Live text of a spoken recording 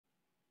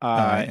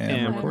I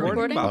am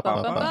recording. Ba,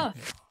 ba, ba, ba.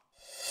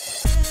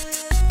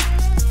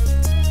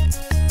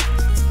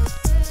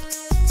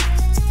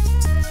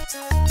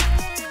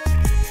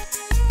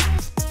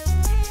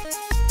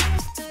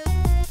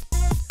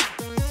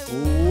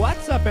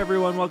 What's up,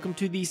 everyone? Welcome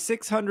to the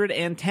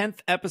 610th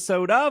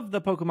episode of the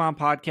Pokemon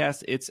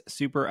Podcast. It's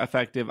super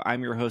effective.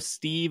 I'm your host,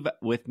 Steve.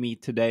 With me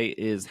today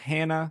is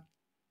Hannah.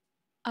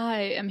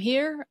 I am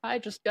here. I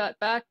just got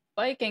back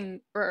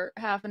biking for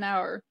half an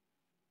hour.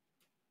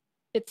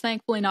 It's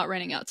thankfully not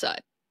raining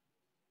outside.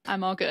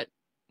 I'm all good.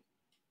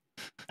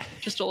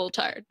 Just a little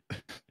tired.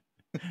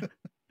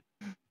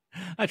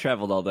 I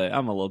traveled all day.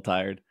 I'm a little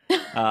tired.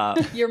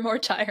 You're more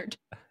tired.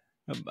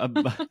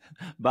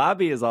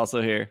 Bobby is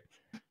also here.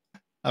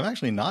 I'm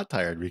actually not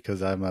tired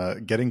because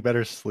I'm getting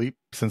better sleep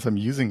since I'm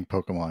using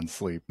Pokemon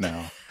Sleep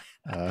now.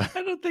 I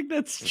don't think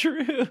that's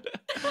true.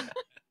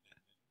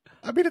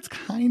 I mean, it's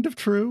kind of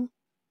true.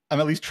 I'm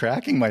at least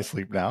tracking my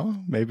sleep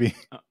now. Maybe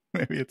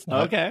it's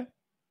not okay.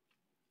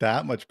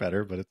 that much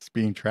better, but it's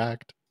being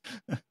tracked.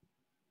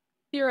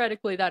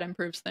 Theoretically, that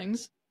improves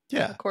things.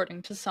 Yeah.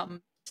 According to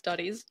some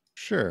studies.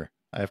 Sure.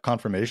 I have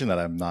confirmation that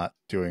I'm not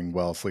doing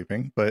well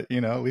sleeping, but,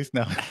 at least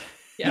now,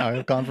 now I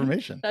have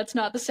confirmation. That's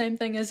not the same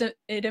thing as it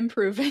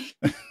improving,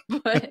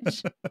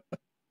 but...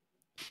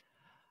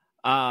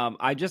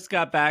 I just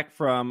got back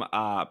from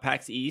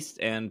PAX East,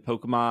 and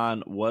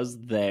Pokemon was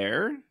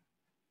there.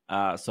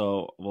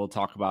 So we'll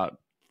talk about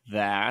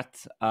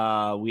that.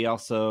 We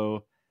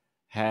also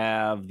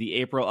have the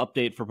April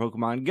update for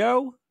Pokemon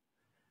GO.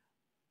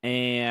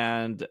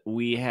 And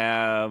we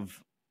have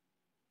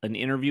an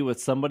interview with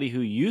somebody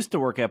who used to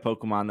work at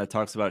Pokemon that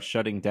talks about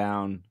shutting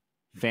down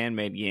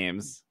fan-made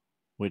games,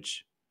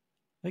 which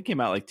that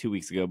came out like 2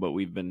 weeks ago, but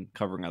we've been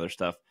covering other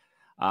stuff.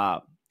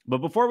 But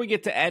before we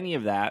get to any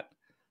of that,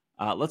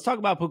 let's talk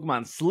about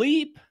Pokemon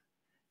Sleep.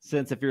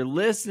 Since if you're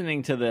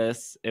listening to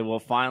this, it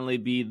will finally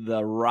be the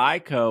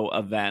Raikou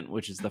event,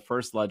 which is the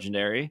first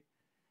legendary.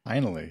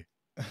 Finally.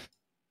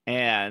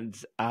 And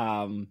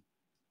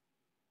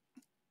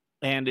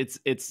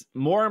it's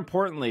more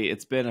importantly,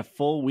 it's been a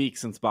full week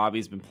since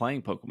Bobby's been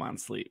playing Pokemon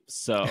Sleep.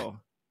 So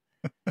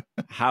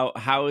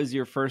how is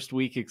your first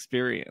week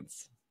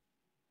experience?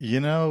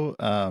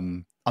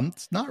 I'm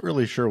not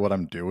really sure what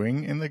I'm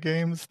doing in the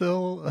game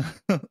still.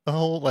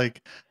 I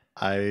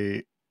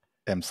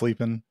am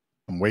sleeping,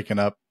 I'm waking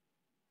up,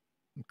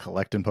 I'm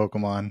collecting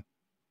Pokemon,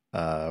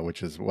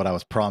 which is what I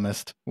was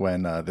promised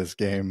when this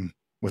game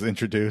was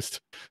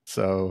introduced.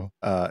 So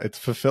it's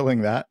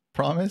fulfilling that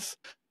promise.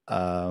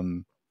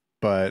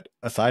 But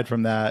aside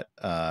from that,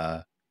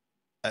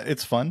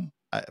 it's fun.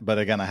 But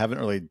again, I haven't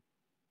really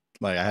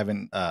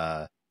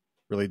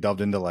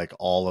delved into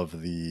all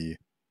of the.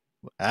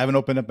 I haven't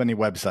opened up any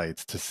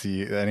websites to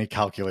see any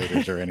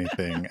calculators or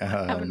anything.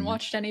 Haven't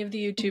watched any of the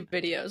YouTube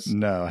videos.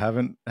 No,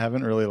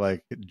 haven't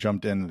really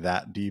jumped in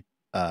that deep.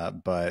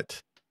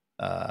 But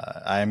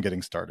I am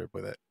getting started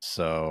with it.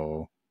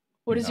 So,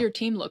 what does your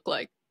team look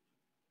like?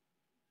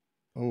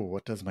 Oh,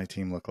 what does my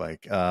team look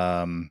like? You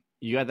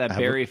got that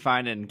berry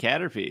finding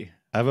Caterpie.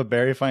 I have a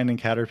berry finding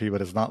Caterpie,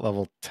 but it's not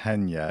level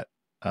 10 yet.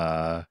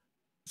 But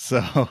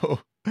I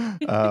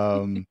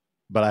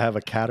have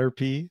a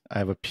Caterpie. I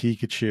have a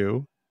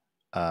Pikachu.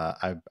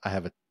 I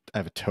have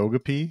a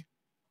Togepi.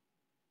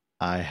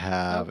 I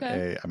have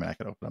I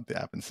can open up the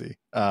app and see.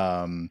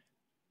 I'm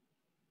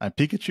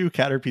Pikachu,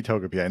 Caterpie,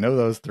 Togepi. I know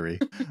those three.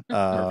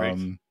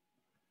 Perfect.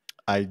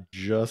 I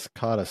just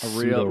caught a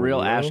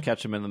real Ash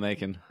Ketchum in the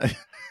making.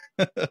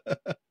 I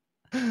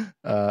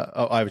have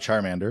a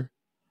Charmander.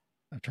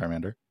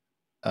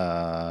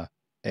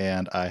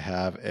 And I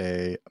have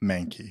a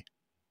Mankey.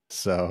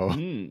 So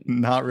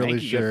not really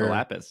Mankey sure. Good for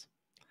Lapis.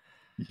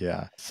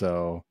 Yeah.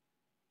 So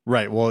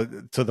right. Well,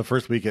 so the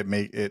first week it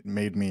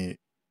made me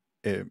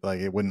it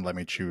wouldn't let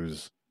me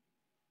choose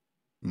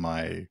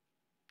my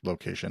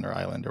location or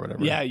island or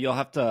whatever. Yeah, you'll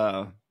have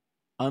to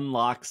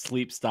unlock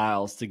sleep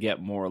styles to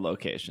get more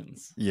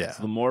locations. Yeah.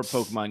 So the more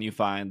Pokemon you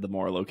find, the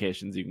more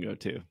locations you can go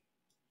to.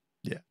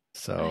 Yeah.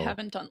 So I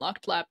haven't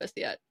unlocked Lapis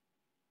yet.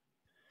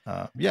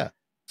 Yeah.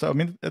 So I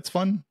mean, it's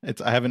fun.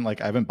 I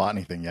haven't bought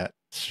anything yet,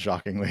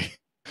 shockingly.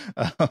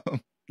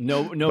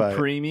 No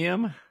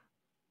premium.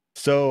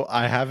 So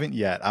I haven't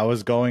yet. I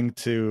was going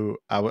to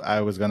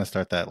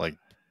start that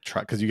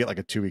try, because you get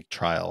a 2-week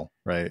trial,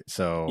 right?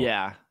 So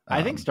yeah,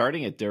 I think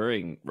starting it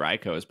during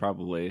Raikou is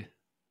probably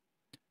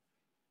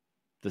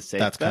the safe.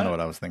 That's kind of what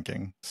I was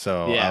thinking.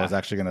 So yeah. I was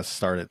actually going to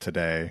start it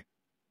today,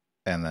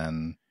 and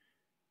then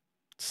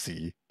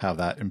see how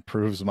that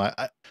improves my.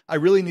 I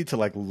really need to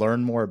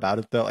learn more about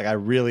it though. I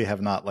really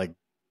have not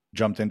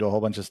jumped into a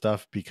whole bunch of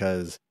stuff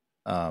because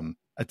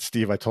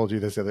Steve, I told you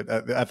this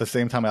at the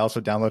same time I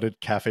also downloaded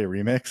Cafe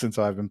Remix, and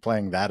so I've been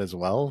playing that as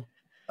well.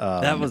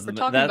 We're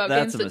talking about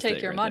games that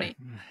take your money.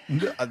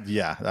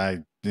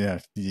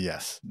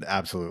 Yes,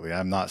 absolutely.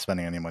 I'm not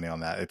spending any money on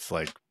that. It's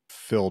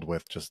filled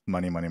with just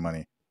money.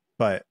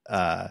 But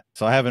so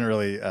I haven't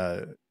really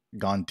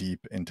gone deep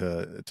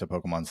into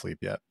Pokemon Sleep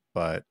yet,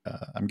 but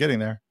I'm getting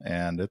there,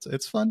 and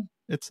it's fun.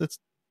 It's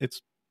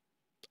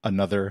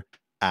another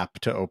app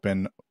to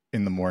open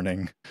in the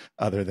morning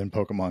other than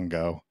Pokemon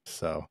Go.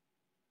 So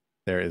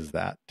there is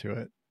that to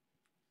it.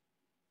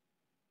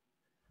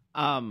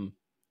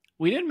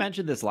 We didn't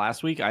mention this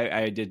last week.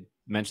 I did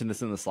mention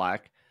this in the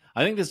Slack.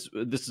 I think this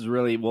is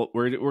really, well,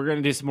 we're going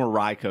to do some more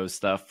Raikou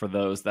stuff for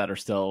those that are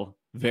still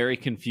very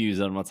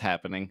confused on what's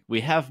happening.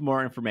 We have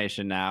more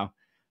information now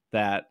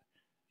that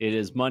it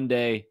is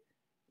Monday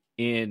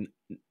in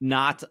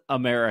not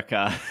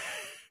America.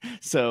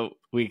 So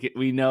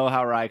we know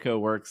how Raikou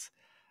works,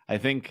 I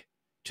think,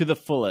 to the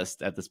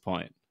fullest at this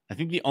point. I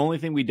think the only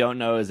thing we don't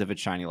know is if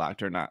it's shiny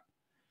locked or not.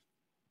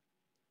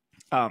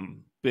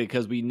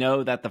 Because we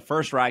know that the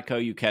first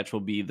Raikou you catch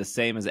will be the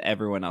same as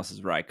everyone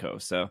else's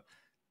Raikou. So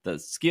the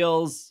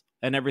skills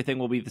and everything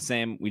will be the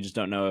same. We just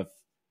don't know if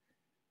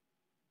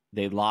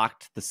they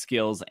locked the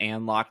skills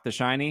and locked the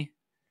shiny.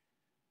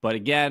 But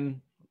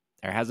again,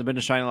 there hasn't been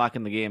a shiny lock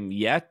in the game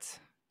yet.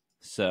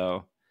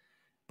 So,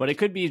 but it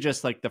could be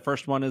just like the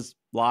first one is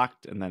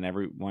locked and then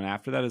everyone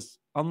after that is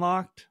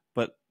unlocked.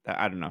 But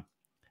I don't know.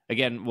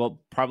 Again,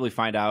 we'll probably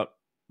find out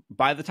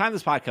by the time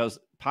this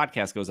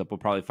podcast goes up. We'll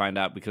probably find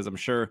out, because I'm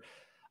sure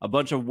a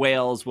bunch of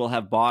whales will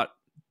have bought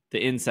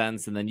the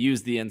incense and then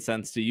use the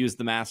incense to use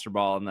the Master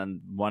Ball, and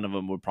then one of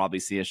them would probably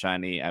see a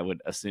shiny, I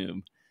would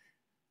assume.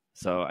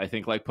 So I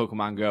think like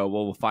Pokemon Go,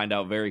 we'll find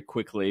out very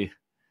quickly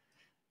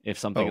if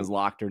something is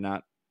locked or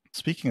not.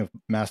 Speaking of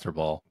Master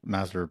Ball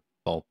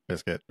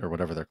Biscuit, or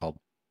whatever they're called,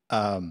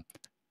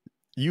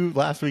 you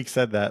last week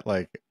said that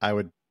like I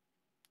would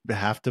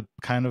have to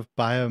kind of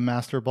buy a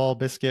Master Ball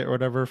Biscuit or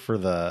whatever for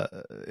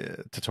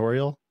the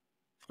tutorial,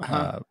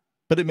 but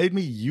it made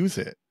me use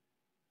it.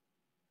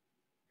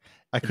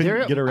 I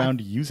couldn't get around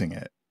to using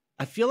it.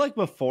 I feel like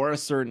before a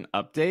certain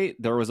update,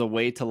 there was a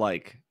way to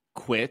like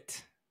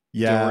quit.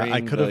 Yeah, I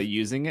could have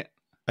using it.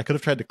 I could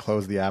have tried to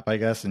close the app, I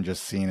guess, and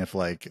just seen if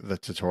like the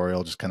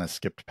tutorial just kind of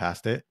skipped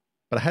past it.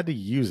 But I had to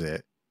use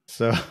it,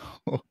 so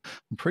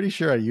I'm pretty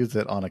sure I used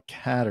it on a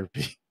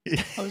Caterpie.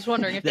 I was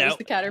wondering if it was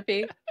the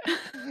Caterpie.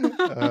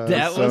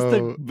 That was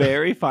the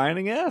Berry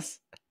Finding S.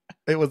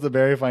 It was the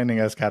Berry Finding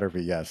S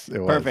Caterpie. Yes, it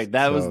was. Perfect.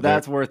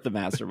 That's worth the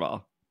Master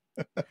Ball.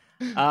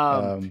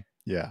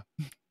 Yeah.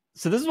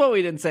 So this is what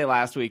we didn't say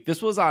last week.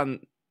 This was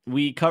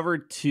we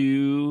covered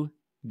 2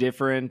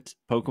 different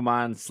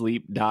Pokemon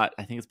Sleep I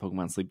think it's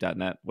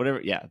PokemonSleep.net. Whatever.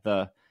 Yeah.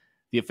 The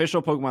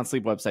official Pokemon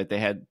Sleep website, they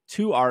had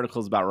 2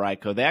 articles about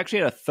Raikou. They actually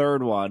had a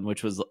third one,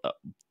 which was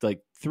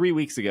like 3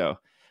 weeks ago.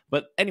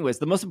 But anyways,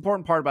 the most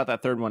important part about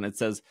that third one, it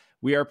says,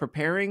 we are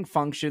preparing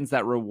functions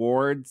that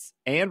rewards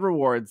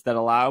that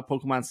allow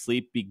Pokemon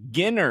Sleep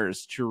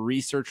beginners to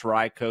research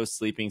Raikou's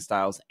sleeping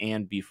styles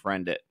and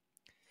befriend it.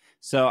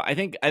 So I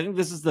think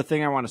this is the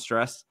thing I want to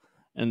stress,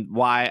 and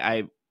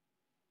why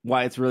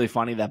it's really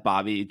funny that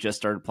Bobby just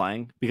started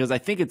playing, because I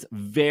think it's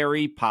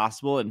very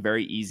possible and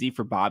very easy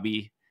for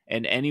Bobby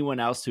and anyone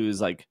else who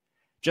is like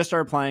just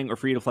started playing or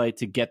free to play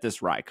to get this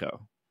Raikou.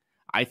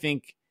 I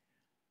think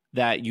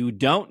that you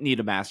don't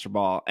need a Master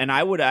Ball, and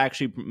I would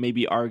actually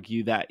maybe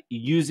argue that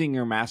using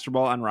your Master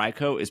Ball on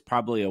Raikou is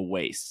probably a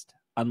waste,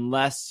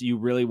 unless you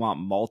really want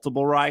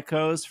multiple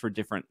Raikous for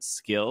different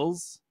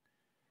skills.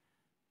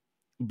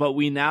 But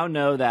we now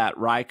know that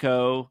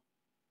the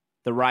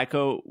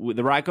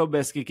Raikou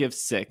Biscuit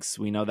gives 6.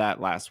 We know that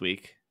last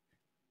week.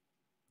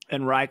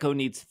 And Raikou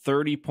needs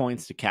 30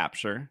 points to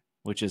capture,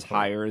 which is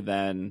higher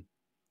than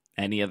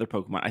any other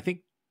Pokemon. I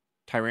think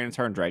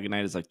Tyranitar and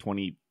Dragonite is like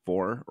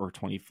 24 or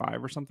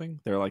 25 or something.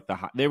 They're like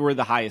they were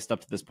the highest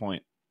up to this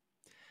point.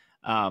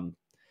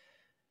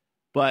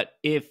 But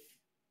if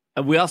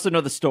we also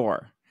know the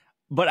store,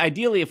 but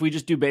ideally, if we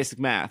just do basic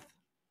math,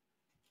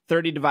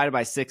 30 divided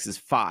by 6 is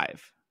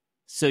 5.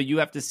 So you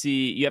have to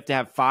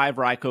have 5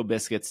 Raikou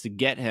Biscuits to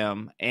get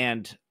him.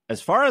 And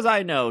as far as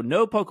I know,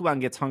 no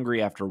Pokemon gets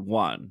hungry after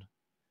 1.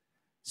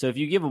 So if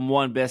you give him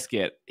 1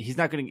 biscuit, he's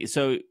not going to.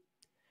 So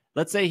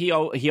let's say he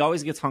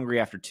always gets hungry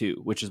after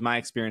 2, which is my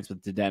experience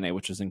with Dedenne,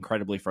 which is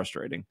incredibly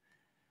frustrating.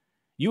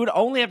 You would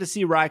only have to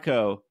see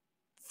Raikou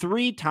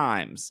 3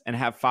 times and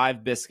have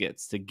 5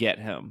 biscuits to get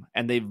him.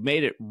 And they've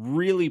made it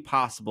really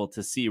possible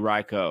to see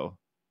Raikou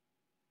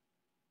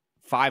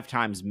 5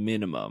 times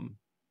minimum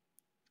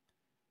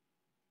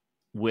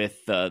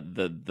with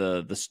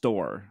the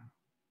store.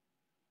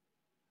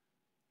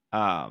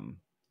 So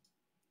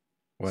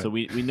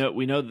we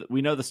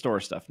know the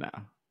store stuff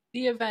now.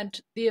 The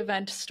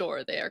event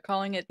store. They are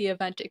calling it the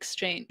event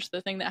exchange,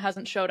 the thing that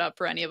hasn't showed up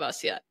for any of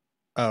us yet.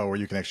 Oh, where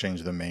you can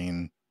exchange the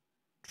main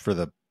for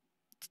the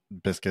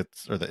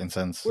biscuits or the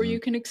incense. Where you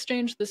can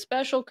exchange the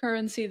special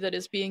currency that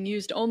is being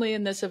used only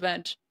in this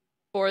event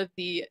for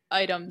the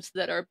items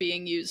that are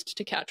being used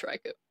to catch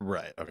Raikou.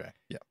 Right. Okay.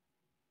 Yeah.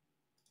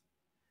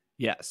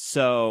 Yeah,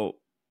 so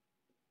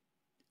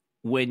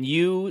when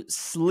you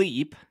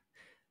sleep,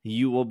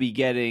 you will be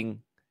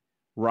getting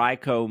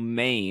Raikou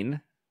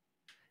main.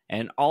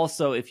 And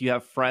also, if you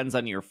have friends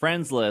on your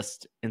friends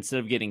list, instead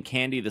of getting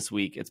candy this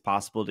week, it's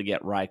possible to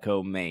get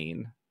Raikou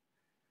main.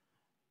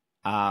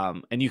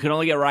 And you can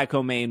only get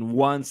Raikou main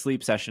 1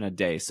 sleep session a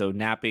day, so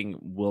napping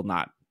will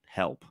not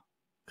help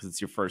because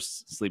it's your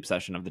first sleep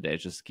session of the day.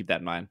 Just keep that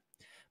in mind.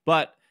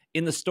 But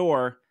in the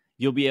store,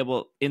 you'll be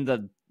able, in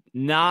the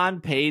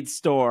non-paid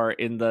store,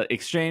 in the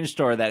exchange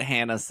store that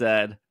Hannah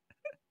said,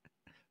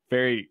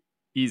 very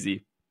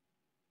easy.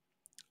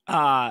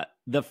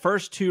 The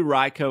first 2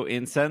 Raikou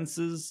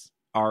incenses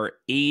are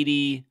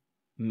 80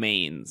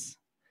 mains.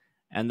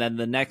 And then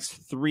the next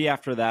 3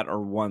 after that are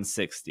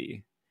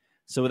 160.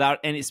 So without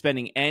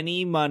spending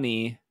any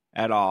money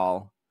at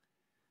all,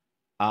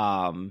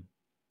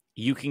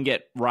 you can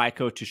get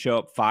Raikou to show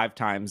up 5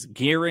 times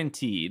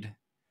guaranteed.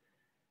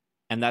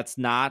 And that's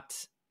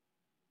not,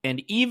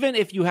 and even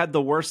if you had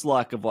the worst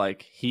luck of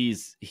like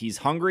he's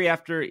hungry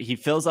after, he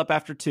fills up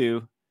after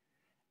 2,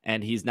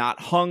 and he's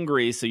not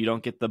hungry, so you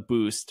don't get the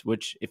boost,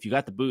 which if you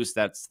got the boost,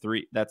 that's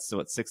 3, that's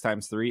what, 6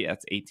 times 3,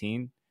 that's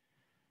 18.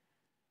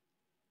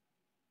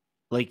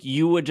 Like,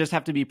 you would just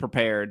have to be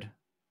prepared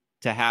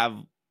to have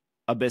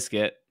a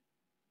biscuit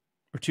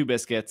or 2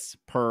 biscuits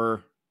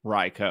per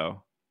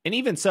Raikou. And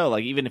even so,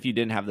 like, even if you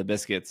didn't have the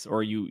biscuits,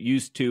 or you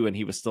used 2 and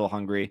he was still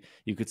hungry,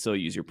 you could still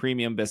use your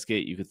premium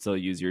biscuit. You could still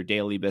use your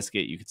daily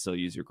biscuit. You could still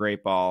use your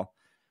great ball.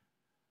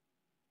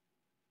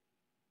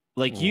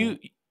 Like,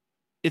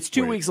 it's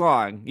 2 weeks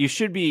long. You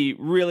should be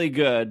really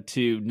good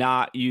to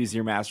not use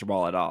your Master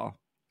Ball at all.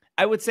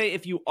 I would say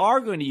if you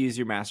are going to use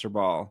your Master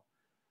Ball,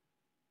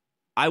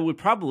 I would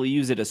probably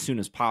use it as soon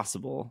as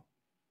possible.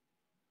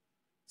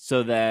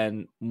 So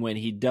then when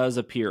he does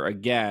appear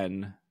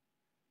again,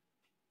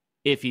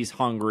 if he's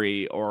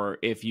hungry or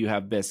if you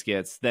have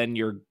biscuits, then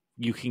you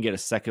can get a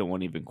second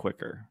one even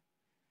quicker.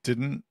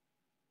 Didn't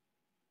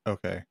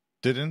the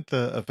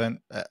event,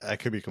 I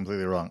could be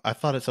completely wrong. I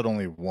thought it said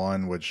only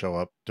 1 would show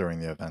up during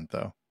the event,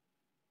 though.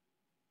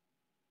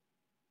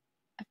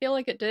 I feel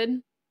like it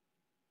did.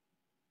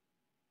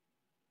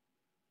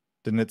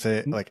 Didn't it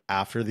say, like,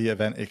 after the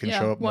event it can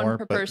show up 1 more?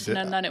 per person,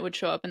 and then it would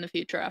show up in the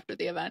future after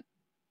the event.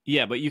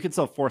 Yeah, but you can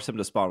still force him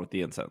to spawn with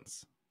the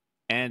incense.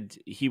 And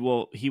he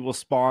will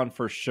spawn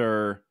for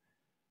sure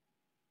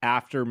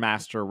after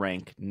Master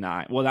Rank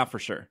 9. Well, not for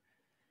sure.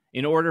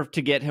 In order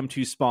to get him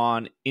to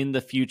spawn in the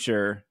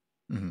future,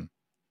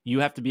 you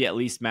have to be at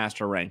least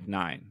Master Rank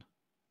 9.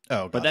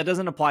 Oh, but that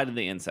doesn't apply to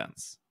the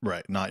incense.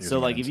 Right, not using so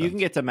like incense. If you can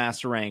get to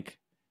Master Rank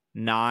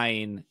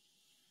 9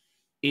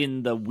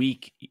 in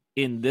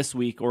this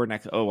week or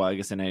next, I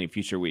guess in any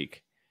future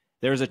week,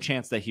 there's a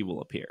chance that he will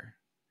appear.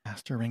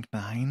 Master Rank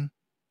 9?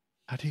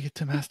 How do you get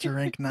to Master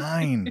Rank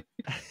 9?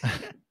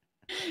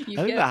 You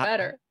get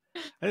better. I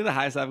think the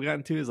highest I've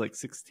gotten to is like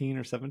 16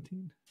 or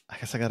 17. I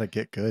guess I gotta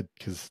get good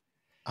because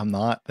I'm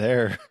not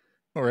there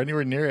or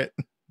anywhere near it.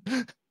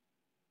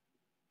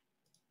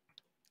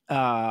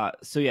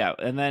 So yeah,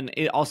 and then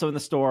also in the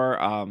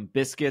store,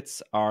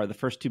 biscuits are, the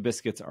first 2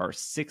 biscuits are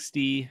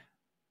 60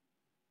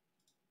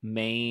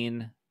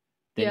 main.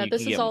 Then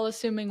this is all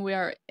assuming we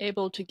are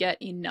able to get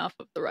enough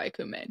of the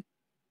Raikou main.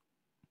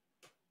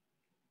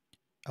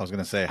 I was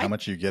gonna say, how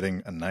much are you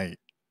getting a night,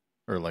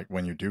 or like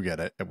when you do get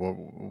it?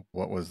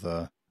 What was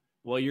the?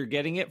 Well, you're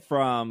getting it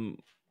from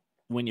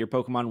when your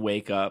Pokemon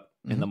wake up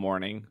in the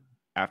morning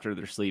after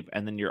their sleep,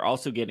 and then you're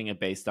also getting it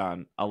based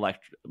on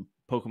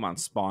Pokemon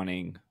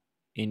spawning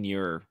in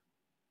your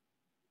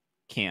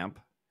camp,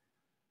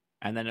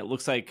 and then it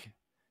looks like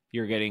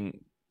you're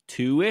getting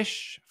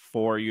 2-ish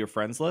for your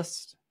friends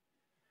list.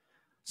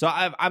 So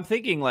I'm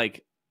thinking,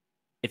 like,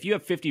 if you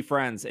have 50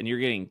 friends and you're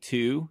getting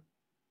 2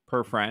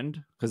 per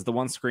friend, because the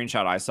one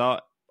screenshot I saw,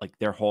 like,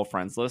 their whole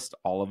friends list,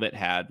 all of it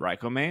had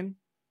Raikou main.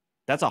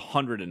 That's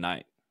 100 a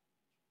night.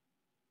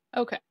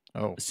 Okay.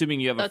 Oh, assuming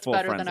you have a full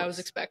friends list. That's better than I was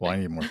expecting. Well, I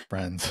need more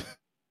friends.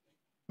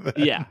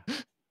 Yeah.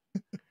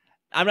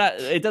 I'm not.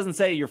 It doesn't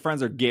say your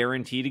friends are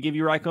guaranteed to give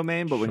you Raikou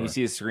main, but when you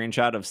see a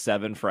screenshot of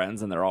 7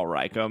 friends and they're all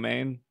Raikou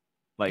main,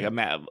 like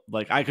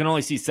I can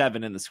only see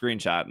 7 in the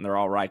screenshot and they're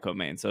all Raikou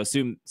main. So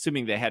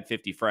assuming they had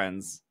 50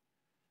 friends,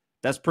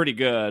 that's pretty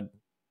good.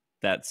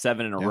 That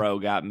 7 in a row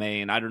got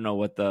main. I don't know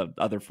what the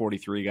other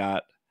 43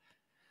 got.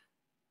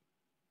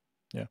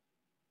 Yeah.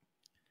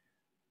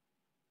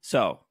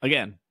 So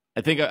again,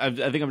 I think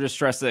I'm just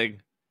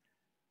stressing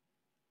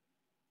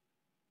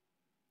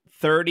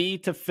 30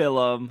 to fill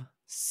them,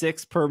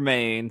 6 per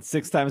main.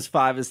 6 times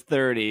 5 is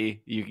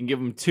 30. You can give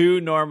him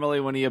 2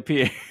 normally when he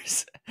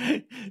appears.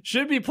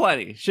 Should be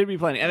plenty.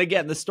 And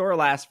again, the store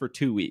lasts for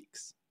 2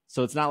 weeks.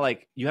 So it's not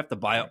like you have to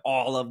buy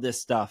all of this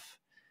stuff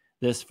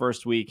this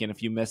first week, and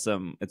if you miss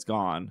them, it's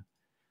gone.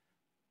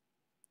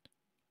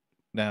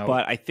 Now,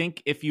 but I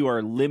think if you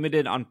are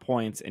limited on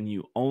points and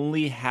you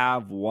only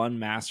have 1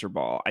 Master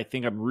Ball, I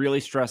think I'm really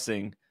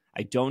stressing.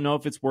 I don't know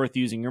if it's worth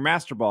using your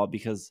Master Ball,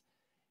 because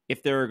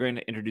if they're going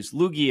to introduce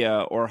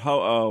Lugia or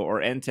Ho-Oh or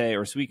Entei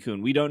or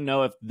Suicune, we don't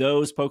know if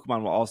those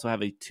Pokemon will also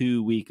have a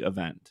 2-week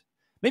event.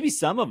 Maybe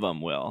some of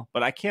them will,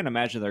 but I can't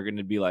imagine they're going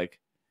to be like,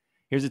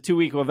 here's a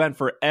 2-week event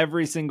for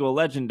every single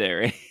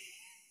legendary.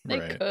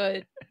 They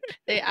could.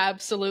 They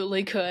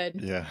absolutely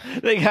could. Yeah.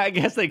 I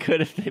guess they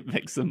could if they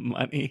make some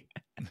money.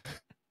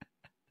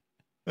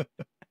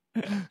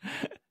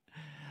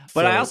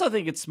 But I also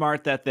think it's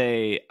smart that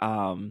they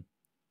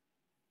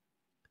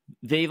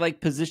they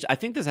like position. I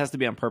think this has to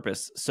be on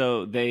purpose.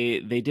 So they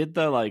did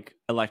the like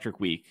electric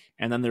week,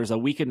 and then there's a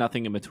week of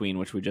nothing in between,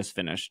 which we just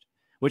finished,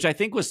 which I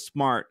think was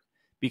smart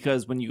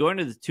because when you go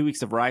into the 2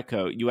 weeks of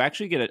Raikou, you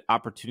actually get an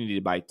opportunity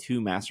to buy 2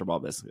 Master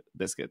Ball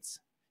biscuits.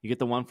 You get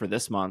the one for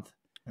this month,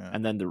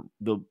 and then the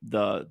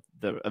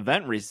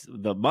event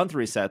the month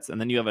resets,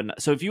 and then you have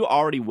so if you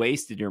already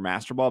wasted your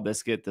Master Ball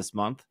biscuit this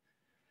month,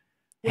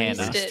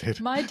 wasted.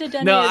 My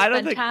Dedenne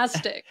is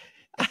fantastic.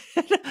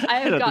 I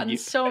have gotten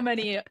so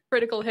many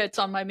critical hits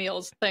on my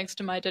meals thanks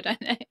to my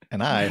Dedenne.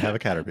 And I have a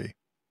Caterpie.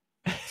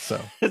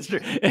 So that's true.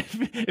 If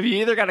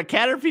you either got a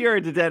Caterpie or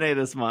a Dedenne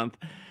this month,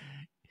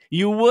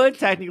 you would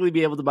technically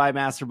be able to buy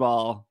Master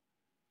Ball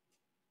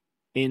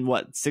in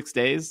what, 6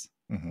 days?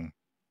 Mm-hmm.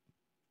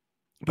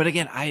 But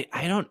again, I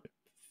don't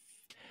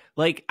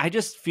like. I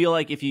just feel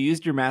like if you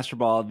used your Master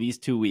Ball these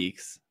 2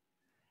 weeks,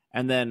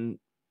 and then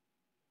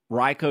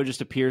Raikou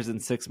just appears in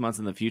 6 months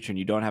in the future, and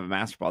you don't have a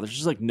Master Ball, there's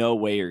just like no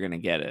way you're gonna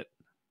get it,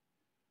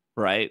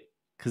 right?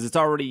 Because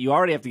you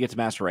already have to get to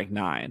Master Rank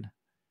 9,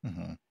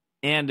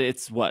 and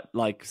it's what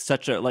like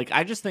such a like.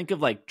 I just think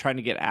of like trying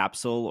to get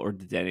Absol or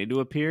Dedenne to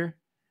appear.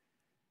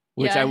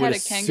 Which I would had a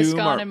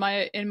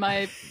Kangaskhan in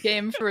my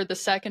game for the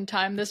second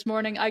time this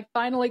morning. I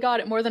finally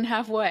got it more than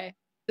halfway.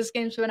 This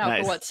game's been out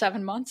for what,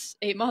 7 months?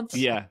 8 months?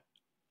 Yeah.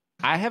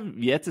 I have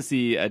yet to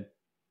see a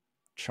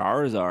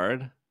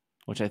Charizard,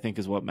 which I think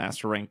is what,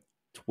 Master Rank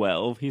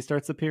 12 he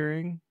starts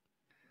appearing.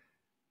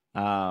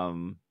 I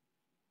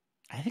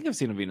think I've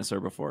seen a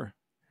Venusaur before.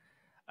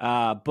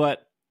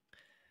 But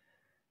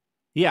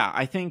yeah,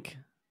 I think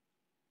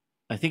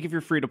if you're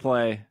free to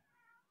play,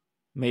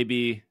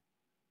 maybe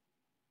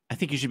I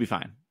think you should be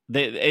fine.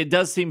 It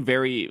does seem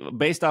very,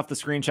 based off the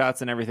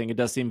screenshots and everything, it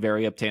does seem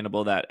very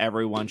obtainable that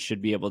everyone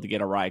should be able to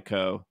get a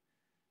Raikou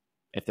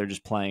if they're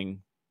just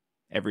playing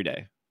every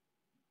day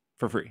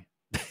for free.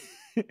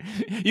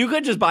 You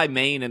could just buy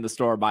main in the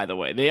store, by the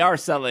way. They are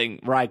selling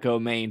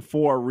Raikou main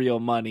for real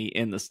money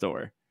in the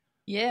store.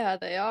 Yeah,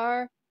 they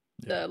are.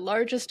 The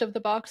largest of the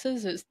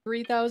boxes is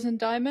 3,000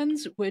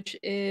 diamonds, which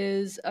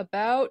is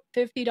about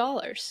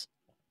 $50.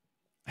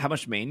 How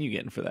much main you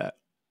getting for that?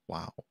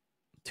 Wow.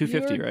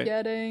 $250, right?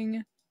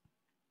 Getting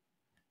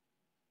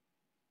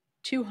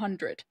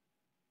 200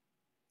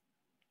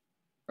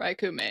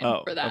 Raikou main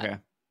for that. Okay.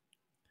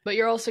 But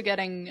you're also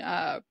getting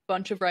a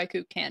bunch of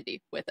Raikou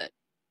candy with it.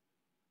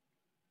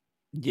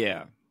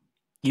 Yeah.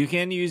 You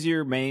can use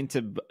your main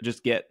to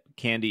just get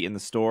candy in the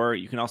store.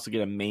 You can also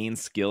get a main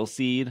skill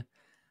seed.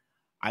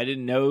 I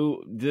didn't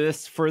know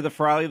this for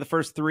probably the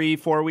first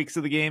 3-4 weeks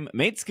of the game.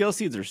 Main skill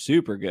seeds are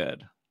super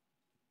good.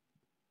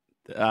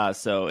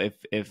 So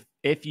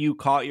if you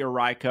caught your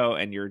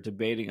Raikou and you're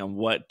debating on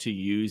what to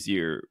use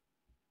your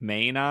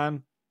main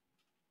on,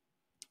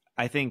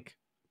 I think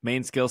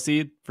main skill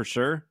seed for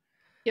sure.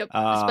 Yep,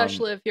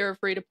 especially if you're a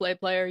free-to-play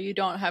player, you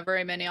don't have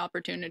very many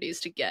opportunities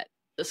to get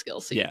the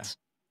skill seeds.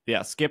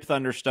 Yeah. Skip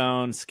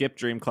Thunderstone, skip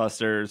Dream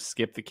Clusters,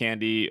 skip the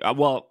candy.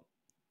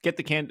 Get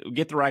the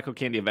Raikou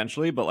candy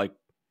eventually, but like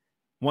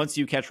once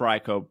you catch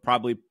Raikou,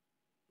 probably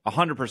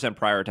 100%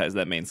 prioritize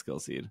that main skill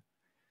seed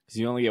because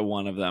you only get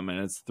one of them, and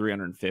it's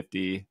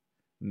 350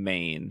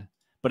 main.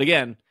 But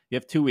again, you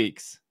have 2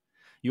 weeks.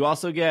 You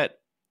also get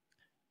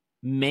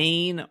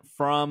main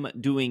from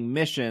doing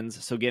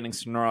missions. So getting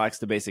Snorlax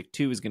to basic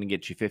 2 is going to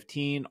get you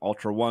 15,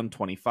 Ultra 1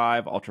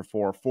 25, Ultra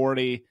 4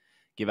 40,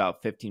 give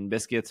out 15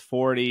 biscuits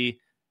 40,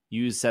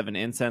 use 7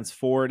 incense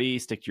 40,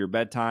 stick to your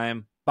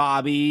bedtime.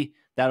 Bobby,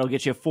 that'll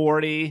get you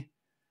 40.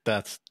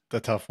 That's the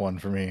tough one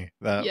for me.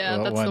 That's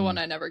the one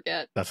I never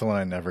get. That's the one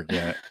I never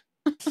get.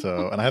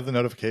 So, and I have the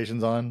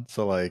notifications on.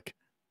 So like,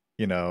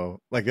 you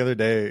know, like the other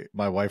day,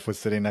 my wife was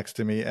sitting next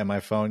to me and my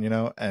phone, you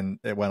know, and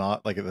it went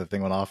off, like the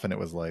thing went off and it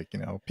was like, you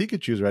know,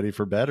 Pikachu's ready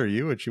for bed, are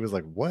you? And she was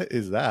like, what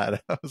is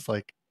that? I was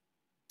like,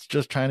 it's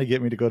just trying to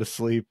get me to go to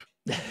sleep.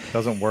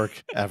 Doesn't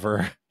work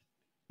ever.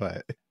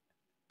 But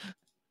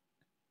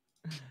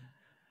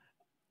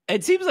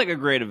it seems like a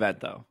great event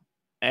though.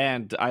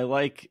 And I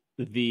like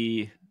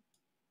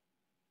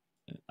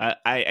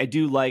I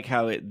do like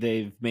how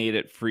they've made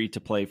it free to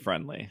play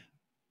friendly.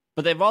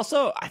 But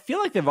I feel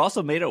like they've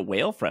also made it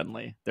whale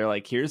friendly. They're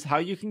like, here's how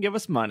you can give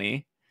us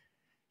money.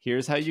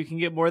 Here's how you can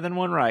get more than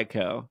one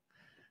Raikou.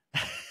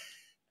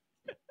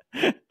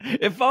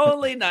 If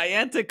only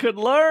Niantic could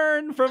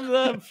learn from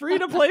the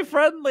free-to-play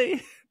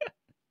friendly.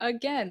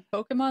 Again,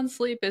 Pokemon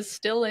Sleep is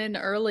still in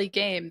early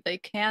game. They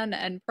can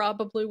and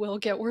probably will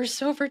get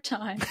worse over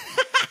time.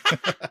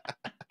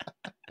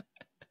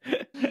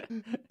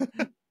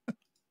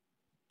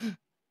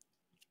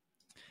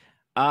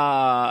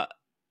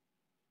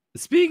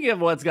 Speaking of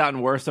what's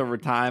gotten worse over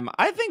time,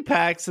 I think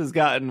PAX has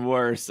gotten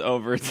worse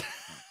over time.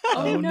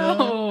 Oh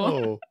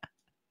no.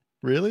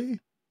 Really?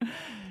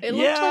 It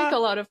looked like a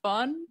lot of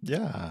fun.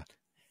 Yeah.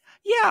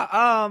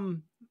 Yeah,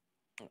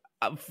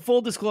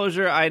 full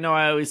disclosure, I know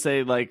I always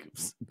say like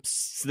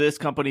this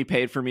company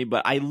paid for me,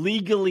 but I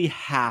legally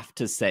have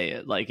to say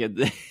it. Like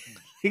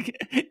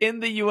in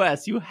the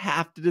US, you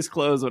have to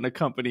disclose when a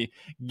company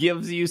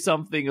gives you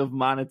something of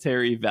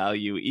monetary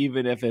value,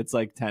 even if it's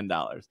like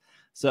 $10.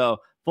 So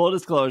full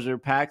disclosure,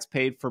 PAX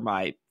paid for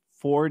my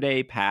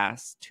 4-day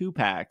pass to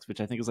PAX,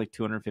 which I think is like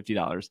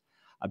 $250.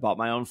 I bought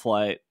my own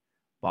flight,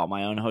 bought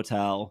my own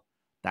hotel,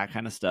 that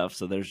kind of stuff.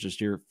 So there's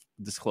just your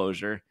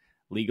disclosure.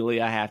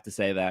 Legally, I have to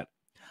say that.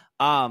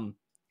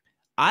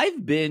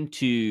 I've been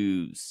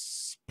to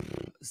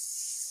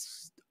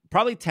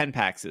probably 10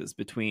 PAXs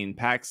between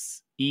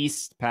PAX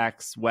East,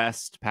 PAX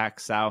West,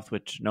 PAX South,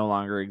 which no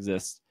longer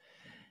exists.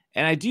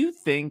 And I do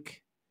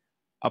think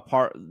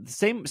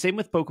same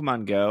with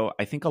Pokemon Go.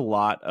 I think a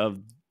lot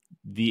of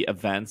the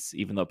events,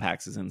 even though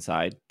PAX is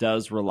inside,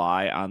 does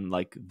rely on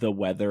like the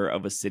weather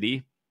of a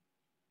city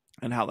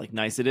and how like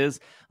nice it is.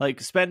 Like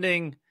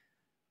spending,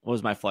 what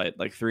was my flight?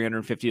 Like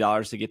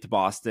 $350 to get to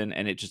Boston,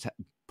 and it just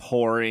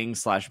pouring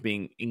 /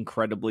 being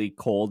incredibly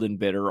cold and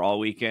bitter all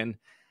weekend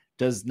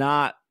does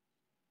not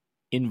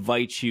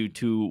invite you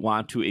to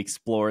want to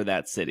explore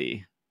that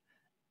city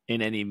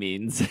in any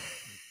means.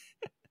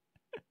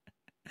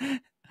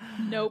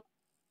 Nope.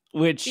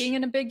 Which, being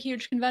in a big,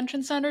 huge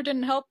convention center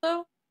didn't help,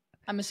 though.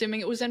 I'm assuming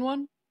it was in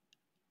one.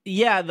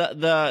 Yeah,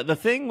 the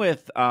thing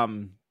with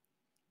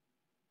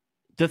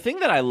the thing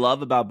that I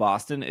love about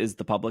Boston is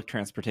the public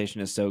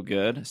transportation is so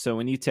good. So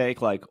when you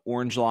take like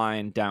Orange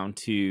Line down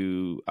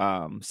to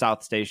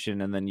South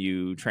Station and then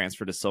you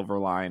transfer to Silver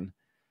Line,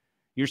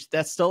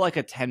 that's still like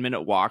a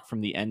 10-minute walk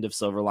from the end of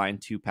Silver Line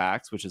to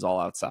PAX, which is all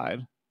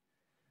outside.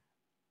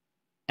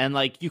 And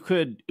like you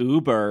could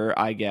Uber,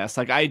 I guess.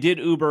 Like I did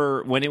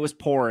Uber when it was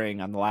pouring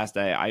on the last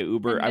day. I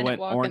went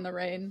walk in the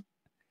rain.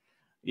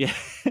 Yeah.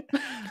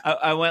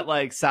 I went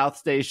like South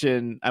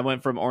Station. I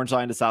went from Orange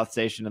Line to South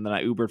Station, and then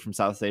I Ubered from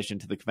South Station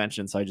to the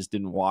convention. So I just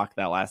didn't walk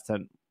that last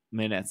 10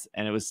 minutes.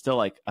 And it was still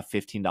like a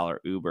 $15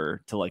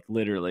 Uber to like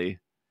literally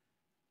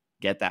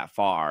get that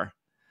far.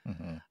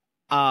 Mm-hmm.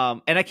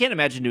 And I can't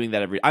imagine doing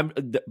that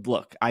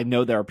look, I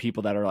know there are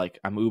people that are like,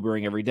 I'm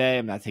Ubering every day.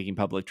 I'm not taking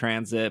public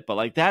transit, but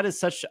like that is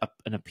such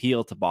an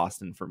appeal to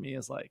Boston for me,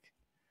 is like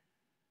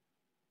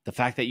the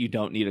fact that you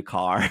don't need a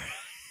car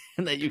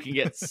and that you can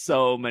get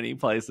so many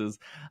places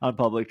on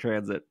public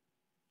transit.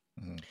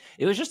 Mm-hmm.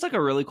 It was just like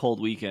a really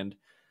cold weekend.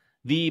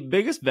 The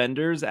biggest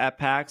vendors at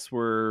PAX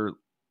were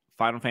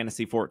Final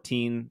Fantasy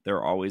 14.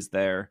 They're always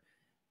there.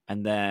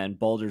 And then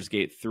Baldur's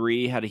Gate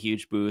 3 had a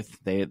huge booth.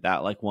 They had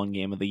that like one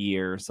game of the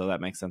year, so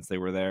that makes sense they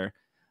were there.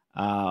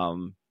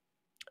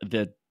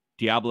 The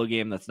Diablo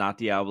game that's not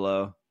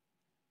Diablo,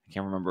 I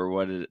can't remember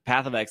what it is.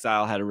 Path of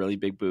Exile had a really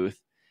big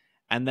booth.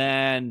 And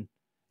then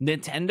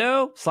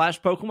Nintendo /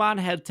 Pokemon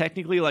had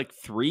technically like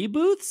 3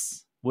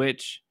 booths,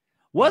 which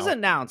was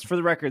announced. For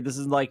the record, this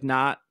is like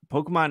not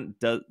Pokemon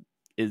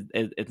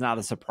it's not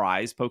a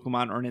surprise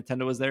Pokemon or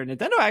Nintendo was there.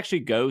 Nintendo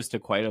actually goes to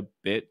quite a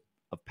bit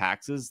of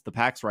PAXs. The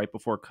PAX right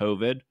before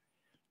COVID,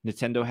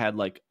 Nintendo had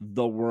like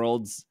the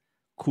world's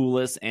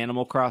coolest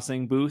Animal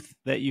Crossing booth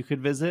that you could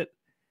visit,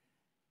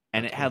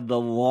 and it had the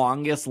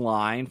longest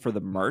line for the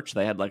merch.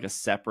 They had like a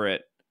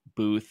separate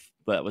booth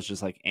that was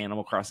just like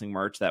Animal Crossing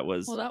merch. That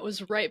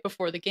was right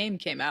before the game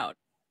came out.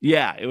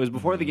 Yeah, it was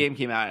before the game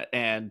came out,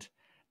 and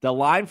the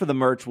line for the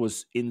merch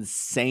was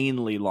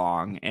insanely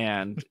long,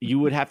 and you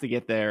would have to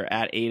get there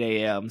at 8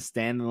 a.m.,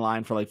 stand in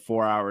line for like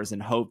 4 hours,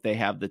 and hope they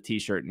have the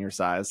t-shirt in your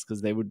size,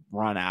 because they would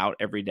run out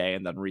every day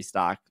and then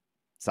restock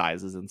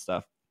sizes and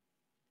stuff.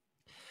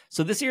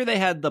 So this year they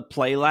had the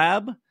Play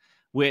Lab,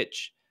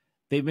 which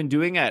they've been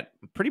doing at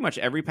pretty much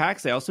every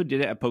PAX. They also did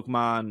it at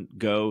Pokemon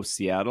GO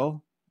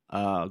Seattle,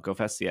 Go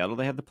Fest Seattle.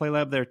 They had the Play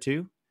Lab there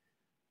too.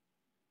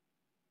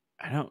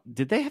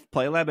 Did they have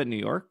Play Lab in New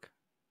York?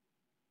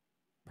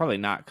 Probably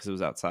not, because it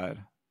was outside.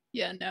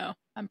 Yeah, no.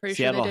 I'm pretty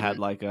Seattle sure had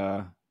like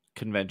a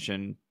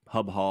convention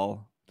hub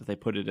hall that they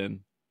put it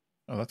in.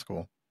 Oh, that's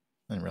cool.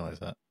 I didn't realize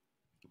that.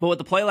 But what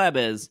the Play Lab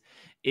is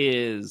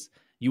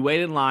you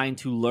wait in line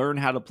to learn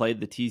how to play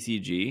the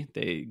TCG.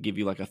 They give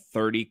you like a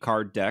 30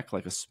 card deck,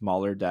 like a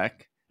smaller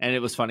deck. And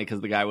it was funny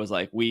because the guy was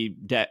like, we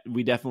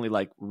definitely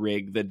like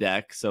rig the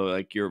deck so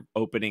like your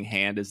opening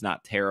hand is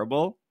not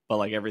terrible, but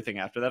like everything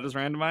after that is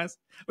randomized,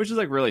 which is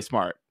like really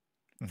smart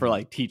for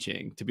like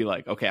teaching, to be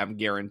like, okay, I'm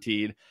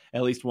guaranteed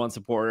at least 1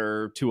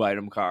 supporter, 2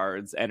 item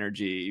cards,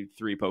 energy,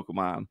 3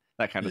 Pokemon,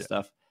 that kind of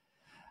stuff.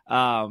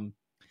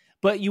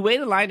 But you wait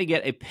in line to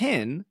get a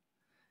pin,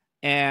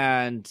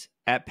 and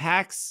at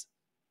PAX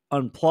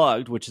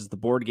Unplugged, which is the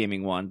board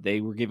gaming one,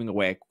 they were giving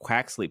away a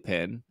Quaxley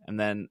pin. And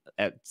then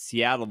at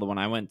Seattle, the one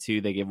I went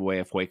to, they gave away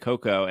a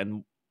Fuecoco.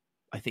 And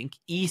I think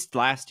East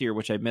last year,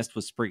 which I missed,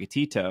 was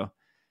Sprigatito.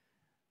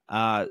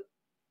 And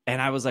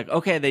I was like,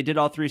 okay, they did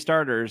all 3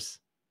 starters.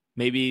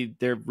 Maybe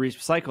they're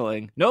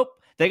recycling. Nope,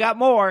 they got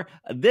more.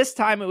 This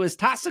time it was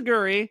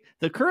Tasaguri,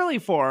 the curly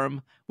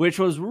form, which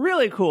was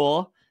really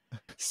cool.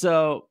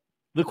 So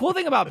the cool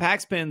thing about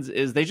PAX pins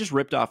is they just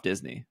ripped off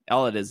Disney.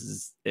 All it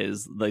is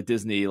like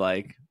Disney,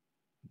 like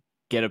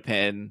get a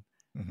pin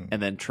and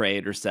then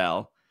trade or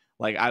sell.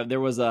 Like there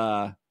was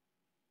a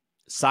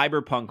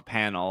Cyberpunk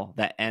panel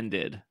that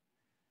ended,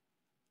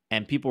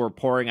 and people were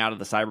pouring out of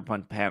the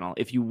Cyberpunk panel.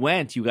 If you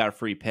went, you got a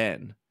free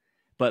pin.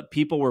 But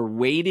people were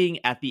waiting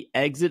at the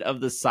exit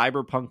of the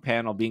Cyberpunk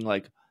panel being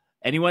like,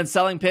 anyone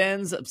selling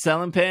pins,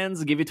 selling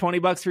pins, give you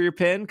 $20 for your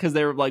pin, because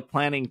they were like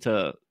planning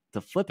to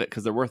flip it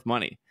because they're worth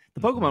money.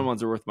 The Pokemon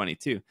ones are worth money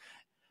too.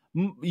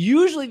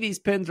 Usually these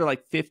pins are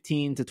like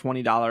 $15 to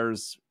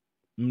 $20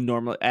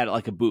 normally at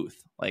like a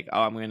booth. Like,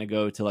 oh, I'm going to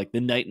go to like the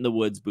Night in the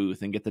Woods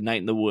booth and get the Night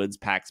in the Woods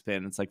PAX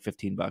pin. It's like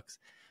 $15. But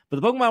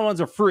the Pokemon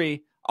ones are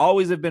free.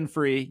 Always have been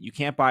free. You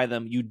can't buy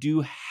them. You do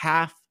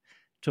have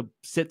to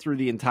sit through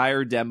the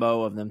entire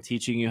demo of them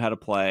teaching you how to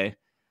play.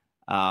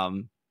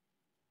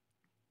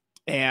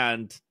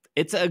 And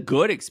it's a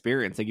good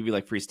experience. They give you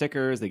like free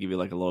stickers. They give you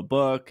like a little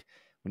book.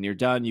 When you're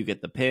done, you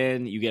get the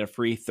pin. You get a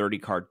free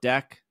 30-card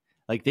deck.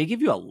 Like, they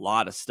give you a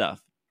lot of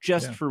stuff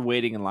just for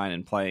waiting in line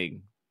and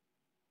playing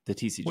the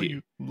TCG. Well,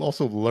 you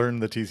also learn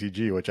the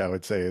TCG, which I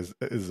would say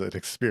is an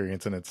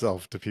experience in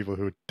itself to people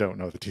who don't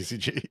know the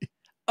TCG.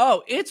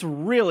 Oh, it's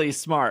really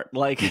smart.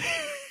 Like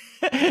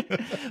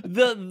the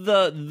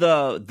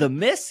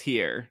miss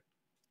here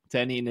to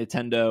any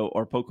Nintendo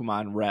or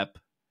Pokemon rep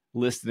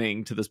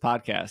listening to this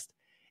podcast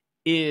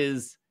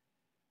is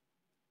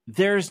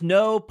there's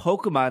no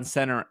Pokemon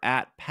Center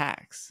at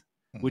PAX,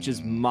 which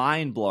is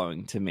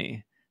mind-blowing to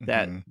me.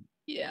 That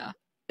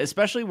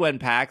especially when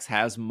PAX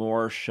has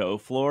more show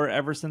floor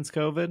ever since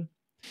COVID,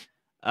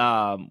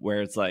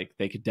 where it's like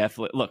they could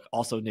definitely look.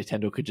 Also,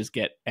 Nintendo could just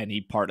get any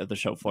part of the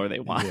show floor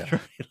they want.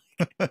 Right?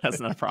 Like, that's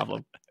not a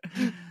problem.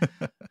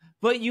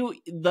 But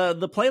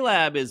the Play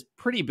Lab is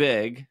pretty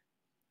big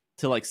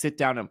to like sit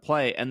down and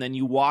play, and then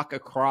you walk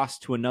across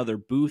to another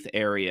booth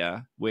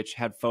area which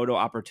had photo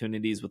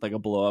opportunities with like a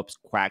blow-ups,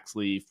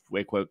 Quaxley,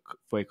 Fuecoco,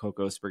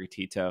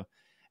 Sprigatito,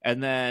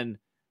 and then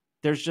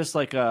there's just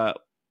like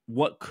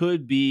what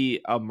could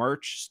be a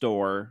merch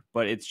store,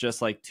 but it's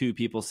just like two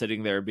people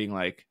sitting there being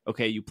like,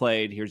 okay, you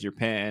played, here's your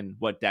pin,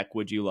 what deck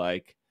would you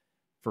like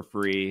for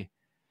free?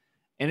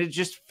 And it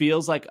just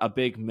feels like a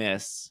big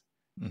miss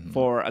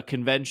for a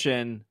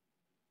convention,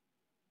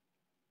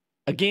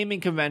 a gaming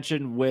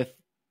convention with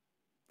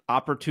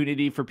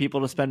opportunity for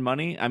people to spend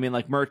money. I mean,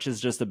 like, merch is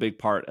just a big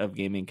part of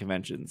gaming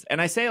conventions. And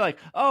I say like,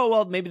 oh,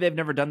 well, maybe they've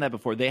never done that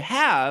before. They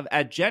have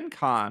at Gen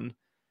Con.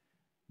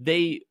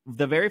 The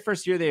very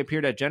first year they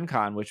appeared at Gen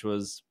Con, which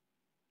was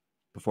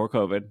before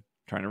COVID,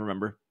 trying to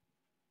remember,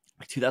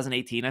 like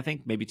 2018, I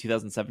think, maybe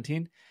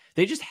 2017.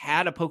 They just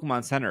had a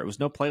Pokemon Center. It was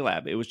no Play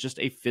Lab. It was just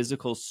a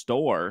physical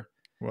store.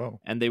 Whoa.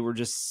 And they were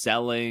just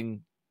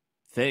selling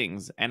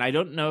things. And I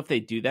don't know if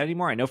they do that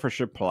anymore. I know for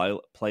sure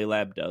Play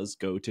Lab does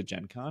go to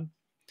Gen Con.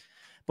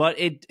 But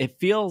it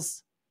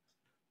feels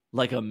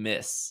like a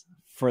miss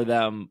for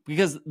them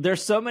because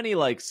there's so many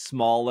like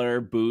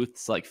smaller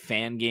booths like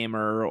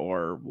Fangamer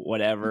or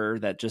whatever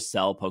that just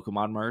sell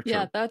Pokemon merch.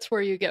 Yeah, that's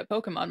where you get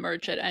Pokemon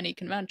merch at any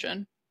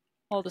convention.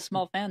 All the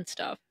small fan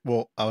stuff.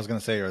 Well, I was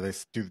gonna say,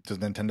 does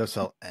Nintendo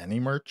sell any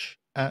merch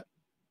at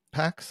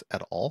PAX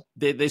at all?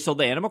 They sold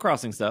the Animal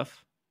Crossing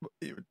stuff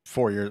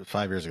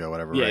 5 years ago,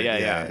 whatever. Yeah,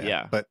 right?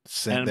 Yeah. But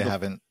since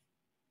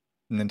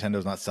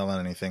Nintendo's not selling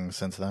anything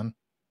since then.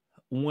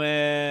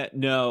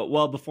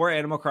 Before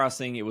Animal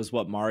Crossing, it was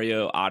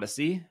Mario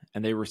Odyssey,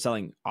 and they were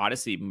selling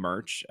Odyssey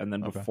merch, and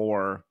then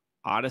before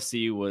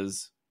Odyssey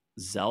was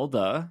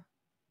Zelda,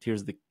 Breath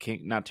of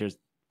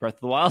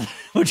the Wild.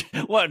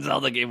 What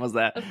Zelda game was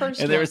that?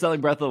 They were selling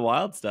Breath of the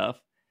Wild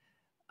stuff.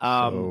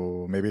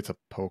 So maybe it's a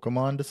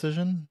Pokemon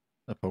decision,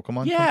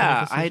 company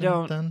decision, I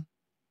don't. Then?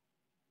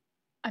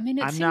 I mean,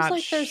 it seems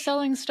like they're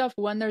selling stuff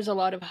when there's a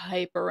lot of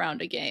hype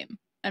around a game.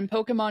 And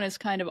Pokemon is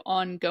kind of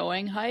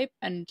ongoing hype,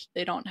 and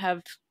they don't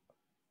have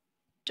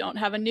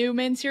a new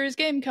main series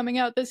game coming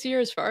out this year,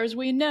 as far as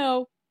we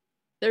know.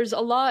 There's a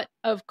lot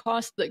of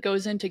cost that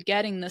goes into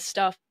getting the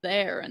stuff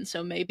there, and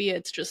so maybe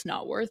it's just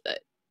not worth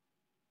it.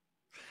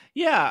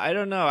 Yeah, I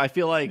don't know. I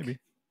feel like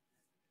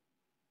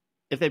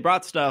if they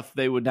brought stuff,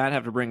 they would not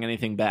have to bring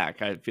anything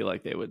back. I feel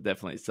like they would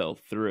definitely sell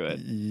through it.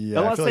 Yeah,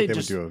 unless I feel like they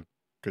would do a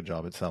good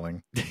job at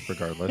selling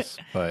regardless,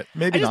 but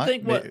maybe I just not.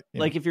 Think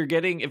like if you're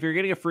getting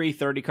a free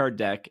 30-card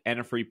deck and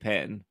a free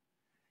pin,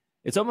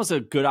 it's almost a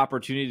good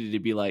opportunity to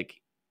be like,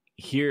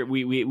 here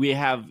we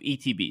have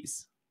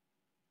ETBs.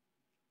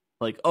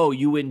 Like, oh,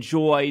 you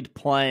enjoyed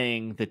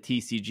playing the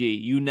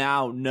TCG. You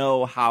now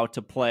know how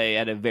to play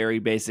at a very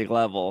basic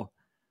level.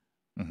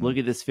 Look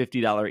at this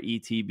 $50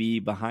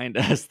 ETB behind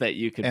us that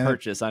you can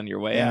purchase on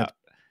your way out. It's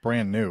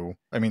brand new.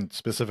 I mean,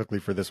 specifically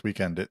for this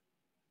weekend,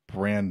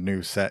 brand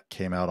new set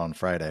came out on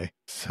Friday,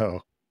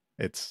 so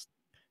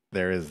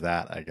there is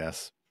that, I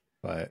guess.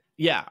 But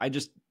yeah, I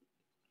just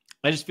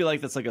feel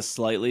like that's like a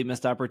slightly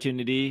missed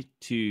opportunity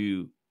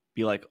to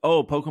be like,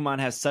 oh, Pokemon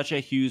has such a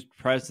huge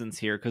presence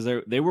here, because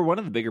they were one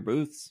of the bigger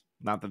booths.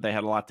 Not that they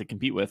had a lot to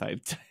compete with,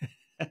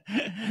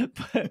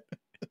 but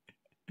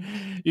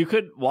you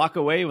could walk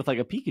away with like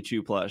a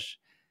Pikachu plush.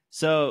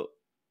 So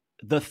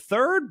the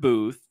third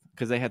booth,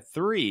 because they had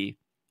 3,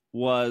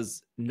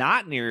 was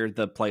not near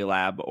the Play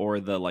Lab or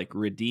the like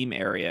redeem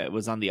area. It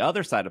was on the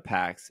other side of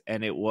PAX,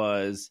 and it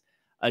was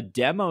a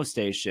demo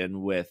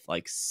station with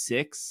like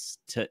 6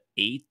 to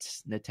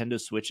 8 Nintendo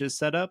Switches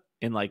set up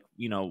in like,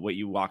 what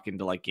you walk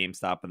into like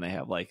GameStop and they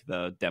have like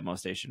the demo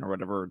station or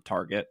whatever,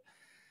 Target.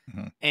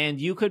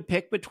 And you could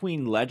pick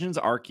between Legends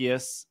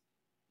Arceus,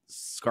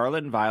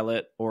 Scarlet and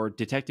Violet, or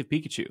Detective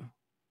Pikachu.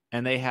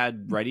 And they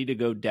had ready to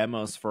go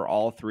demos for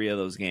all 3 of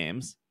those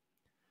games.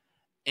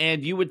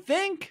 And you would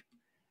think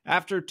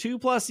after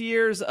 2+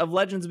 years of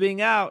Legends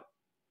being out,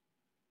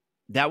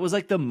 that was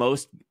like the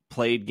most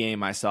played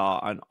game I saw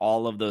on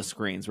all of those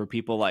screens where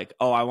people like,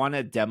 oh, I want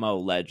to demo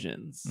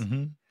Legends.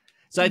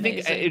 So I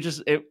think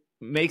it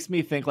makes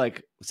me think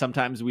like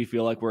sometimes we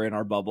feel like we're in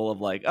our bubble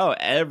of like, oh,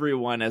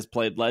 everyone has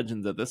played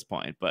Legends at this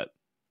point. But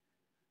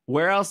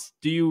where else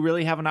do you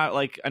really have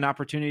an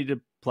opportunity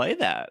to play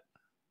that?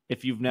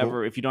 If you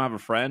don't have a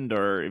friend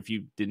or if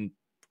you didn't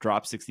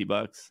drop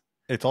 $60.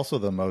 It's also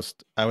the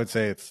most, I would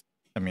say it's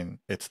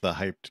the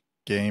hyped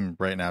game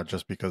right now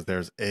just because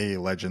there's a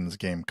Legends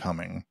game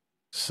coming.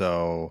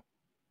 So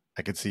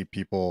I could see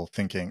people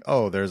thinking,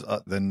 oh, there's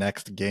the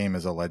next game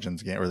is a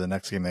Legends game, or the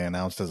next game they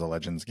announced as a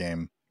Legends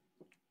game.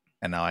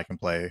 And now I can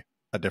play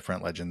a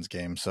different Legends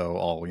game. So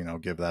I'll,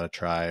 give that a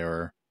try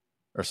or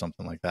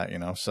something like that,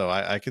 So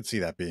I could see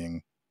that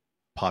being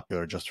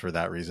popular just for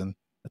that reason.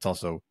 It's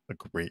also a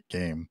great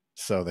game.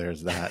 So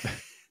there's that.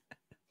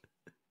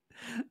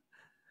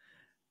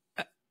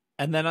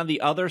 And then on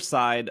the other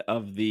side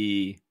of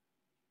the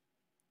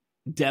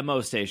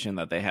demo station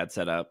that they had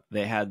set up,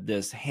 they had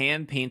this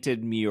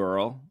hand-painted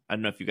mural. I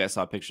don't know if you guys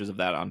saw pictures of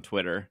that on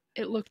Twitter.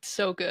 It looked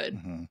so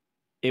good.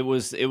 It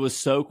was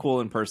so cool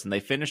in person. They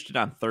finished it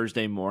on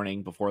Thursday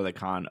morning before the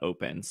con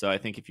opened. So I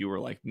think if you were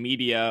like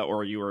media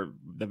or you were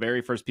the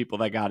very first people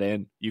that got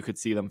in, you could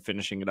see them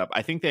finishing it up.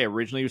 I think they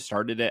originally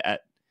started it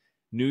at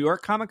New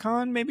York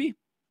Comic-Con, maybe.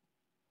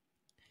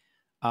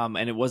 And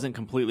it wasn't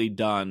completely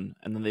done.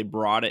 And then they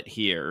brought it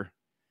here.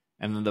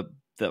 And then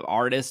the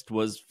artist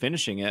was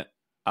finishing it.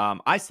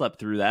 I slept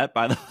through that,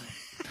 by the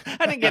way.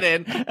 I didn't get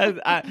in.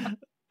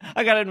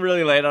 I got in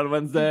really late on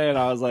Wednesday, and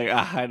I was like,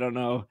 I don't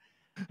know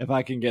if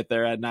I can get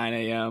there at 9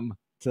 a.m.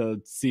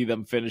 to see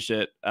them finish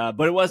it.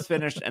 But it was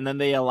finished, and then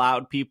they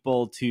allowed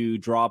people to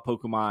draw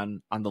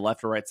Pokemon on the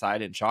left or right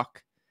side in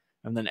chalk.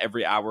 And then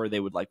every hour they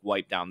would like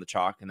wipe down the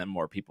chalk, and then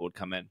more people would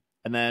come in.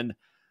 And then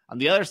on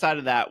the other side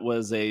of that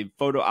was a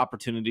photo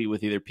opportunity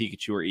with either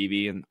Pikachu or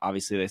Eevee, and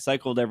obviously they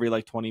cycled every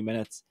like 20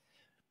 minutes.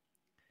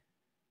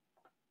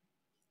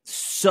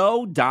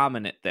 So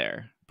dominant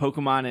there,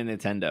 Pokemon and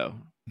Nintendo,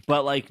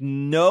 but like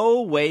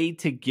no way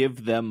to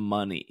give them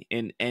money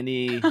in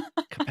any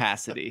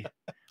capacity,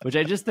 which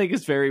I just think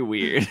is very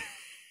weird.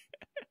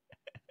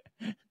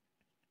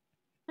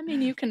 I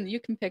mean, you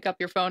can pick up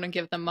your phone and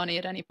give them money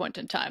at any point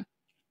in time.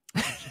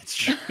 That's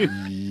true.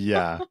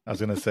 Yeah, I was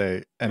gonna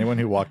say anyone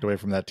who walked away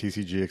from that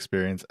TCG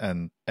experience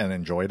and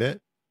enjoyed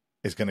it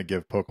is gonna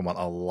give Pokemon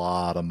a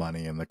lot of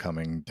money in the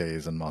coming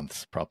days and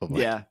months,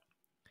 probably. Yeah.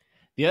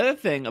 The other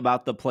thing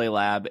about the Play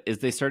Lab is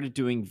they started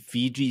doing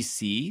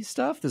VGC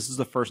stuff. This is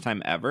the first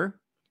time ever.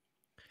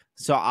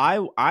 So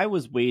I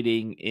was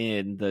waiting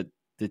in the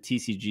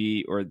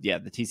TCG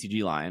the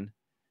TCG line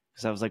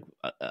because I was like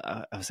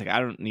I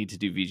don't need to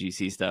do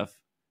VGC stuff.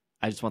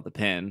 I just want the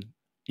pin.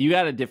 You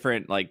got a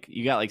different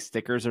you got like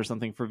stickers or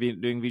something for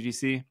doing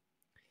VGC.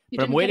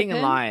 But I'm waiting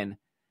in line.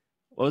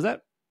 What was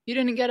that? You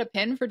didn't get a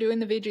pin for doing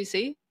the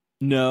VGC?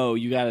 No,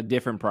 you got a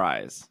different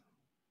prize,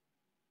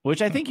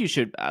 which I think you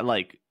should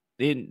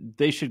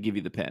They should give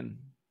you the pin.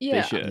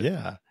 Yeah. They should.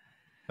 Yeah.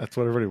 That's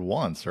what everybody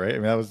wants, right? I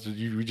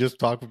mean, we just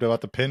talked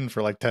about the pin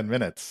for like 10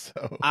 minutes.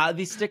 So.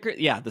 These stickers,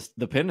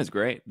 the pin is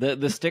great.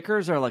 The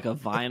stickers are like a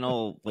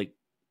vinyl, like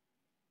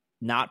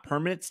not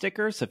permanent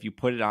sticker. So if you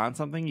put it on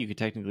something, you could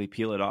technically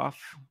peel it off.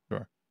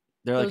 Sure.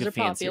 They're Those like are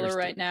popular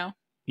right now.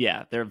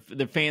 Yeah, they're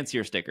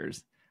fancier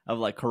stickers of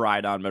like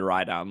Koraidon,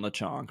 Miraidon,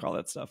 Lechonk, all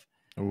that stuff.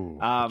 Ooh,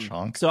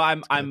 Lechonk. So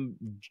I'm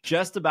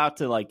just about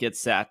to like get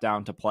sat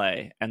down to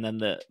play, and then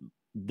the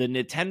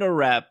Nintendo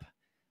rep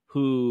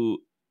who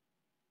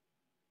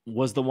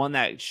was the one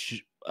that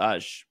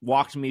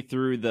walked me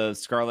through the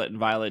Scarlet and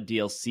Violet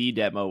DLC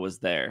demo was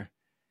there.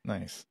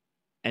 Nice.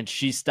 And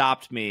she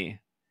stopped me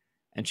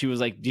and she was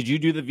like, "Did you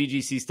do the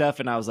VGC stuff?"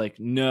 And I was like,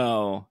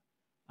 "No,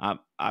 I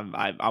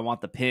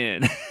want the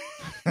pin."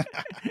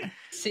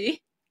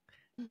 See?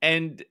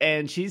 And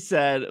she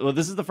said, "Well,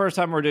 this is the first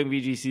time we're doing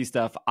VGC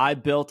stuff. I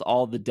built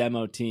all the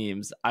demo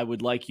teams. I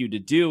would like you to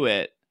do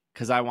it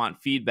because I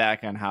want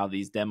feedback on how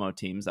these demo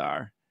teams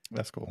are."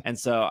 That's cool. And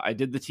so I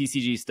did the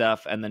TCG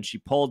stuff, and then she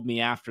pulled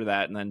me after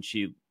that, and then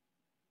she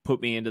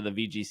put me into the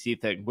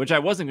VGC thing, which I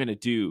wasn't going to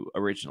do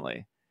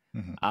originally.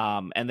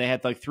 Mm-hmm. And they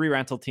had like 3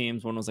 rental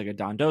teams. One was like a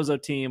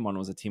Dondozo team. One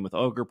was a team with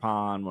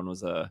Ogerpon. One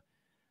was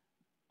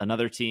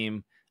another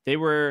team. They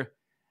were,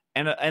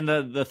 and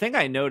the thing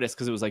I noticed,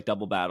 because it was like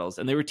double battles,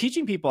 and they were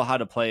teaching people how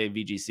to play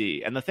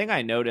VGC. And the thing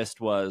I noticed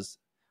was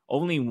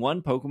only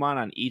one Pokemon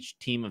on each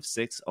team of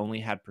 6 only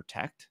had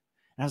Protect.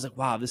 And I was like,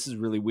 wow, this is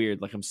really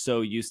weird. Like, I'm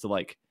so used to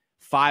like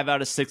 5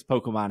 out of 6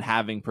 Pokemon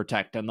having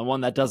Protect, and the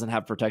one that doesn't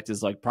have Protect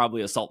is like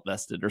probably Assault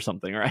Vested or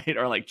something, right?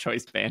 Or like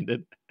Choice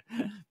Banded.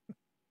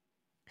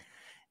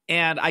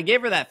 And I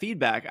gave her that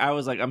feedback. I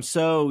was like, I'm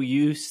so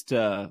used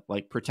to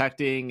like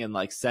protecting and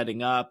like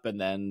setting up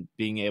and then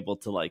being able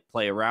to like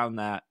play around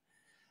that.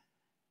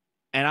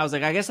 And I was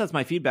like, I guess that's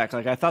my feedback.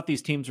 Like, I thought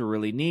these teams were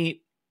really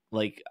neat.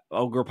 Like,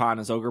 Ogerpon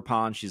is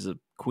Ogerpon. She's a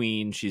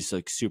queen. She's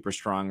like super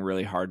strong,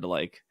 really hard to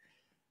like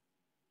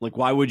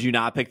why would you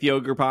not pick the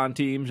Ogerpon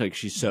team? Like,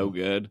 she's so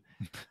good.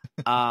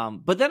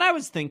 But then I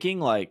was thinking,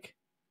 like,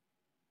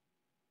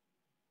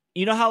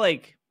 you know how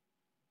like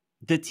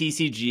the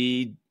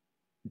TCG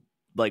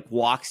like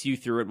walks you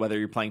through it, whether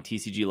you're playing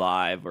TCG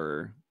Live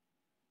or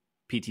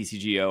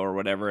PTCGO or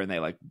whatever, and they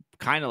like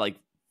kind of like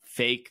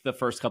fake the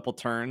first couple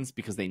turns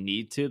because they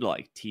need to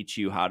like teach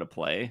you how to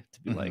play,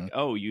 to be like,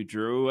 oh, you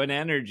drew an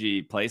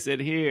energy, place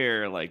it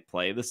here, like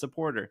play the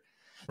supporter.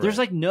 Right. There's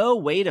like no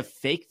way to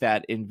fake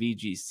that in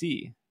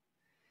VGC.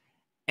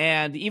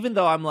 And even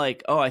though I'm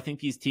like, oh, I think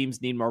these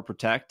teams need more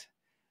protect,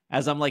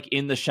 as I'm like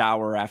in the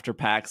shower after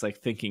PAX, like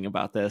thinking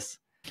about this,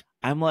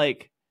 I'm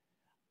like,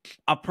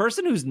 a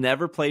person who's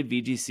never played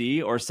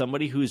VGC or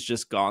somebody who's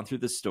just gone through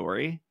the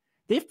story,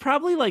 they've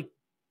probably like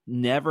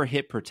never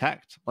hit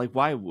protect. Like,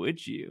 why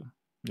would you?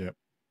 Yep,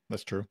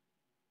 that's true.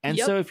 And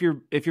so if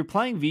you're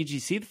playing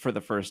VGC for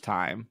the first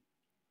time,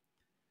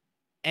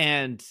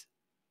 and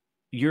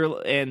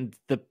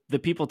the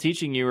people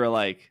teaching you are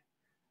like,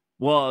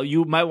 well,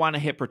 you might want to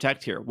hit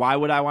protect here. Why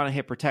would I want to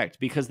hit protect?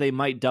 Because they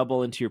might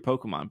double into your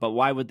Pokemon. But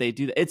why would they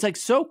do that? It's like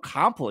so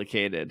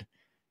complicated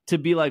to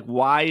be like,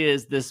 why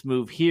is this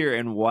move here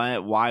and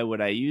why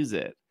would I use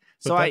it?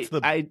 But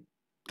so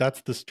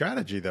that's the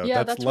strategy, though.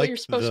 Yeah, that's like what you're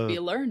supposed to be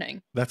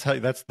learning. That's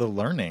the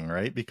learning,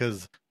 right?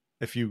 Because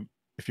if you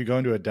go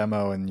into a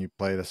demo and you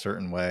play it a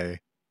certain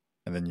way,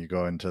 and then you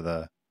go into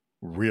the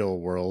real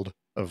world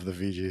of the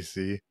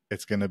VGC,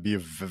 it's going to be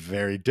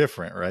very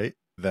different, right,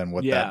 than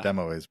what that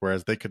demo is.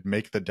 Whereas they could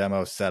make the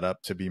demo set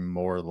up to be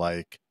more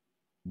like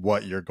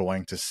what you're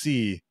going to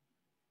see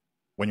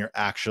when you're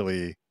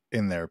actually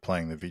in there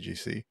playing the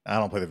VGC. I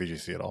don't play the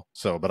VGC at all,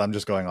 but I'm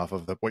just going off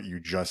of what you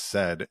just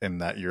said, in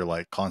that you're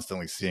like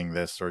constantly seeing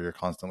this or you're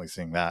constantly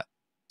seeing that.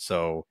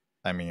 So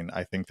I mean,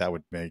 I think that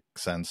would make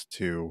sense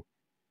to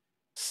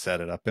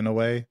set it up in a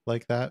way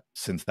like that,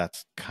 since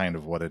that's kind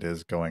of what it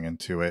is going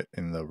into it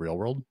in the real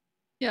world.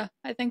 Yeah,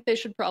 I think they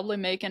should probably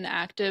make an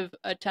active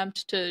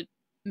attempt to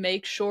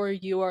make sure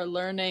you are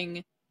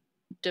learning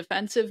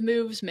defensive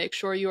moves, make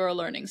sure you are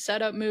learning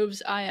setup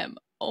moves. I am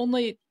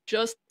only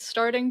just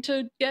starting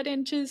to get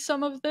into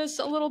some of this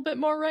a little bit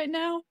more right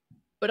now,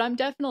 but I'm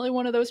definitely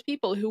one of those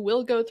people who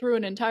will go through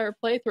an entire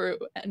playthrough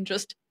and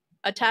just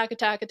attack,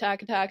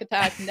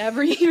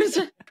 never use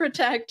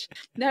protect,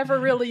 never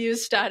really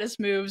use status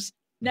moves,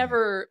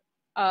 never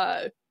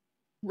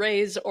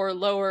raise or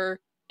lower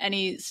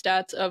any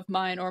stats of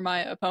mine or my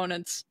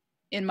opponents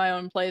in my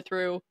own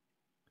playthrough.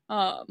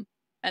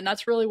 And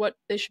that's really what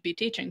they should be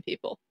teaching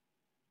people.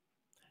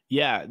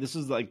 Yeah, this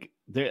is like,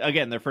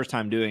 their first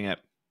time doing it.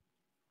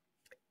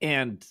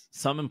 And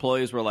some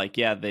employees were like,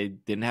 yeah, they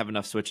didn't have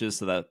enough switches,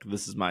 so that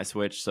this is my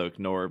switch, so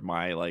ignore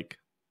my like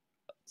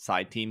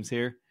side teams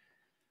here.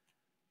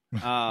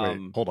 Wait,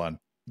 hold on.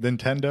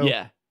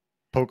 Nintendo,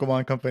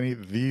 Pokemon Company,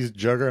 these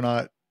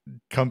juggernaut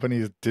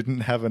companies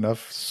didn't have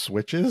enough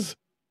switches?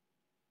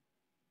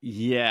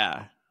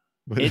 Yeah.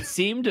 It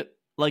seemed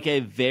like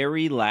a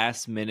very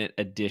last minute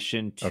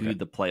addition to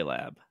the Play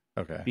Lab.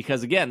 Okay.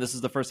 Because again, this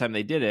is the first time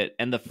they did it.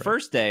 And the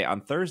first day,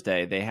 on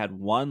Thursday, they had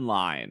one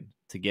line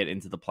to get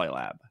into the Play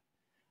Lab.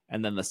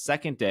 And then the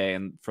second day,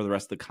 and for the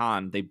rest of the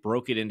con, they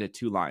broke it into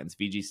two lines,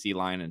 VGC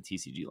line and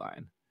TCG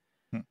line.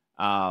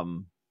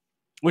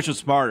 Which was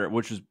smarter,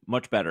 which was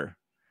much better.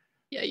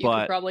 Yeah, you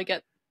could probably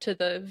get to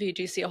the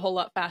VGC a whole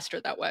lot faster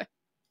that way.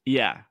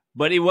 Yeah,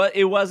 but it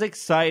was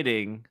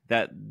exciting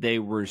that they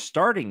were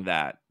starting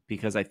that,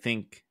 because I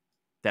think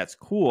that's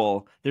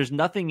cool. There's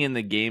nothing in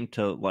the game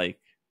to like,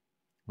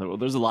 well,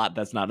 there's a lot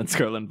that's not in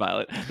Scarlet and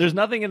Violet. There's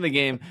nothing in the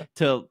game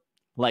to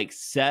like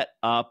set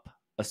up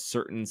a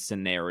certain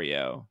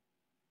scenario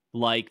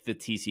like the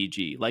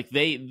TCG. Like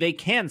they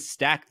can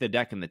stack the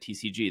deck in the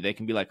TCG. They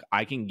can be like,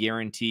 I can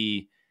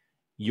guarantee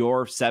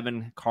your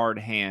 7-card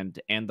hand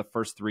and the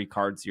first 3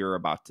 cards you're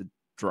about to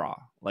draw.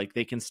 Like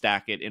they can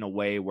stack it in a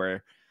way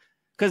where,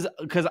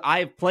 because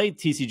I've played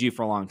TCG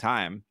for a long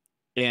time,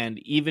 and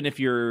even if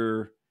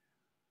you're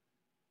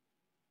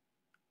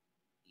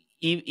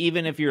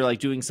like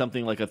doing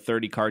something like a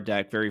 30-card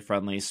deck, very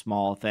friendly,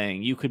 small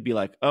thing, you could be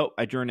like, oh,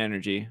 I drew an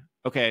energy.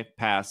 Okay,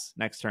 pass.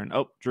 Next turn.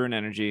 Oh, drew an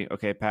energy.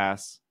 Okay,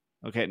 pass.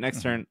 Okay,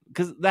 next turn.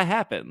 Because that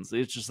happens.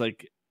 It's just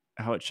like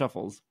how it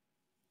shuffles.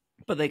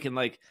 But they can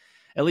like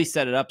at least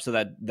set it up so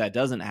that that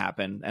doesn't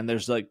happen. And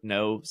there's like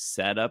no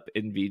setup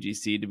in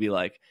VGC to be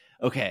like,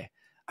 okay,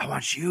 I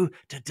want you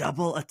to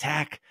double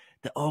attack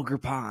the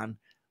Ogerpon.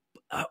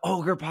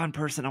 Ogerpon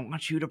person, I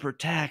want you to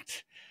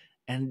protect.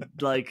 And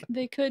like,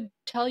 they could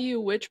tell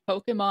you which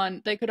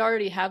Pokemon, they could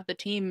already have the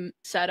team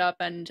set up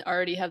and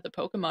already have the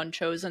Pokemon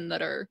chosen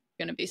that are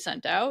going to be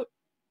sent out.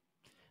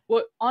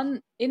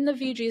 In the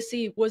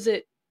VGC, was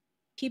it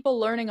people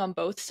learning on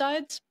both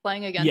sides,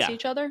 playing against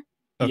each other?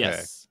 Okay.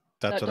 Yes.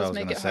 That's what I was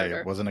going to say.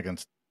 Harder. It wasn't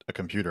against a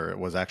computer. It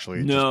was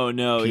actually no.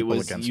 It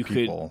was against you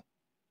people.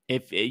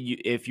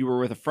 if you were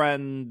with a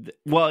friend,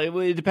 well, it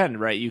would depend,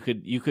 right? You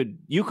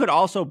could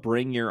also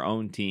bring your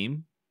own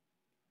team.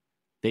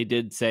 They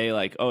did say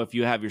like, oh, if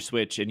you have your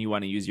Switch and you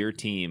want to use your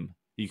team,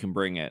 you can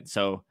bring it.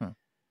 So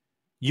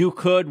you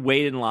could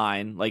wait in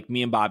line, like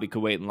me and Bobby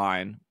could wait in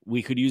line.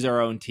 We could use our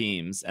own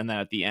teams, and then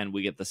at the end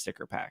we get the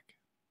sticker pack.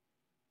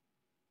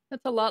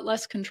 That's a lot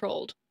less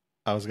controlled.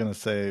 I was gonna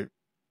say,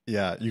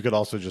 yeah, you could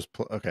also just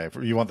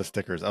you want the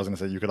stickers. I was gonna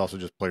say you could also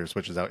just play your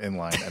Switches out in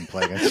line and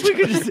play against. We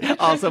could just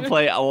also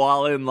play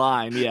while in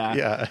line.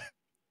 Yeah.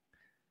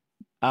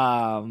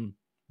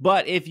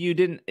 But if you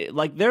didn't,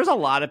 like, there's a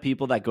lot of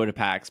people that go to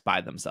PAX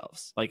by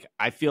themselves. Like,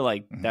 I feel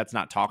like that's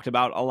not talked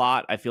about a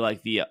lot. I feel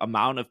like the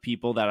amount of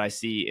people that I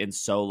see in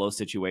solo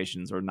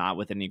situations or not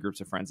with any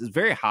groups of friends is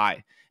very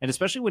high. And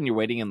especially when you're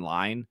waiting in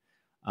line,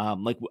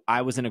 like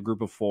I was in a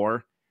group of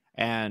 4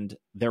 and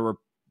there were,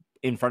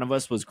 in front of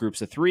us was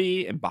groups of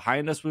 3 and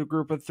behind us was a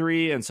group of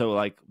 3. And so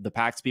like the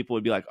PAX people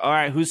would be like, all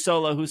right, who's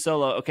solo?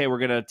 Okay, we're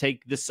going to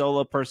take this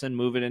solo person,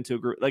 move it into a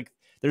group. Like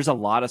there's a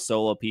lot of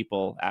solo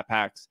people at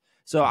PAX.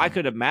 So I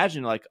could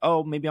imagine like,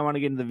 oh, maybe I want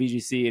to get into the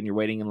VGC and you're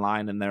waiting in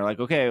line and they're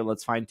like, okay,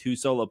 let's find 2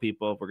 solo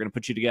people. We're going to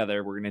put you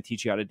together. We're going to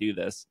teach you how to do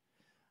this.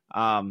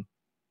 By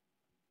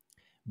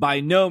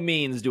no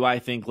means do I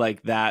think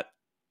like that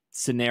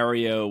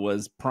scenario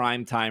was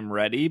prime time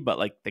ready, but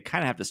like they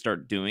kind of have to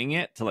start doing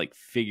it to like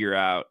figure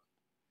out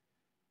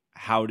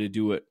how to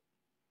do it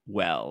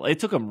well. It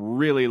took them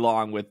really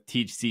long with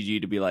Teach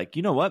CG to be like,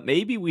 you know what?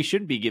 Maybe we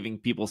shouldn't be giving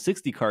people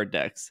 60 card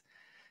decks.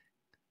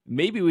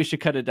 Maybe we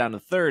should cut it down to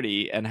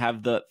 30 and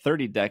have the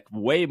 30 deck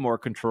way more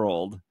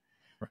controlled,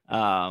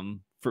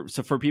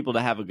 for people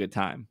to have a good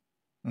time.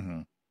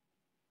 Mm-hmm.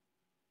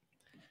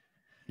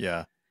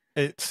 Yeah,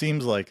 it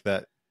seems like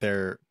that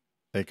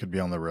they could be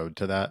on the road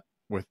to that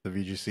with the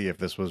VGC if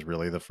this was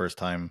really the first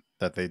time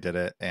that they did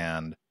it.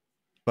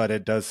 But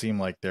it does seem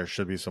like there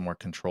should be some more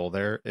control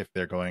there if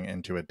they're going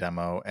into a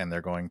demo and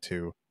they're going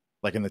to,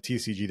 like in the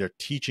TCG, they're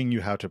teaching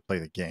you how to play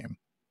the game.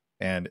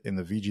 And in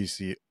the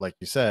VGC, like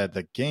you said,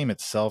 the game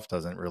itself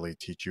doesn't really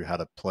teach you how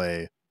to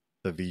play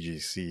the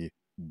VGC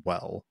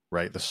well,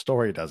 right? The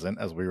story doesn't,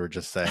 as we were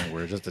just saying,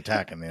 we're just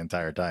attacking the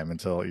entire time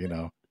until,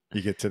 you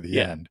get to the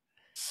end.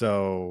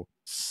 So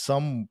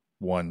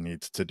someone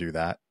needs to do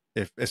that,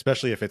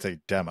 especially if it's a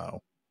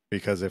demo,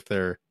 because if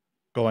they're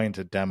going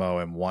to demo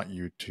and want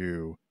you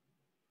to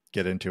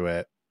get into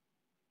it,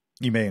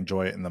 you may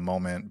enjoy it in the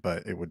moment,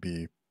 but it would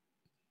be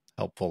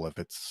helpful if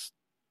it's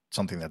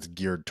something that's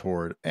geared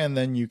toward, and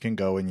then you can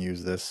go and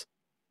use this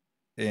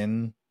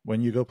when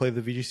you go play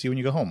the VGC when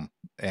you go home.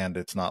 And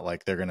it's not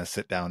like they're going to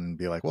sit down and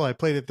be like, well, I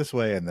played it this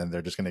way, and then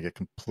they're just going to get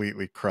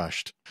completely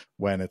crushed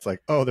when it's like,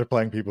 oh, they're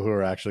playing people who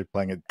are actually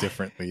playing it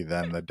differently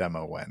than the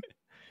demo went.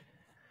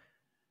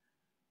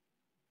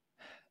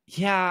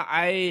 Yeah,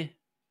 I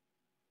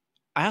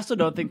also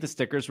don't think the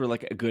stickers were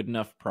like a good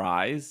enough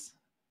prize.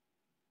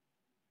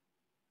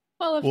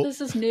 Well, if this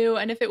is new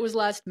and if it was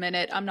last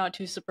minute, I'm not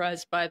too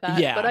surprised by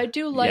that. Yeah, but I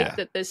do like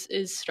that this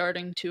is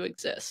starting to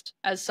exist.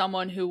 As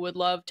someone who would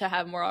love to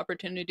have more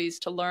opportunities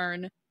to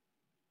learn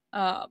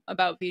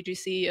about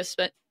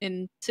VGC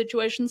in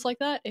situations like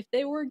that, if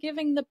they were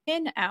giving the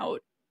pin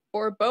out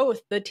for both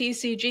the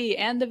TCG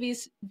and the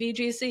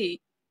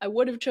VGC, I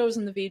would have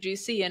chosen the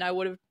VGC and I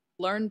would have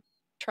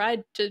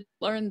tried to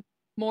learn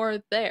more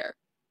there.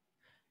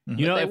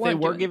 You know, if they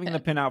were giving the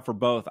pin out for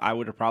both, I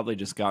would have probably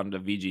just gotten to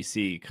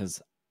VGC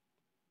because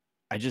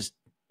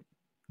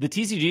the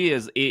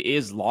TCG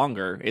is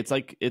longer. It's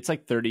like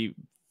 30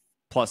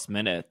 plus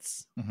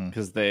minutes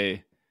because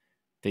they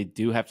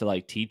do have to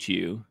like teach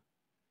you,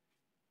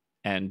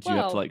 and you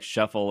have to like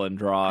shuffle and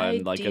draw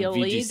and like a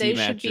VGC they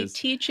matches. Should be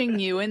teaching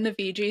you in the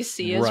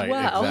VGC as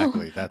well.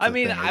 Exactly.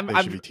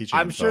 That's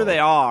I'm sure they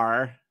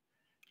are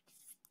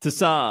to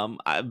some,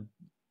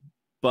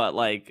 but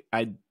like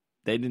they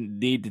didn't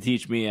need to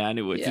teach me. I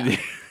knew what to do.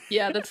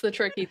 Yeah, that's the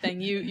tricky thing.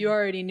 You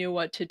already knew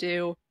what to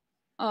do.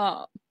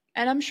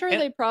 And I'm sure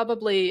they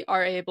probably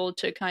are able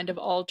to kind of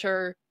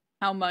alter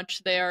how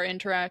much they are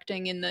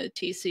interacting in the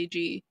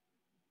TCG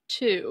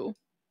too,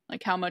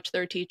 like how much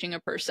they're teaching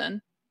a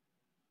person.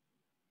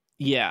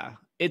 Yeah,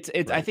 it's.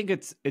 Right. I think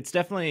it's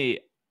definitely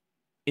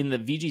in the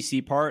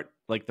VGC part.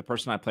 Like the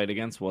person I played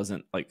against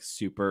wasn't like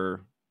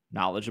super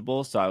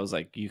knowledgeable, so I was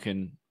like, you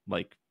can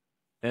like,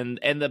 and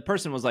the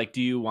person was like,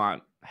 do you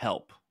want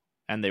help?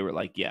 And they were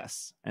like,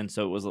 yes. And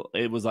so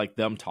it was like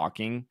them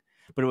talking,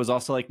 but it was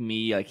also like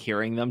me like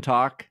hearing them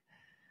talk.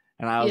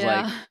 And I was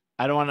like,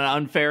 I don't want an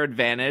unfair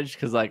advantage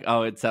because like,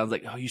 oh, it sounds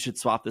like, oh, you should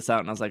swap this out.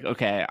 And I was like,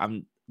 okay,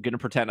 I'm going to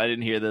pretend I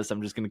didn't hear this.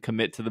 I'm just going to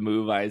commit to the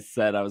move I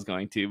said I was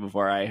going to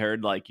before I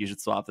heard like, you should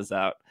swap this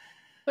out.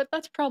 But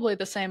that's probably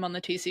the same on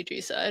the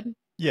TCG side.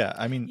 Yeah.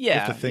 I mean, you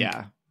have to think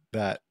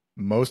that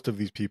most of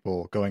these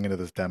people going into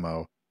this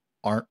demo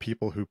aren't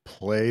people who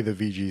play the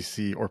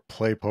VGC or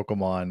play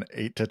Pokemon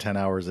 8 to 10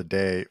 hours a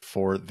day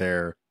for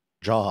their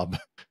job,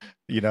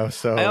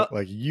 so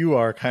like you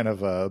are kind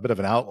of a bit of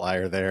an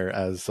outlier there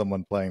as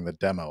someone playing the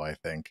demo, I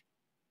think.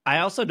 I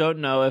also don't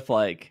know if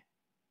like,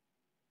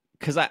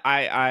 because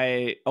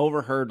I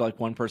overheard like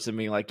one person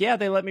being like, yeah,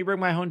 they let me bring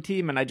my own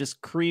team and I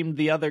just creamed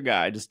the other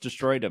guy, just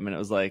destroyed him. And it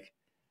was like,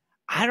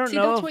 I don't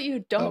know. That's what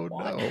you don't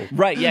want. No.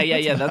 Right.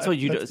 Yeah. That's what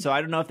you do. So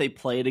I don't know if they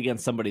played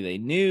against somebody they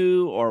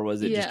knew or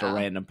was it just a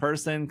random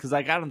person? Because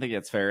like, I don't think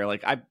it's fair.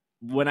 Like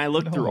when I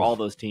look through all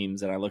those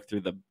teams and I look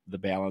through the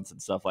balance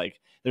and stuff, like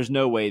there's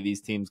no way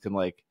these teams can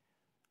like,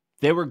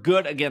 they were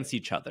good against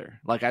each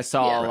other. Like I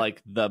saw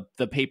like the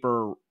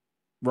paper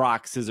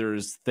rock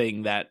scissors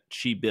thing that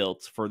she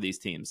built for these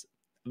teams.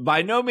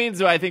 By no means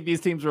do I think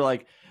these teams were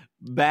like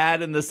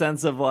bad in the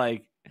sense of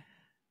like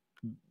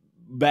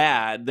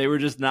bad. They were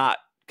just not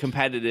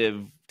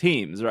competitive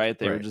teams, right?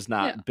 They were just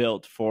not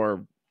built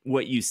for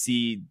what you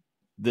see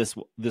this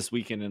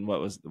weekend. And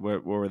where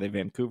were they?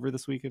 Vancouver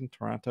this weekend?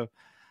 Toronto?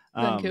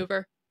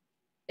 Vancouver.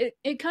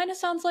 It kind of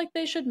sounds like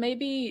they should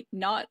maybe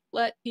not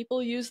let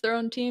people use their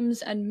own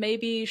teams and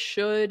maybe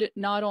should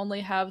not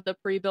only have the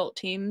pre-built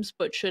teams,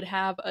 but should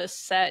have a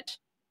set,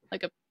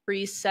 like a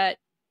preset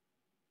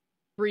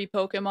 3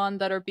 Pokemon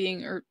that are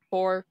being, or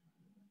 4,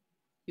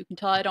 you can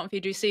tell I don't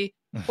VGC,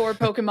 4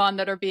 Pokemon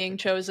that are being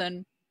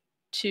chosen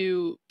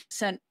to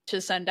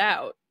send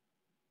out.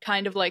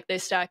 Kind of like they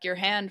stack your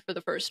hand for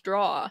the first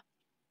draw.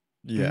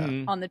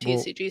 Yeah. On the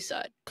TCG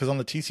side. Because on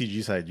the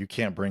TCG side, you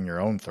can't bring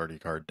your own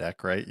 30-card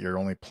deck, right? You're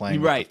only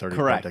playing right. with the 30-card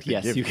Correct. deck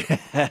Yes, they give you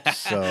can.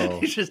 So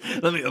just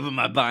let me open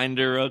my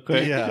binder real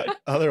quick. Yeah.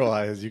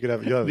 Otherwise, you could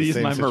have the use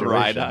same my situation.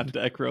 Miraidon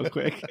deck real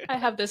quick. I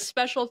have this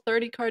special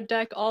 30-card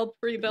deck all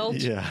pre-built.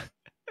 Yeah.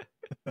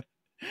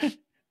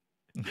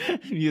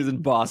 Using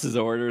boss's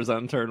orders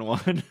on turn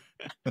 1.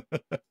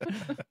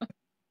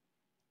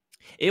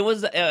 It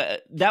was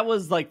that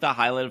was like the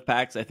highlight of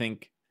PAX. I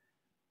think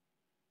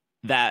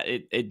that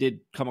it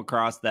did come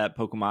across that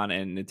Pokemon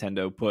and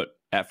Nintendo put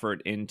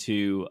effort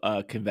into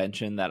a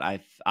convention that I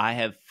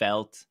have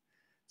felt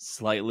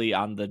slightly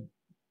on the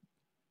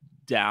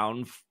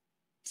down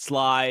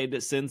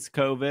slide since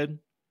COVID.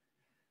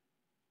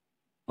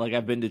 Like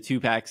I've been to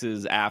 2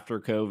 PAXs after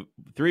COVID,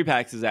 3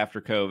 PAXs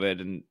after COVID,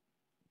 and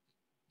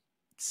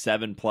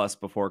 7+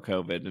 before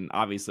COVID, and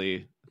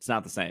obviously it's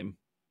not the same.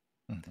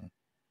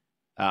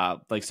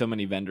 Like so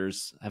many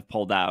vendors have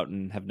pulled out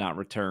and have not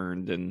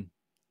returned and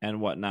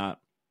whatnot,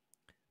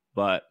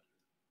 but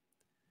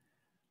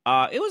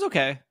it was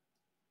okay.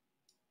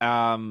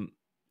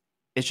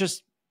 It's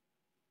just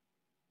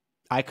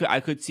I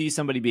could see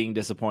somebody being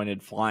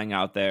disappointed flying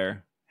out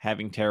there,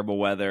 having terrible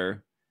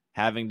weather,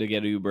 having to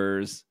get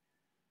Ubers,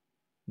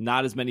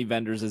 not as many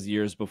vendors as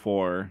years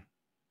before,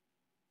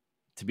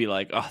 to be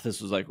like, oh, this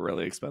was like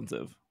really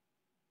expensive.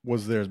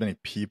 Was there as many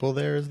people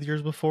there as the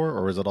years before,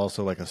 or was it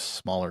also like a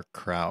smaller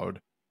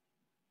crowd?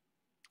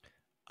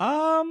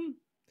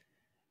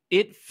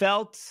 It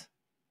felt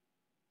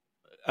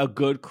a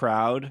good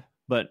crowd,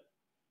 but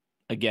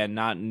again,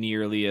 not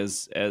nearly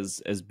as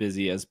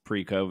busy as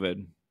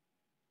pre-COVID.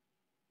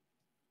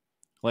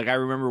 Like I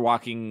remember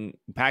walking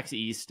PAX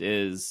East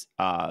is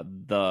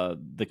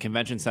the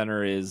convention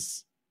center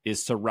is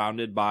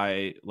surrounded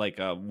by like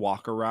a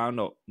walk around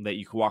that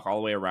you can walk all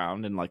the way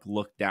around and like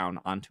look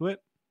down onto it.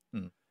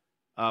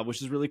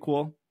 Which is really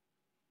cool.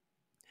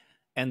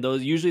 And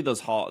those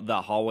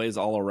the hallways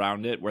all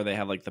around it where they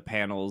have like the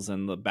panels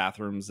and the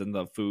bathrooms and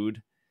the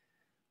food.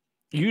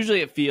 Usually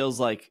it feels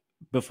like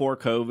before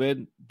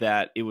COVID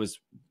that it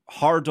was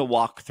hard to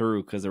walk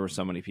through because there were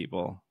so many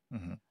people.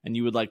 And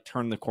you would like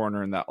turn the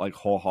corner and that like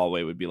whole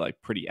hallway would be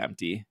like pretty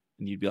empty.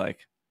 And you'd be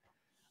like,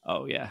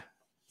 oh yeah,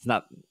 it's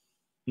not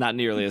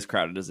nearly as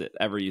crowded as it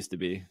ever used to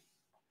be.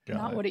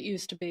 Not what it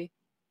used to be.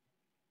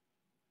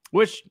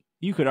 Which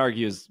you could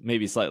argue is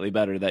maybe slightly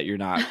better that you're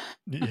not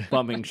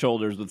bumping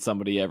shoulders with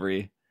somebody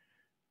every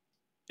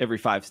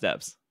 5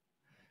 steps.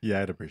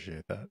 Yeah, I'd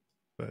appreciate that,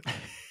 but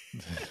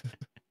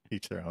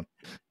each their own.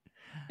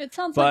 It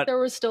sounds like there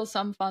were still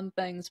some fun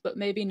things, but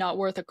maybe not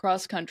worth a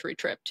cross-country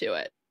trip to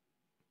it.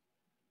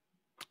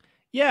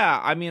 Yeah,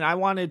 I mean, I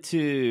wanted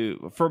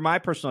to, for my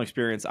personal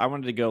experience, I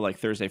wanted to go like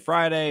Thursday,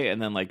 Friday,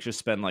 and then like just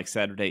spend like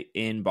Saturday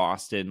in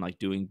Boston, like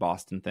doing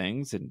Boston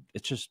things, and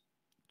it's just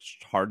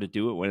hard to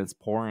do it when it's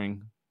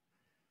pouring.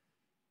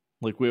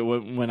 Like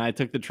when I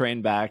took the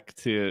train back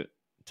to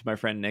my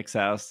friend Nick's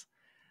house,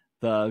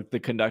 the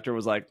conductor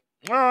was like,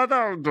 "Oh,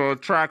 the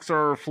tracks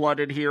are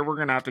flooded here. We're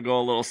gonna have to go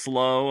a little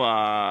slow.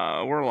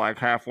 We're like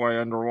halfway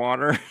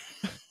underwater."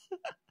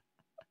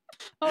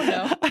 Oh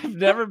no! I've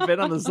never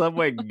been on the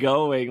subway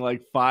going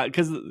like 5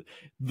 because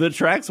the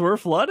tracks were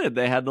flooded.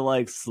 They had to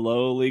like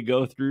slowly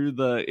go through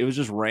it was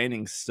just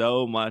raining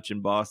so much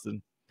in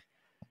Boston.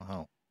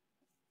 Wow.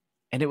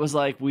 And it was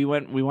like we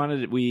went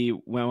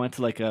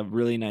to like a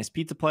really nice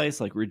pizza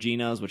place like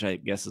Regina's, which I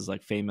guess is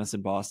like famous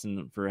in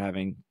Boston for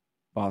having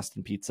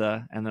Boston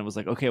pizza. And then it was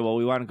like, okay, well,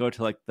 we want to go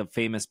to like the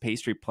famous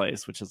pastry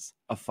place, which is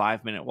a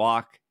 5-minute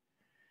walk.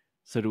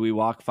 So do we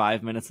walk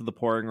 5 minutes of the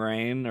pouring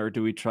rain, or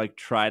do we try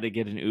to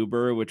get an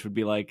Uber, which would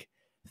be like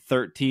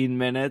 13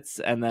 minutes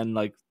and then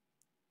like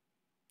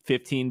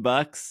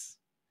 $15?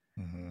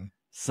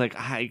 It's like,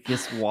 I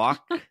guess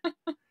walk.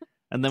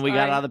 And then we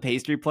got out of the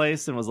pastry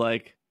place and was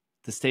like,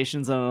 the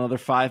station's on another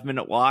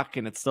 5-minute walk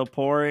and it's still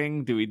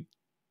pouring. Do we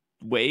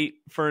wait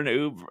for an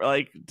Uber?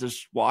 Like,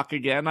 just walk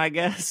again, I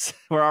guess?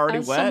 We're already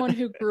As wet. someone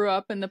who grew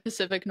up in the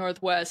Pacific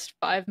Northwest,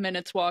 5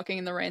 minutes walking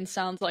in the rain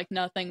sounds like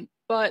nothing,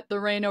 but the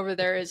rain over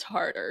there is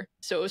harder,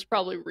 so it was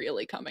probably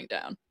really coming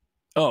down.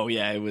 Oh,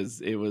 yeah, it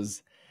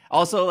was.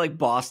 Also, like,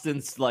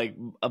 Boston's, like,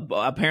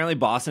 apparently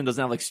Boston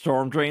doesn't have, like,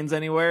 storm drains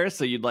anywhere,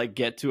 so you'd, like,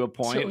 get to a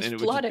point and it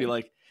would just be,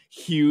 like,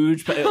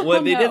 huge.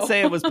 Well, they did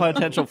say it was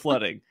potential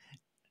flooding.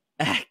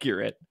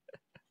 Accurate.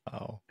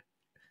 Oh.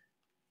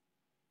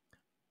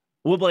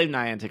 We'll blame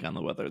Niantic on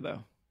the weather,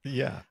 though.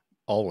 Yeah,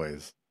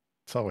 always.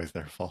 It's always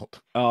their fault.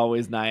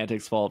 Always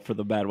Niantic's fault for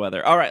the bad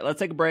weather. All right, let's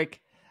take a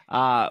break.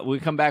 We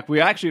come back. We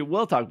actually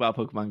will talk about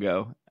Pokemon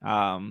Go.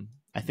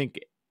 I think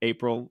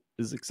April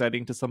is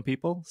exciting to some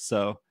people,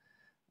 so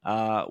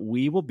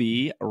we will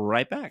be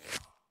right back.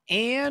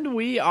 And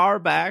we are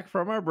back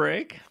from our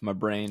break. My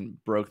brain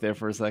broke there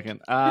for a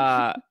second.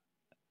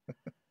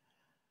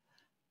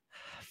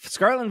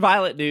 Scarlet and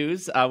Violet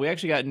news. We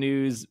actually got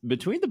news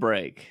between the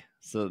break,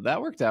 so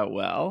that worked out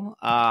well.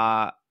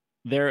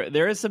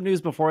 There is some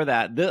news before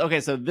that.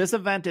 So this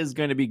event is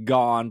going to be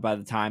gone by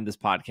the time this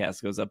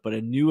podcast goes up, but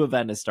a new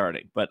event is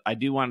starting. But I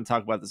do want to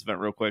talk about this event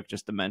real quick,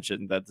 just to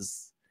mention that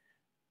this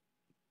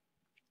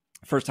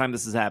first time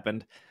this has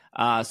happened.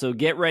 So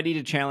get ready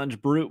to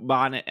challenge Brute,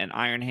 Bonnet, and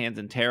Iron Hands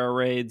in Terra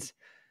raids.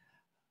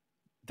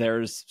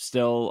 There's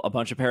still a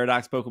bunch of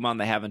Paradox Pokemon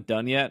they haven't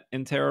done yet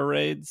in Terra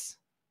raids.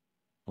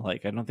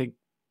 Like, I don't think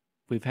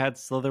we've had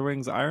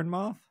Slitherwing's Iron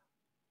Moth.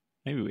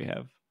 Maybe we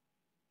have.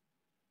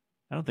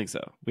 I don't think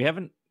so. We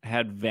haven't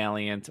had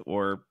Valiant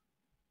or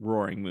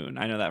Roaring Moon.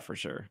 I know that for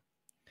sure.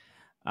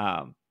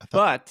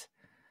 But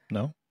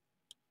no,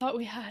 thought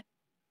we had.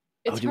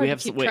 It's do hard we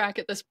have to keep track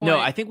at this point. No,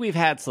 I think we've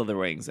had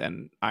Slitherwings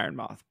and Iron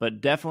Moth,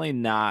 but definitely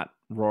not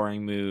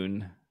Roaring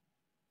Moon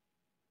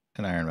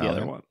and Iron the Valley.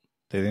 other one.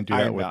 They didn't do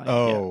Iron that with.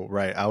 Valley,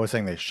 Right. I was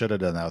saying they should have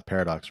done that with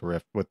Paradox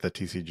Rift with the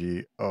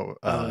TCG.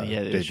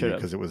 They should have,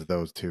 because it was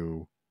those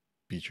two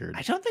featured.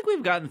 I don't think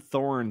we've gotten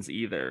Thorns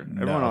either.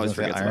 No, Everyone always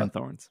forgets about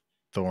Thorns.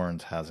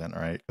 Thorns hasn't,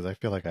 right? Because I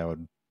feel like I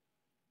would.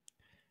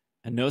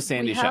 And no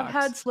Sandy we Shocks.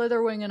 have had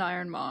Slitherwing and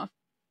Iron Moth.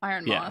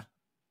 Moth.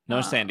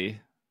 No Sandy.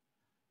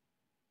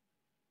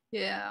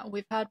 Yeah,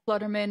 we've had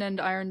Fluttermane and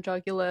Iron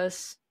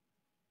Jugulus.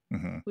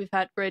 Mm-hmm. We've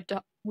had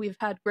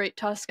Great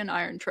Tusk and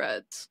Iron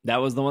Treads. That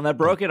was the one that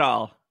broke it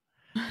all.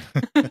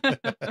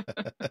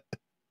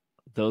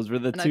 Those were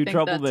the two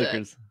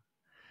troublemakers.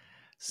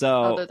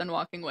 So, other than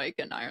Walking Wake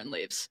and Iron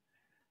Leaves.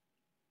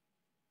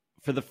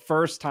 For the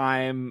first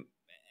time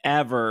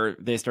ever,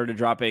 they started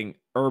dropping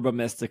Herba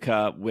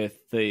Mystica with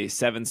the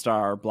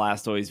 7-star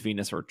Blastoise,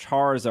 Venus, or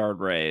Charizard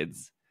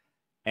raids.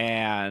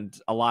 And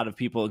a lot of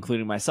people,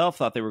 including myself,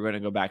 thought they were going to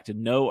go back to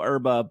no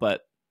Herba,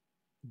 but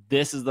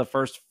this is the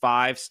first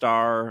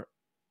 5-star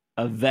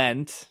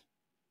event,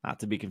 not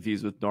to be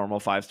confused with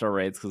normal 5-star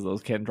raids, because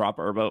those can drop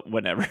Herba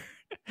whenever.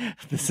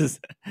 This is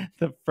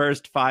the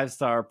first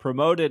 5-star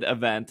promoted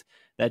event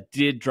that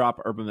did drop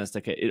Herba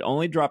Mystica. It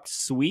only dropped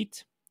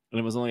Sweet, and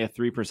it was only a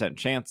 3%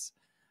 chance.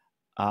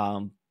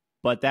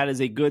 But that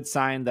is a good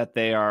sign that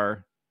they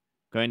are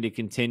going to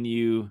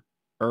continue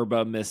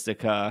Herba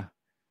Mystica,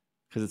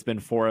 because it's been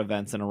 4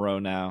 events in a row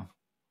now,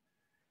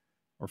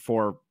 or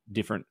 4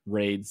 different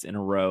raids in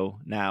a row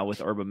now with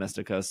Herba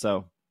Mystica.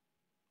 So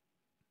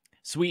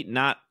Sweet,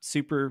 not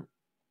super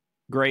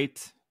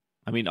great.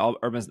 I mean, all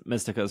Herba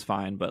Mystica is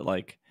fine, but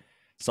like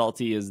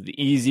Salty is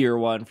the easier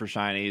one for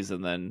shinies,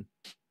 and then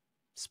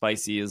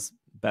Spicy is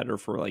better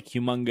for like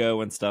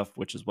Humungo and stuff,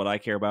 which is what I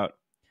care about.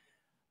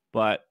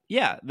 But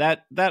yeah,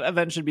 that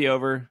event should be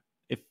over.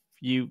 If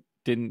you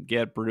didn't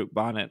get Brute,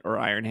 Bonnet, or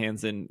Iron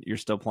Hands and you're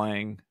still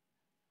playing,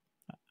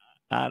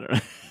 I don't know.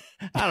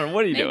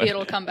 What are you doing? Maybe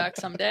it'll come back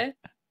someday.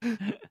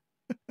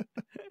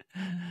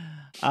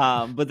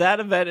 But that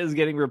event is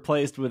getting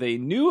replaced with a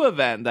new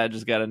event that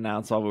just got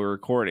announced while we were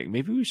recording.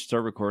 Maybe we should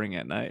start recording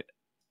at night.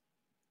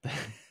 It's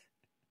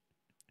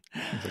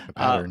like the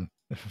pattern.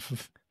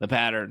 The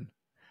pattern.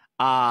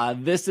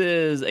 This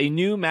is a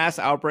new Mass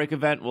Outbreak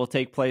event. Will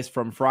take place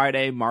from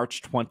Friday,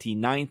 March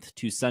 29th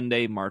to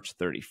Sunday, March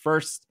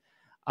 31st.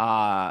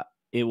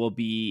 It will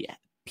be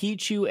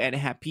Pichu and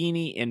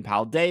Happiny in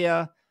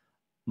Paldea,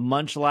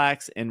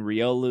 Munchlax and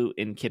Riolu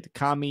in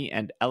Kitakami,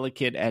 and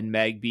Elekid and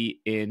Magby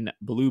in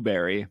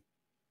Blueberry.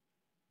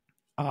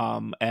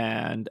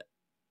 And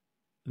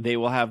they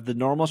will have the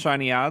normal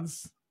shiny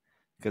odds,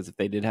 because if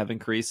they did have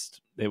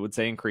increased, they would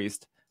say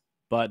increased.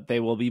 But they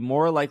will be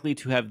more likely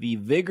to have the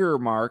Vigor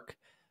mark,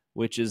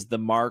 which is the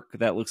mark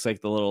that looks like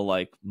the little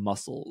like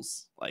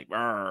muscles, like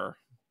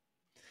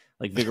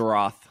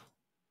Vigoroth,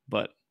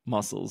 but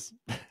muscles.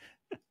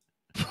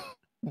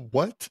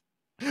 What?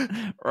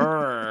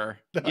 Yeah,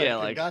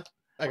 I got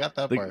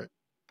that part.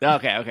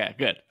 Okay,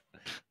 good.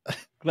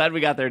 Glad we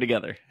got there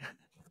together.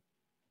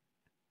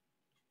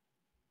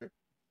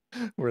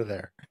 We're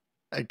there,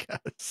 I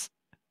guess.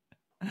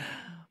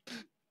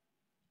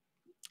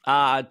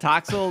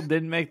 Toxel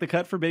didn't make the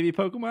cut for baby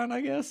Pokemon, I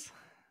guess.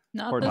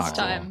 Not Poor this Toxel.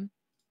 time.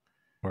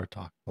 Or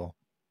Toxel.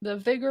 The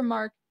Vigor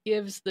mark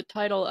gives the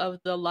title of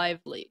the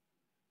Lively.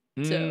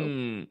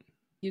 So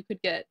you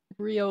could get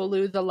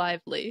Riolu the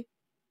Lively.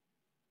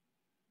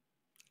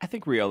 I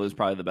think Riolu is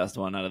probably the best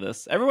one out of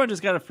this. Everyone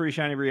just got a free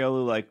shiny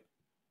Riolu like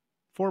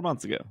 4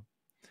 months ago.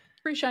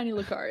 Free shiny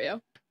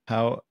Lucario.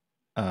 How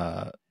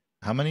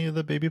many of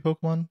the baby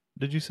Pokemon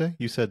did you say?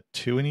 You said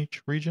 2 in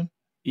each region?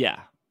 Yeah.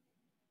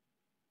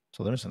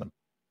 So there's a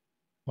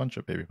bunch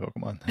of baby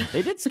Pokemon.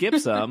 They did skip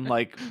some.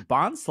 Like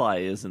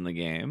Bonsly is in the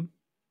game.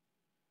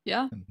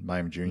 Yeah. And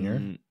Mime Jr.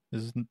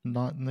 is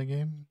not in the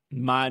game?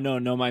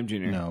 No Mime Jr.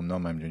 No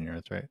Mime Jr.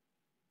 That's right.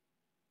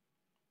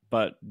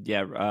 But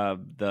yeah,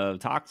 the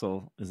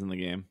Toxel is in the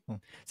game.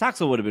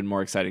 Toxel would have been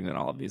more exciting than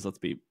all of these. Let's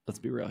be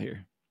real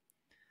here.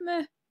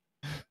 Meh.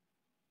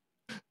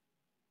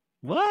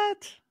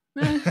 What?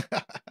 Meh.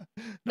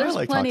 There's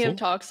like plenty Toxel. of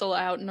Toxel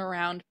out and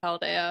around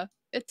Paldea.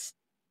 It's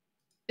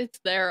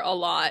there a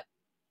lot.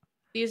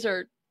 These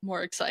are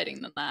more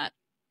exciting than that.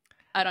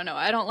 I don't know.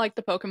 I don't like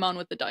the Pokemon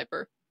with the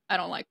diaper. I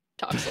don't like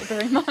Toxel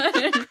very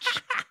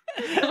much.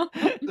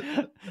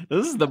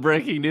 This is the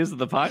breaking news of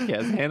the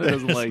podcast. Hannah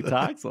doesn't like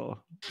Toxel.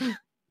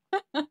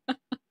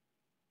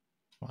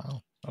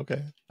 Wow.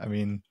 Okay. I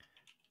mean,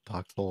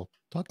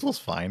 Toxel's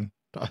fine.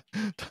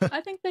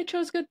 I think they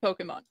chose good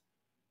Pokemon.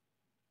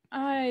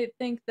 I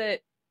think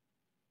that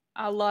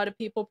a lot of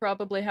people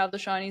probably have the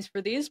shinies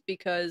for these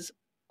because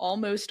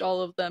almost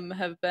all of them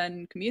have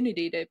been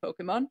Community Day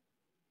Pokemon.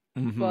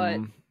 But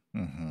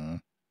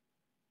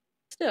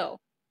still,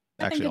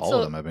 actually, all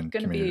of them have been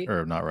community,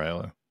 or not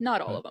Riolu.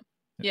 Not all of them.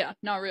 Yeah,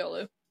 not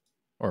Riolu.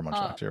 Or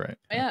Munchlax, you're right.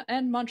 Yeah,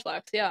 and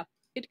Munchlax, yeah.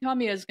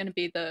 Kitakami is going to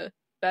be the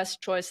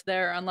best choice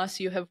there unless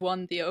you have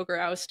won the Ogre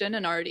Oustin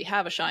and already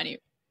have a shiny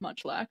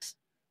Munchlax.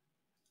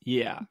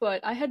 Yeah.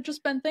 But I had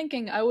just been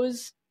thinking, I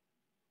was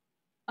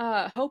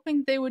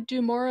hoping they would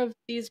do more of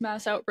these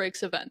Mass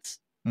Outbreaks events.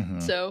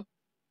 So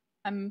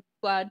I'm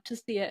glad to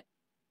see it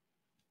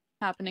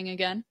happening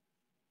again.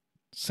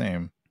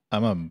 Same.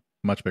 I'm a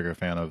much bigger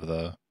fan of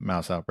the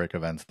Mass Outbreak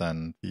events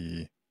than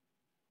the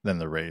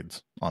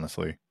raids,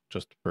 honestly.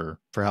 Just for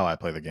how I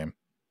play the game.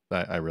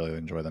 I really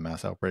enjoy the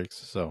Mass Outbreaks,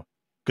 so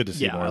good to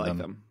see more of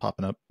them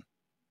popping up.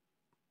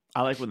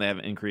 I like when they have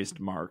an increased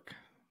mark.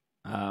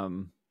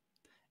 And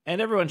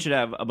everyone should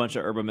have a bunch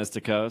of Herba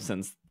Mystico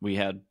since we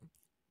had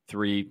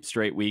 3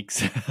 straight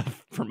weeks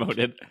of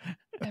promoted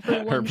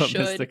Everyone Herba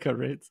should. Mystico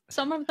raids.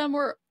 Some of them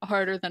were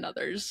harder than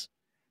others.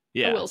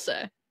 Yeah. I will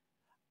say.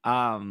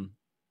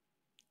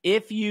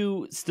 If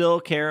you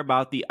still care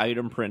about the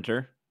item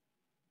printer,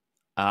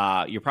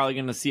 you're probably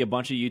going to see a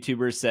bunch of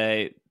YouTubers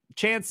say,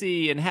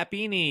 Chansey and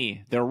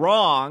Happiny, they're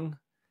wrong.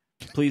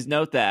 Please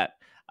note that.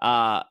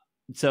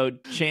 So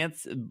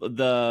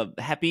the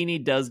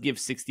Happiny does give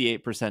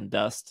 68%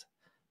 dust,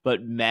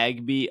 but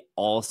Magby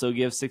also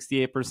gives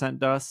 68%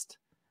 dust.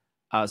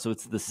 So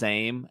it's the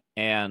same.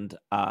 And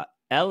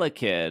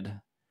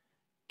Elekid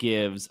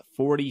gives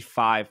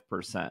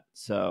 45%.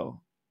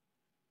 So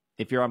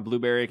if you're on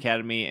Blueberry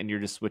Academy and you're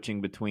just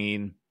switching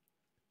between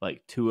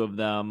like 2 of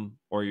them,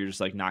 or you're just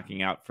like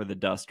knocking out for the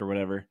dust or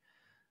whatever,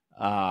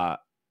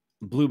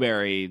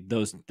 Blueberry,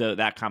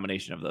 that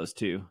combination of those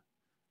 2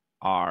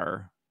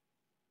 are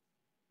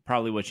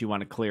probably what you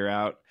want to clear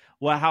out.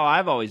 Well, how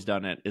I've always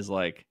done it is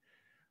like,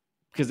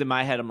 because in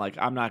my head I'm like,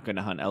 I'm not going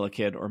to hunt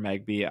Elekid or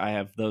Magby. I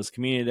have those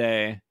Community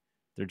Day.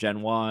 They're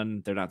Gen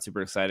 1. They're not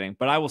super exciting,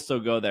 but I will still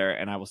go there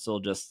and I will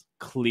still just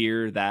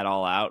clear that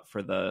all out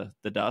for the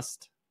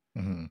dust.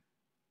 And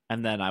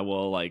then I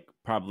will like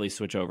probably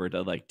switch over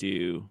to like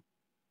do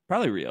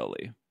probably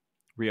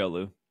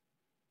Riolu.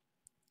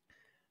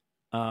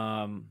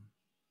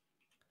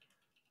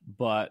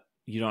 But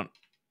you don't,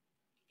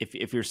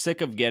 if you're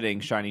sick of getting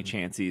shiny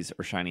Chanseys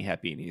or shiny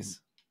Happinis,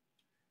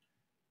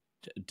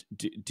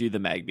 do the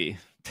Magby.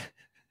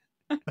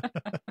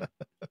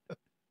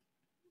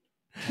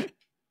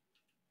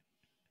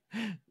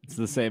 It's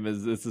the same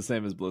as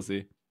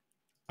Blissey.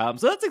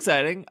 So that's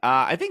exciting.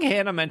 I think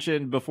Hannah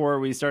mentioned before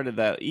we started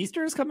that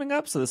Easter is coming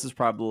up, so this is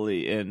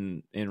probably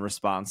in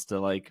response to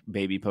like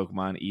baby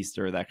Pokemon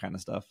Easter, that kind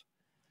of stuff.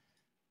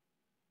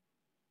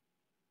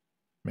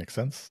 Makes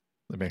sense.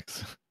 It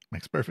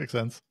makes perfect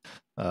sense.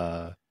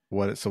 So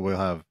we'll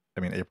have,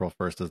 I mean, April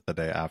 1st is the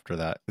day after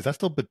that. Is that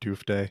still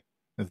Bidoof Day?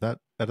 Is that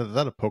a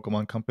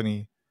Pokemon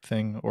Company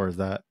thing, or is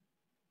that?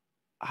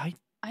 I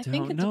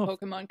think it's a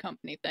Pokemon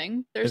Company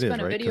thing. There's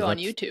been a video on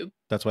YouTube.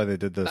 That's why they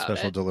did the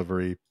special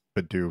delivery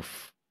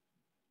Bidoof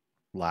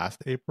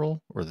last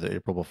April or the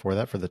April before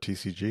that for the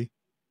TCG.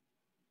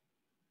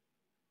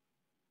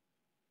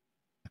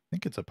 I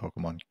think it's a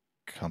Pokemon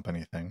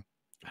Company thing.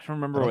 I don't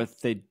remember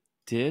what they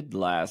did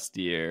last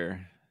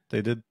year.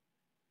 They did.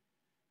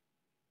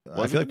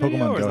 I feel like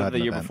Pokemon Go had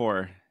the year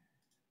before.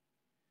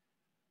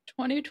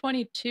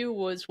 2022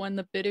 was when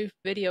the Bidoof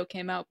video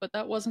came out, but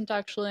that wasn't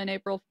actually an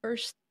April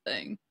 1st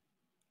thing.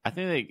 I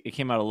think it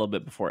came out a little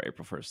bit before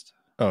April 1st.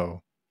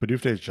 Oh,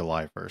 Bidoof Day is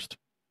July 1st.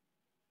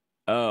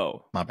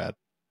 Oh. My bad.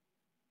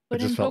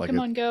 But in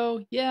Pokemon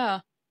Go,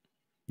 yeah.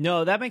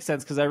 No, that makes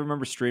sense because I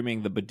remember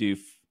streaming the Bidoof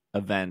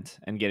event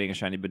and getting a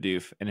shiny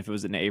Bidoof. And if it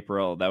was in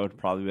April, that would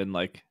probably been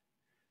like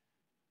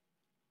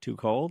too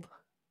cold.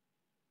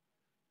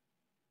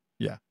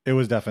 Yeah, it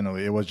was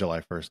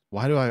July 1st.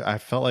 Why do I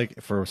felt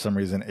like for some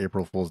reason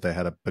April Fool's Day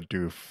had a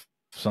Bidoof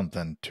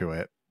something to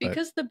it.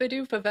 Because the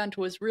Bidoof event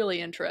was really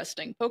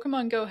interesting.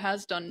 Pokemon Go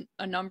has done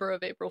a number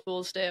of April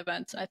Fool's Day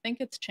events. I think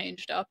it's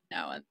changed up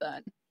now and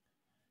then.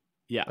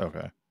 Yeah.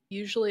 Okay.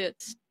 Usually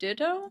it's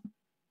Ditto.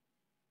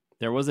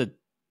 There was a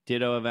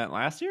Ditto event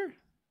last year?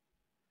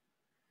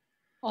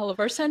 All of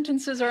our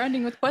sentences are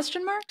ending with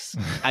question marks?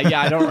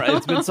 Yeah, I don't.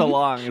 It's been so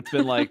long. It's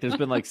been like, there's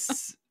been like,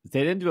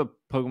 they didn't do a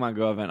Pokemon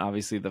Go event,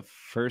 obviously, the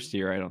first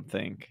year, I don't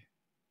think.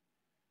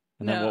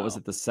 And then what was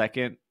it, the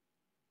second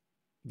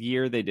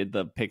year they did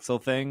the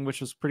Pixel thing,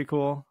 which was pretty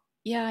cool.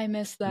 Yeah, I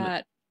missed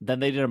that. Then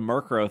they did a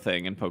Murkrow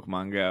thing in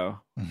Pokemon Go,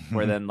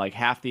 where then like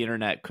half the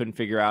internet couldn't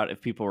figure out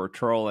if people were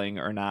trolling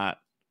or not,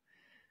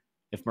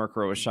 if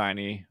Murkrow was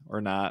shiny or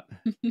not.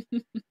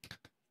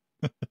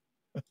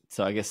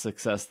 So I guess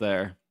success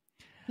there.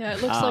 Yeah,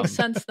 it looks like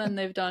since then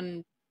they've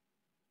done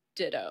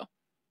Ditto.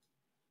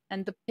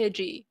 And the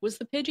Pidgey. Was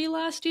the Pidgey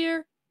last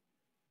year?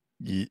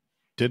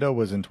 Ditto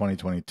was in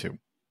 2022.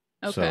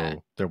 Okay.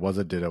 So there was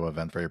a Ditto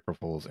event for April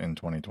Fools in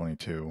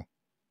 2022.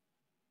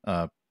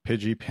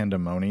 Pidgey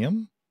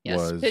Pandemonium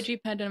was... Yes,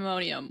 Pidgey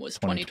Pandemonium was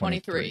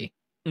 2023.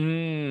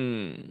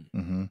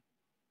 Mm-hmm.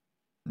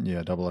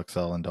 Yeah, double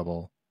XL and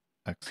double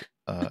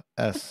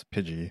S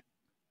Pidgey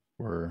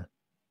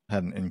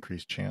had an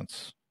increased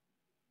chance.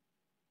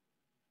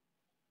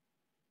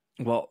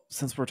 Well,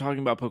 since we're talking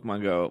about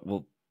Pokemon Go,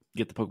 we'll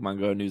get the Pokemon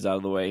Go news out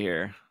of the way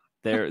here.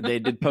 They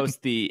did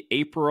post the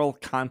April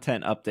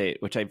content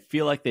update, which I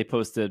feel like they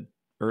posted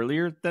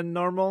earlier than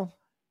normal.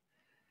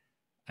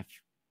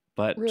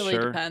 But really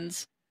sure.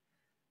 Depends.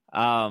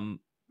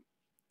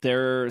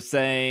 They're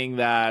saying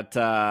that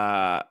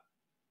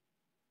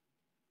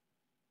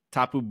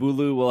Tapu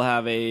Bulu will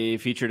have a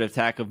featured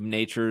Attack of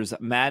Nature's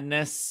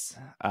Madness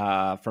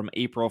from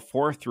April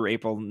 4th through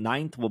April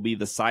 9th will be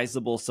the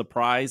sizable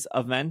surprise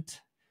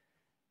event.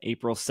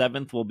 April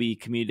 7th will be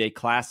Community Day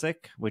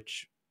Classic,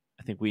 which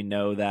I think we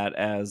know that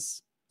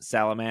as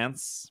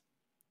Salamence.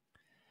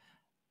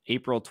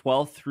 April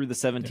 12th through the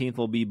 17th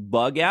will be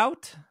Bug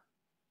Out,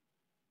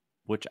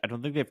 which I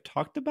don't think they've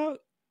talked about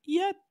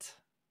yet.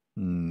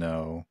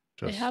 No.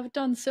 They have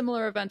done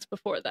similar events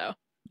before, though.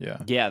 Yeah.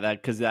 Yeah,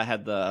 because that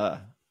had the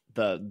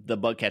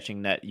bug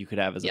catching net you could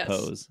have as a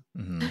pose.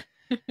 Mm-hmm.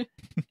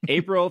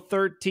 April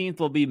 13th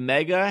will be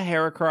Mega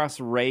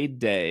Heracross Raid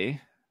Day,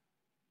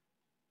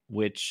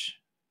 which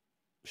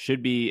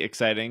should be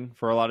exciting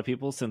for a lot of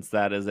people since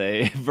that is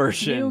a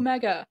version. New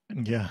Mega.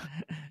 Yeah.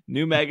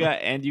 New Mega,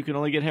 and you can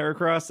only get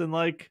Heracross in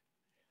like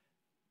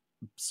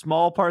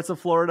small parts of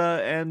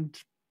Florida and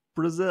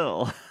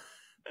Brazil.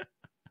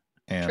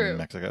 And True.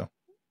 Mexico.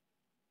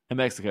 And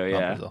Mexico, Not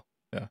yeah. Brazil.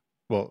 Yeah.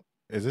 Well,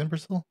 is it in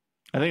Brazil?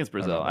 I think it's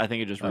Brazil. I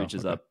think it just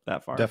reaches up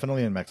that far.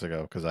 Definitely in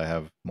Mexico, because I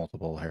have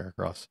multiple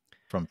Heracross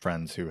from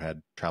friends who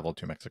had traveled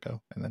to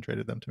Mexico and then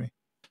traded them to me.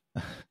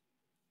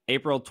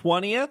 April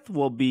 20th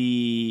will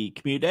be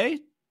Community Day.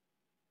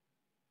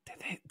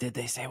 Did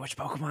they say which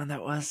Pokemon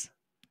that was?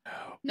 No.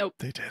 Nope.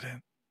 They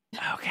didn't.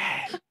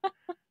 Okay.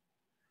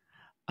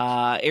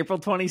 April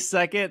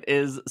 22nd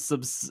is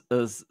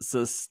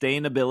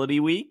Sustainability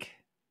Week,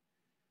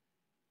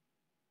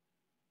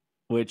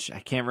 which I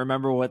can't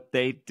remember what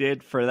they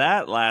did for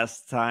that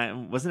last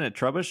time. Wasn't it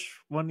Trubbish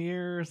one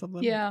year or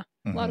something? Yeah,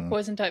 a lot of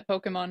poison type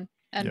Pokemon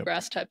and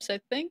grass types, I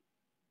think.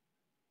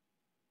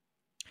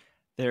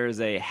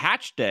 There's a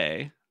Hatch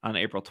Day on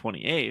April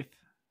 28th,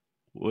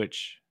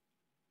 which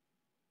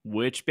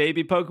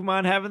baby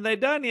Pokemon haven't they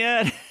done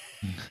yet?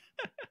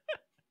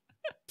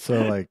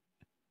 So, like,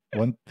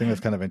 one thing that's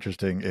kind of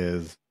interesting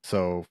is,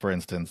 so, for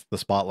instance, the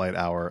Spotlight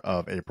Hour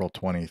of April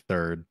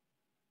 23rd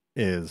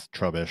is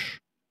Trubbish.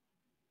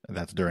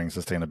 That's during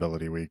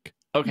Sustainability Week.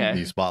 Okay.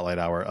 The Spotlight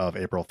Hour of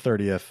April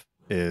 30th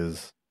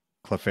is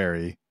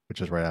Clefairy,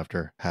 which is right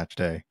after Hatch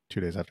Day,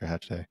 2 days after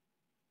Hatch Day.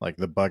 Like,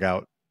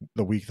 the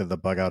week that the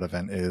Bug Out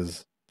event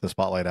is, the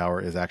Spotlight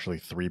Hour is actually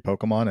 3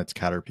 Pokemon. It's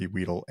Caterpie,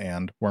 Weedle,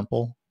 and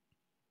Wurmple.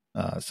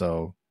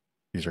 So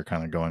these are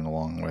kind of going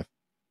along with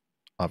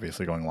like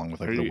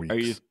the weeks. Are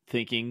you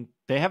thinking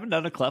they haven't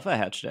done a Cleffa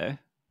Hatch Day?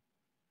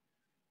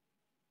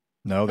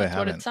 No, they That's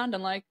haven't. what it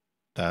sounded like.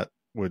 That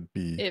would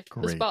be If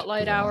great. the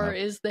Spotlight Hour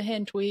is the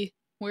hint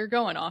we're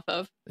going off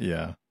of.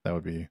 Yeah, that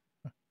would be...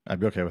 I'd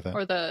be okay with that.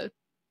 Or the...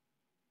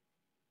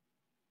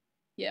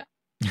 Yeah.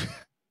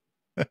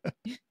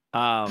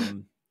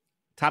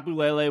 Tapu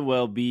Lele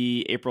will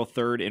be April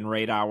 3rd in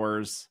raid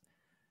hours.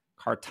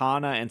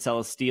 Kartana and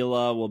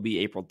Celesteela will be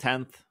April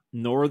 10th.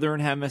 Northern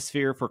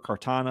Hemisphere for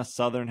Kartana,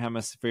 Southern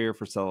Hemisphere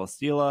for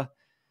Celesteela.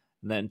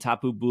 And then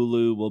Tapu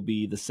Bulu will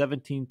be the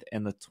 17th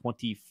and the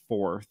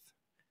 24th.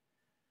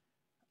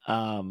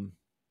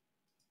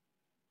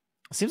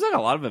 Seems like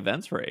a lot of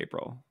events for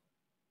April.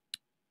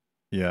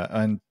 Yeah,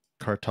 and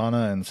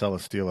Kartana and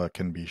Celesteela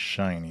can be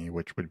shiny,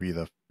 which would be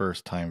the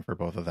first time for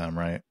both of them,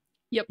 right?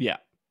 Yep. Yeah.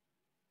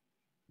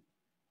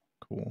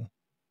 Cool.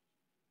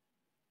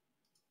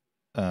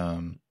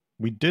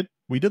 We did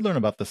learn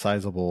about the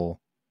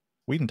sizable.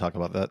 We didn't talk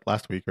about that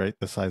last week, right?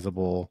 The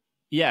sizable.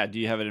 Yeah. Do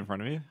you have it in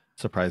front of you?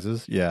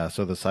 Surprises. Yeah.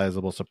 So the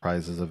sizable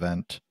surprises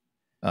event.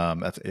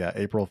 That's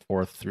April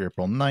 4th through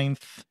April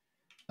 9th.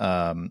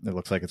 It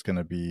looks like it's going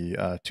to be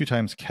 2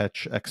 times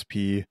catch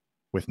XP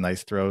with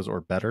nice throws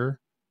or better.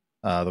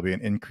 There'll be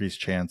an increased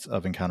chance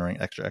of encountering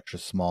extra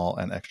small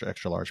and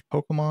extra large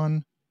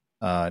Pokemon.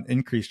 An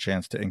increased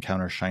chance to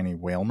encounter shiny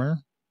Whalmer.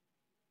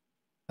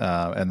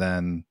 And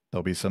then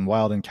there'll be some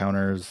wild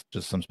encounters,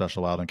 just some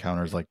special wild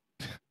encounters like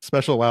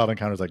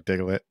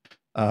Diglett,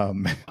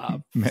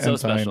 So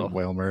special. Mantine,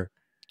 Whalmer,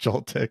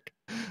 Joltik,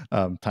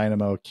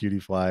 Tynamo,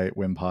 Cutiefly,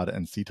 Wimpod,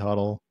 and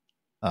Seatottle.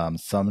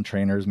 Some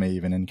trainers may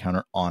even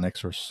encounter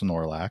Onix or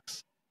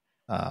Snorlax.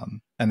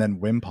 And then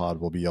Wimpod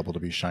will be able to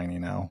be shiny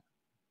now,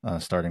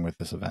 starting with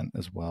this event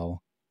as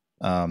well.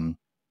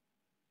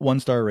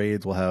 1-star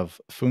raids will have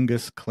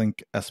Fungus,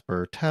 Clink,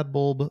 Esper,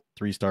 Tadbulb.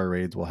 3-star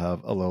raids will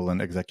have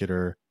Alolan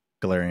Executor,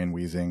 Galarian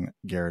Weezing,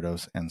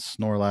 Gyarados, and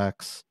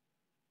Snorlax.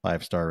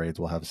 5-star raids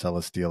will have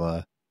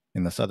Celesteela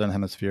in the Southern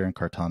Hemisphere and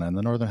Kartana in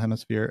the Northern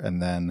Hemisphere.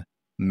 And then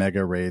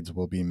Mega raids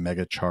will be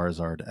Mega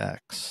Charizard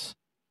X.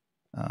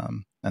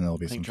 And there'll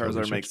be some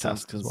Charizard makes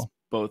sense because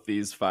both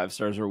these 5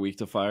 stars are weak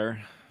to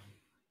fire.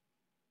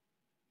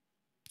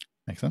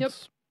 Makes sense. Yep.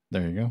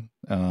 There you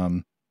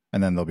go.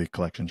 And then there'll be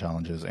collection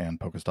challenges and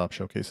Pokestop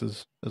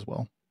showcases as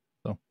well.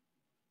 So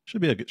should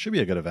be a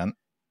good event,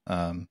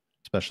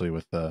 especially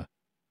with the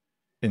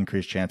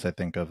increased chance, I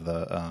think, of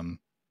the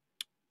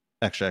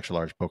extra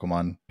large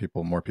Pokemon.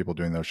 More people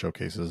doing those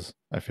showcases.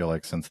 I feel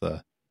like since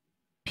the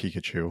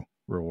Pikachu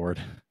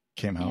reward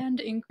came out, and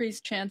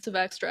increased chance of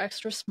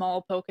extra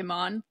small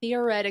Pokemon.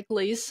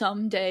 Theoretically,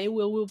 someday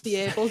we will be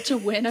able to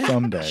win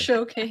a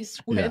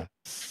showcase with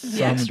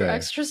the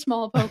extra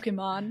small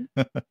Pokemon.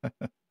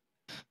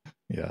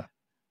 Yeah.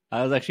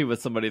 I was actually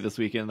with somebody this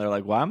weekend. They're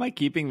like, why am I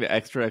keeping the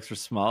extra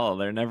small?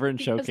 They're never in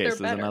showcases.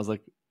 And I was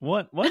like,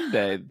 what? One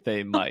day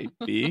they might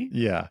be.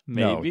 Yeah.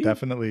 Maybe. No,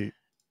 definitely.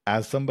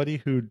 As somebody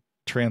who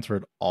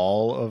transferred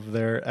all of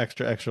their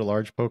extra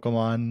large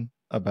Pokemon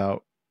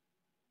about,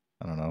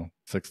 I don't know,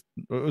 it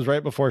was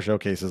right before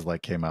showcases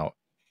came out.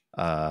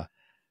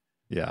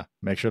 Yeah,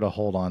 make sure to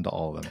hold on to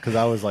all of them. Because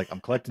I was like, I'm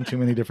collecting too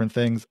many different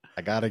things.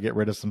 I got to get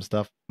rid of some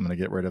stuff. I'm going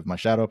to get rid of my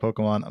Shadow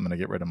Pokemon. I'm going to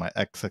get rid of my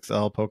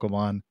XXL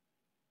Pokemon.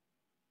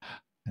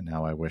 And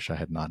now I wish I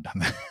had not done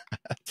that.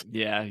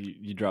 Yeah,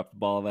 you dropped the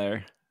ball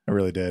there. I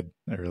really did.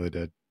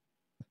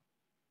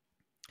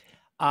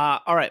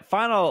 All right,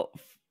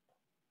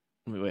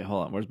 wait,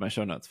 hold on. Where's my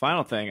show notes?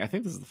 Final thing. I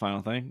think this is the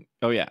final thing.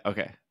 Oh, yeah.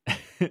 Okay.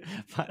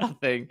 Final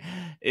thing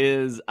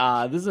is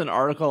this is an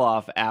article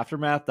off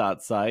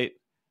aftermath.site,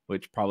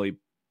 which probably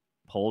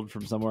pulled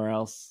from somewhere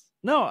else.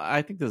 No,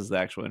 I think this is the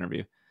actual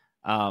interview.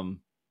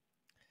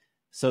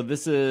 So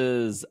this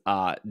is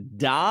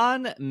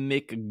Don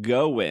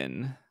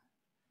McGowan.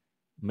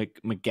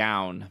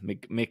 McGowan.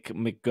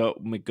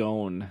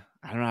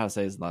 I don't know how to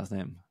say his last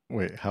name.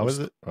 Wait, how is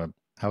it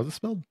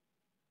spelled?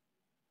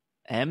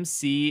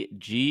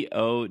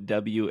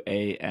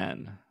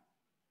 McGowan.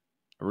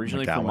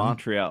 Originally from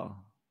Montreal.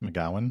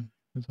 McGowan?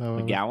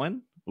 McGowan?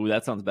 Ooh,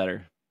 that sounds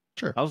better.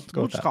 Sure.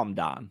 We'll just call him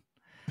Don.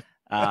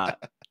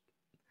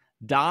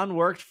 Don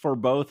worked for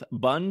both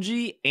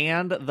Bungie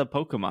and the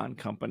Pokemon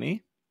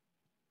Company.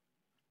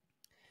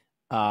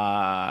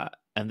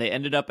 And they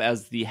ended up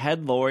as the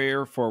head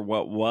lawyer for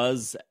what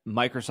was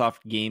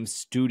Microsoft Game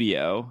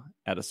Studio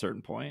at a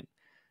certain point.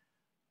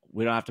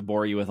 We don't have to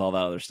bore you with all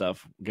that other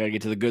stuff. We got to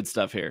get to the good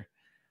stuff here.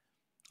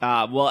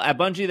 Well, at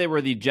Bungie, they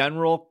were the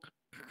general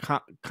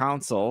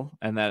counsel,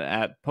 and that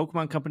at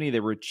Pokemon Company,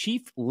 they were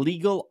chief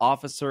legal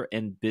officer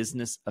and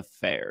business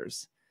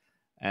affairs.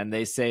 And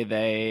they say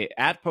they,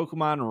 at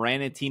Pokemon,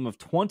 ran a team of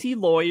 20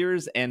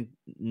 lawyers and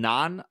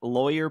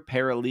non-lawyer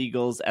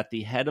paralegals at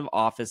the head of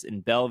office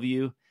in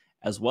Bellevue,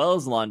 as well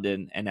as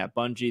London. And at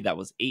Bungie, that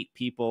was 8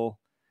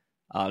 people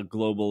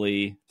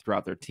globally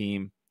throughout their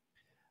team.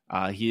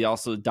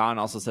 Don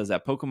also says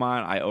at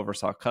Pokemon, I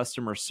oversaw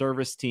customer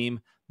service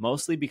team,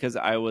 mostly because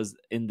I was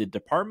in the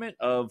department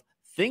of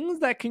things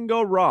that can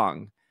go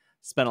wrong.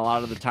 Spent a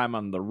lot of the time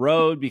on the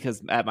road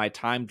because at my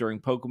time during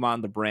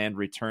Pokemon, the brand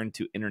returned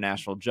to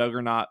international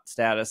juggernaut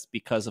status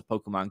because of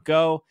Pokemon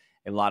GO.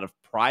 A lot of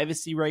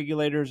privacy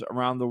regulators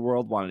around the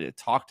world wanted to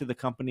talk to the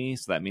company,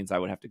 so that means I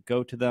would have to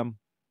go to them.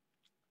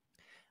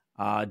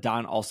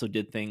 Don also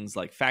did things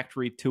like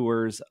factory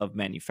tours of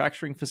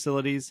manufacturing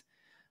facilities,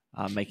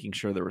 making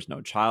sure there was no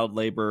child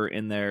labor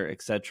in there,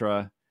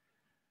 etc.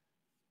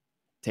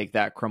 Take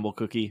that, crumble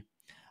cookie.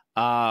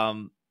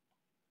 And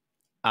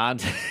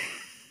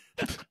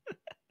it's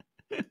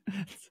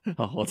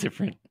a whole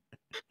different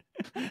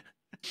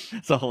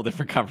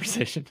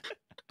conversation.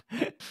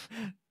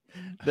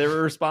 They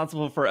were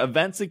responsible for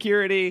event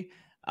security,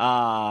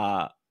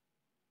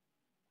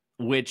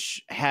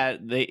 which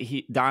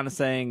Don is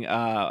saying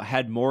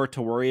had more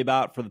to worry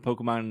about for the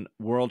Pokemon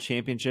World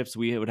Championships.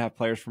 We would have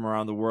players from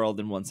around the world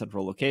in one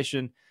central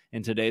location.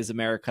 In today's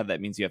America, that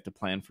means you have to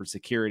plan for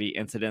security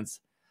incidents.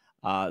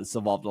 This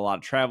involved a lot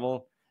of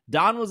travel.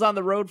 Don was on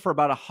the road for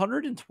about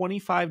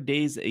 125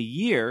 days a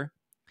year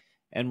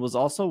and was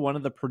also one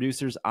of the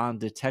producers on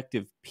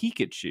Detective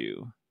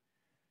Pikachu,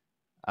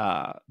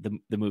 the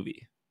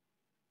movie,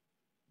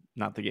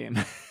 not the game.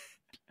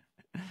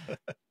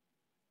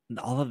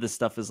 All of this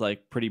stuff is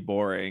like pretty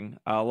boring.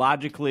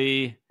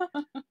 Logically,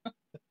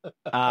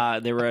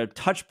 they were a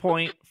touch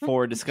point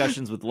for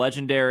discussions with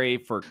Legendary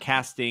for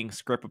casting,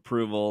 script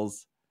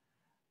approvals.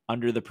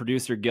 Under the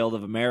Producer Guild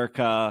of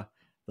America,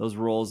 those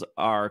roles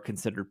are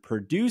considered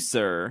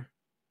producer.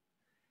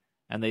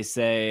 And they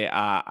say,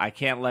 I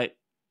can't let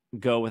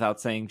go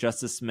without saying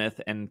Justice Smith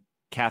and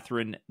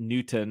Catherine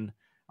Newton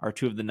are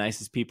two of the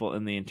nicest people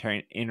in the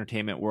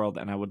entertainment world,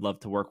 and I would love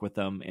to work with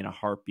them in a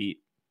heartbeat.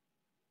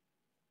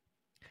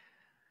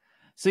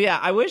 So yeah,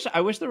 I wish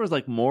there was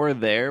like more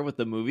there with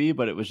the movie,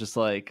 but it was just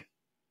like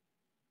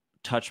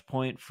touch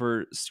point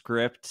for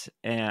script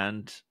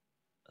and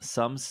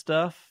some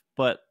stuff.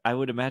 But I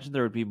would imagine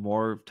there would be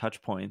more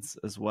touch points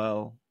as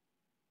well.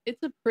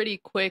 It's a pretty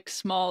quick,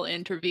 small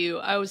interview.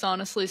 I was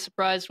honestly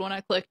surprised when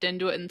I clicked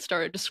into it and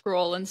started to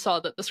scroll and saw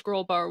that the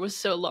scroll bar was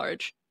so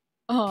large.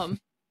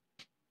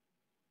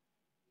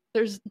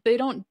 They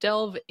don't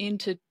delve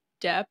into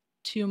depth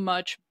too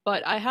much,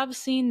 but I have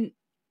seen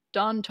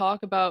Don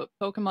talk about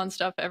Pokemon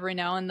stuff every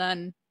now and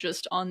then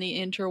just on the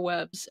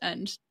interwebs,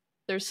 and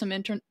there's some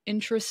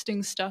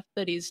interesting stuff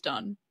that he's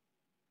done.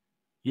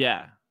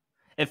 Yeah.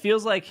 It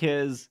feels like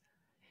his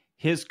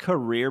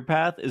career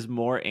path is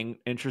more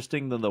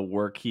interesting than the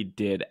work he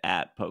did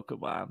at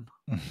Pokemon.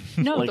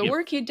 No, like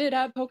work he did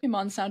at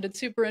Pokemon sounded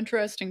super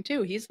interesting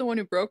too. He's the one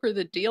who brokered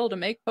the deal to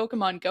make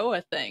Pokemon GO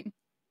a thing.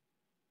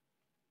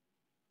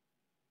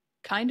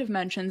 Kind of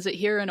mentions it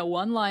here in a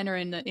one-liner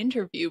in the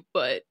interview,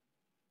 but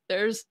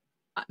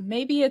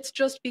maybe it's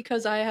just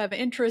because I have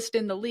interest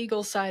in the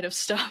legal side of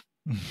stuff.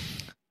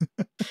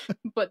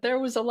 But there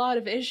was a lot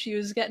of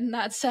issues getting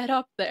that set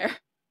up there.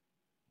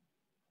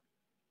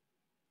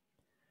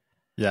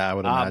 Yeah, I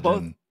would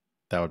imagine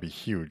that would be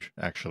huge,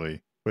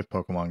 actually, with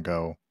Pokemon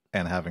Go,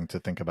 and having to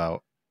think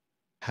about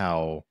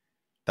how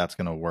that's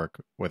going to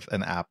work with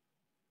an app,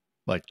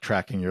 like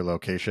tracking your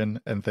location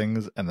and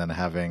things, and then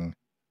having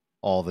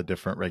all the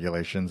different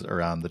regulations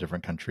around the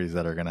different countries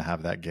that are going to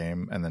have that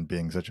game, and then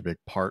being such a big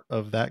part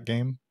of that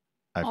game.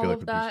 I feel like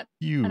would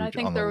be huge. And I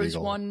think there was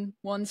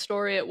one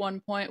story at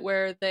one point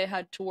where they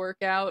had to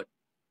work out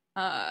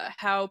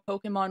how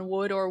Pokemon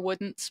would or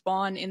wouldn't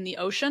spawn in the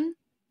ocean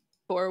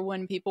for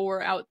when people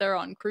were out there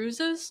on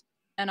cruises.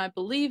 And I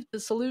believe the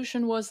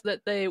solution was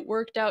that they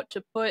worked out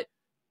to put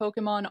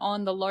Pokemon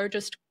on the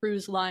largest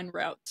cruise line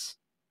routes.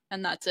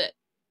 And that's it.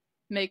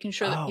 Making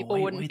sure that people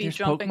wouldn't be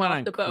jumping Pokemon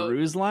off the boat.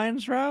 Cruise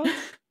lines routes?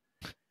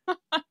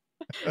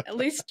 At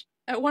least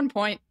at one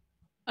point.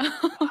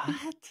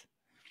 What?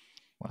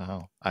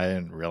 Wow. I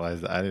didn't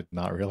realize that. I did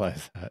not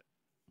realize that.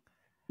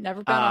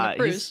 Never been on a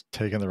cruise.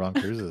 Taking the wrong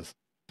cruises.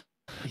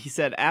 He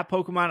said, at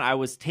Pokemon, I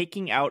was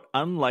taking out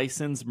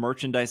unlicensed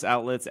merchandise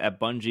outlets. At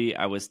Bungie,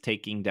 I was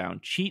taking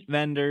down cheat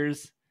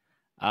vendors.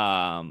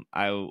 I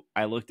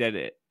looked at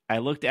it. I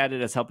looked at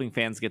it as helping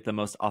fans get the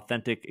most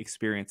authentic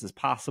experiences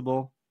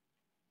possible.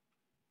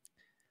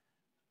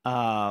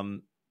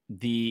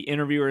 The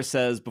interviewer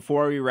says,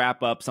 before we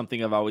wrap up,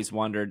 something I've always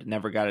wondered,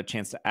 never got a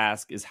chance to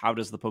ask, is how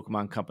does the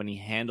Pokemon Company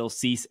handle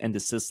cease and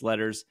desist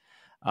letters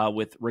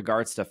with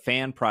regards to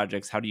fan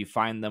projects? How do you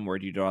find them? Where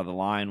do you draw the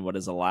line? What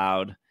is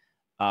allowed?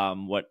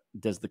 What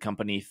does the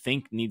company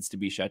think needs to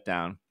be shut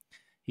down?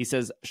 He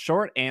says,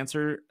 short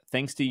answer,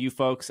 thanks to you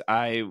folks,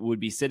 I would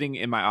be sitting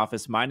in my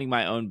office minding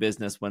my own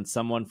business when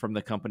someone from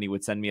the company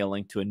would send me a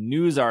link to a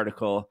news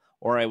article,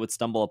 or I would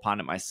stumble upon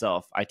it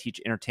myself. I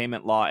teach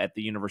entertainment law at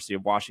the University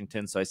of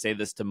Washington, so I say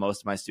this to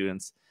most of my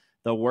students.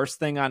 The worst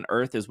thing on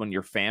earth is when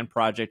your fan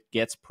project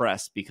gets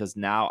pressed, because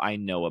now I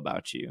know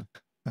about you.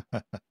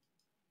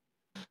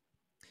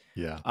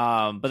 Yeah.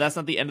 But that's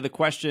not the end of the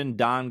question.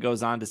 Don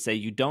goes on to say,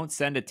 you don't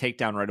send a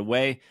takedown right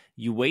away.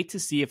 You wait to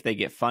see if they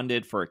get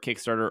funded for a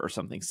Kickstarter or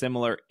something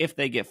similar. If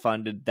they get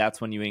funded,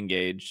 that's when you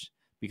engage,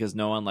 because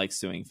no one likes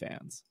suing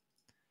fans.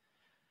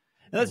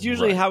 And that's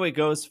usually how it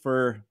goes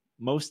for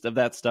most of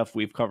that stuff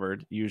we've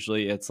covered.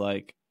 Usually it's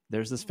like,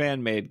 there's this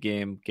fan-made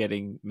game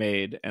getting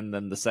made, and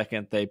then the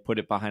second they put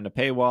it behind a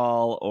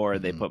paywall or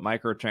they put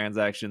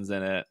microtransactions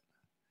in it.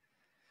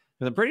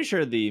 Because I'm pretty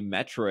sure the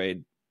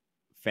Metroid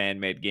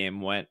fan-made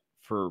game went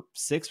for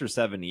 6 or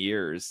 7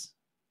 years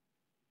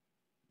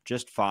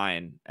just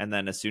fine, and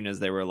then as soon as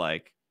they were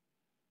like,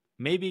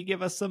 maybe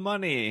give us some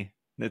money,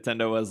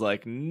 Nintendo was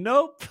like,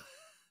 nope.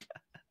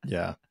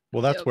 Yeah,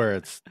 well, that's where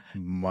it's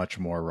much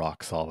more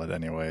rock solid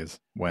anyways,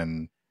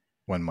 when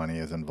money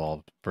is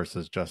involved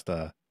versus just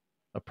a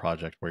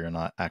project where you're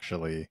not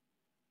actually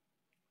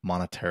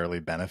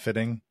monetarily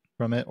benefiting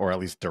from it, or at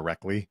least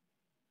directly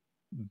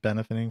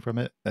benefiting from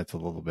it. It's a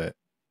little bit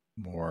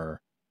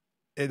more,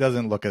 it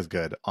doesn't look as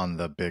good on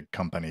the big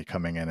company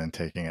coming in and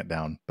taking it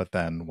down. But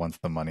then once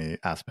the money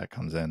aspect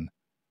comes in,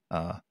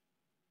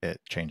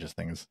 it changes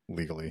things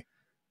legally.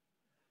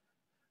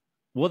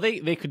 Well,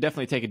 they could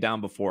definitely take it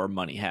down before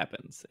money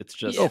happens. It's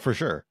just Oh, for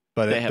sure.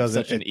 But they it have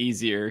doesn't. such an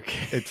easier.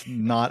 It's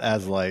not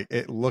as like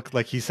it looked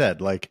like he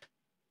said. Like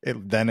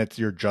it. Then it's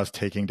you're just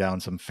taking down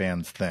some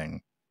fans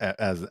thing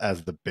as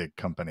the big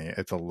company.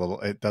 It's a little.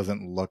 It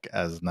doesn't look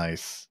as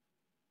nice.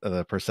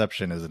 The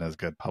perception isn't as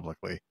good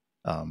publicly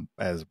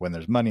as when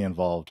there's money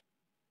involved.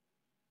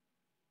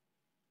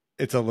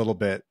 It's a little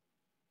bit.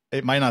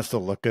 It might not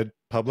still look good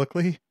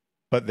publicly,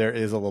 but there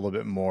is a little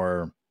bit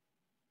more.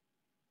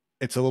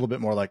 It's a little bit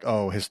more like,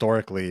 oh,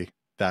 historically,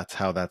 that's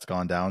how that's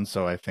gone down.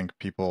 So I think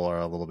people are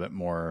a little bit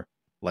more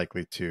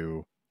likely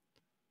to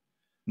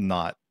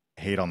not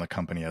hate on the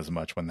company as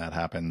much when that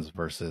happens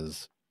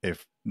versus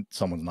if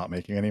someone's not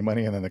making any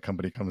money and then the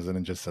company comes in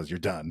and just says you're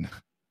done.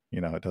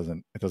 You know, it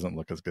doesn't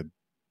look as good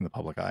in the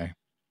public eye.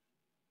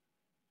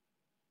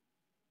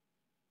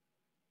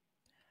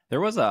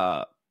 There was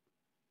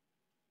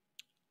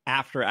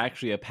after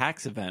actually a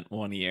PAX event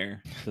one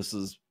year. This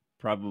was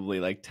probably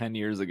like 10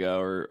 years ago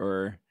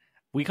or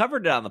we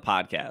covered it on the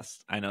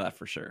podcast. I know that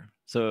for sure.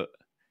 So,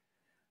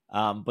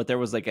 but there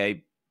was like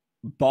a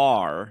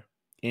bar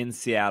in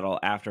Seattle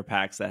after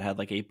PAX that had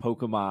like a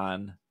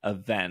Pokemon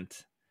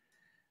event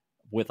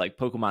with like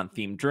Pokemon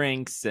themed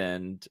drinks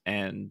and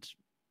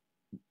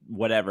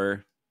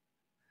whatever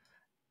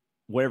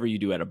you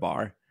do at a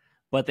bar.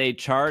 But they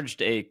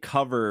charged a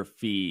cover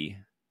fee,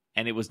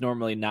 and it was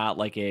normally not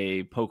like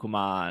a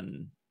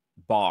Pokemon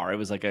bar. It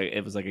was like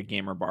a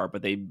gamer bar,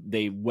 but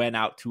they went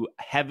out to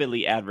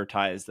heavily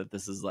advertise that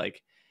this is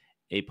like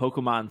a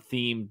Pokemon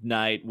themed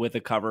night with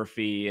a cover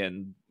fee,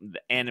 and the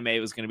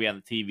anime was going to be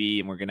on the TV,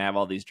 and we're going to have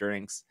all these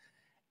drinks.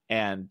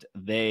 And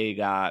they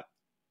got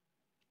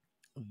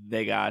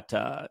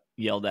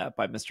yelled at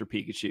by Mr.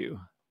 Pikachu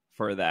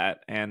for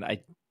that, and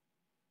I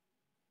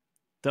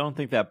don't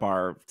think that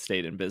bar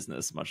stayed in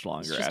business much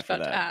longer after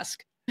that. To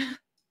ask.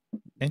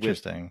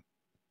 Interesting.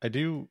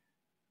 So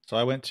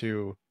I went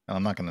to, and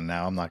I'm not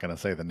going to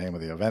say the name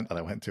of the event that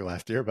I went to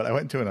last year, but I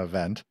went to an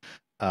event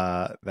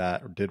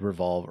that did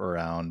revolve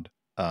around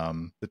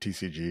the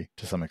TCG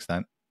to some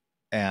extent.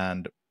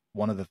 And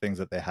one of the things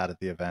that they had at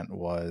the event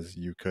was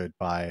you could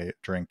buy a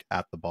drink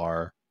at the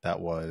bar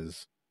that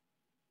was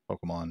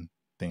Pokemon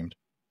themed.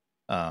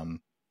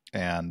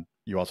 And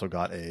you also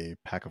got a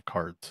pack of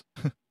cards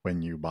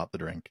when you bought the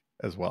drink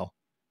as well.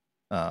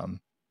 And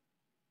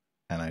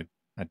I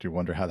do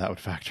wonder how that would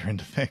factor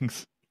into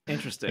things.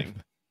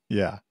 Interesting.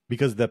 Yeah,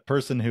 because the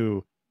person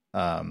who,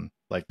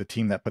 like the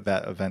team that put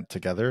that event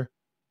together,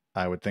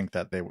 I would think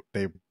that they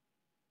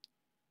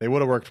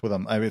would have worked with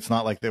them. I mean, it's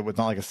not like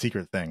a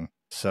secret thing.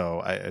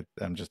 So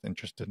I'm just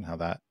interested in how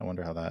that. I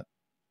wonder how that.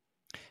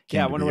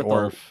 Yeah, I wonder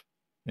what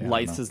the yeah,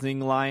 licensing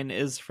line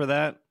is for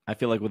that. I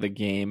feel like with a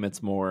game,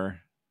 it's more.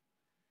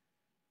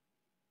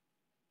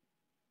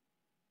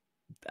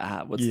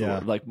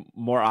 Like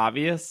more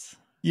obvious?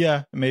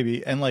 Yeah,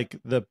 maybe. And like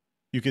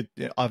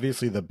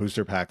obviously the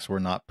booster packs were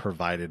not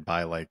provided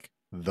by like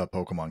the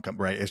Pokemon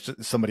company, right? It's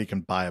just somebody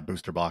can buy a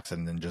booster box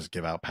and then just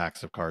give out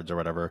packs of cards or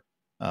whatever.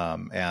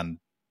 And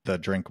the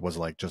drink was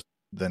like just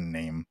the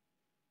name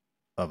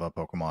of a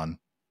Pokemon.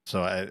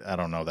 So I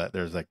don't know that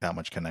there's like that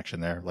much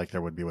connection there, like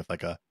there would be with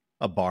like a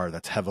bar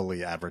that's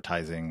heavily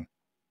advertising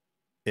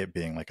it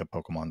being like a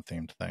Pokemon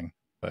themed thing.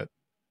 But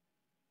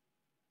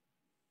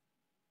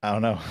I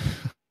don't know.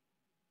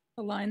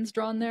 The lines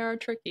drawn there are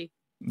tricky.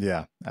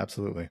 Yeah,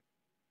 absolutely.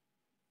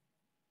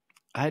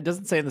 It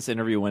doesn't say in this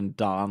interview when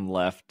Don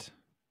left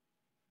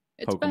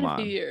It's Pokemon. been a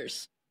few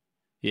years.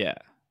 Yeah.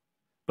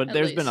 But At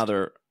there's least. been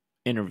other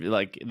interviews,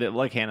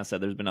 like Hannah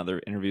said, there's been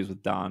other interviews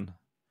with Don.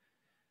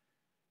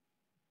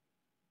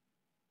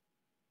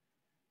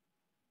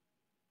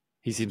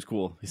 He seems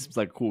cool. He seems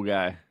like a cool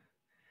guy.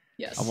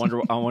 Yes. I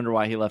wonder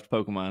why he left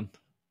Pokemon.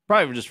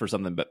 Probably just for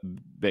something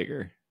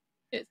bigger.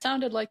 It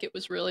sounded like it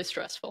was really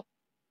stressful.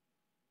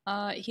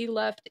 He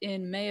left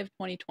in May of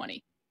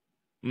 2020.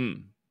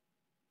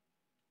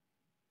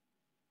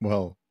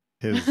 Well,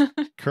 his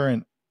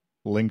current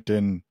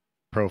LinkedIn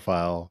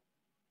profile,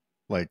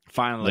 like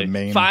finally,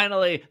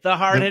 the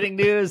hard-hitting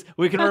news.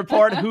 We can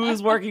report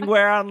who's working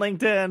where on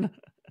LinkedIn.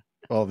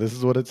 Well, this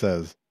is what it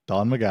says.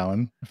 Don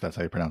McGowan, if that's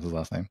how you pronounce his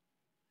last name.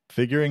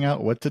 Figuring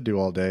out what to do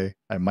all day.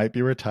 I might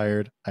be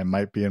retired. I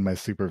might be in my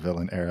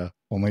supervillain era.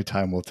 Only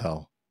time will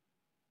tell.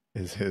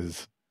 Is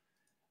his...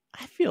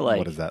 I feel like,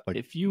 what is that? Like,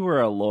 if you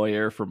were a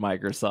lawyer for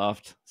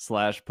Microsoft /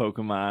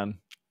 Pokemon,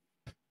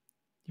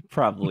 you're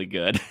probably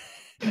good.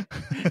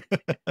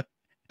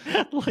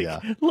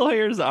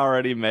 Lawyers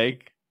already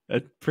make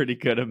a pretty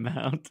good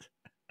amount.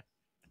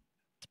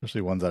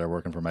 Especially ones that are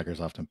working for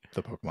Microsoft and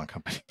the Pokemon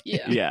company.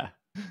 Yeah.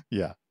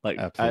 Yeah. Like,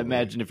 absolutely. I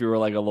imagine if you were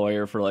like a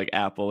lawyer for like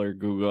Apple or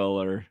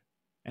Google or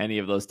any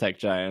of those tech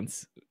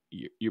giants,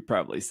 you're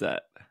probably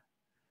set.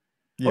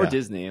 Yeah. Or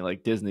Disney.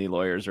 Like, Disney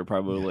lawyers are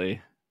probably... Yeah.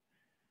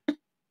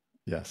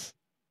 Yes.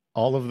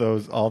 All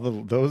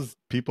those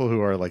people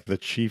who are like the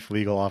chief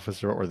legal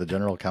officer or the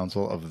general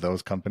counsel of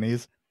those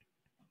companies,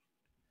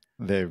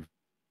 they've,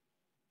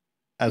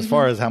 as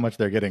far as how much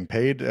they're getting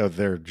paid,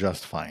 they're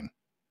just fine.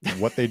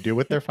 What they do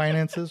with their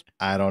finances,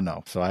 I don't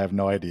know. So I have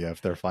no idea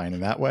if they're fine in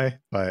that way.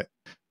 But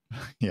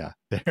yeah,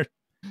 they're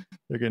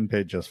getting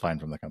paid just fine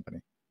from the company.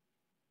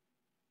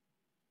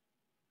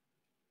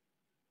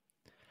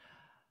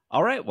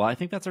 All right. Well, I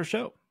think that's our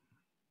show.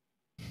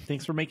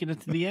 Thanks for making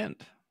it to the end.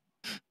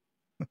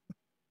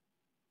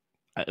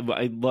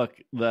 Look,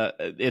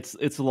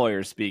 it's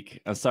lawyer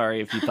speak. I'm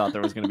sorry if you thought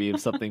there was going to be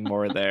something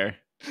more there.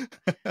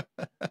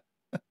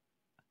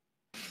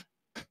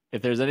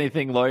 If there's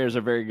anything lawyers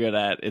are very good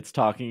at, it's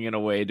talking in a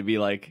way to be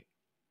like,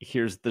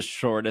 here's the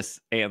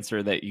shortest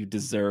answer that you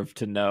deserve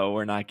to know.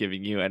 We're not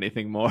giving you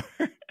anything more.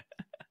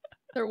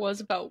 There was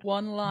about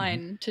one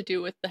line to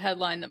do with the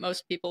headline that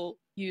most people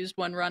used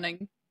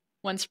when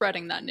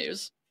spreading that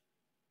news.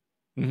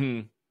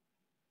 Mm-hmm.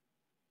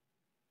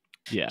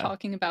 Yeah.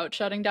 Talking about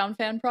shutting down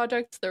fan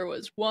projects, there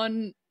was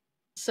one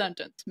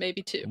sentence,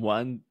 maybe two.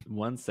 One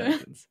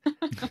sentence.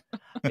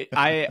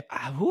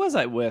 Who was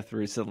I with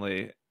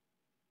recently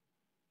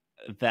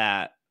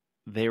that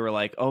they were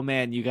like, oh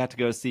man, you got to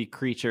go see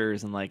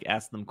creatures and like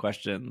ask them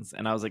questions.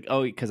 And I was like,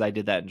 oh, because I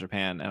did that in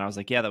Japan. And I was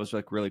like, yeah, that was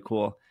like really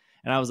cool.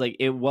 And I was like,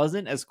 it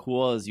wasn't as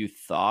cool as you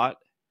thought.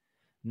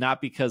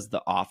 Not because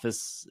the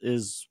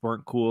offices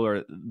weren't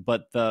cool,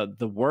 but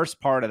the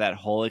worst part of that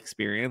whole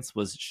experience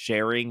was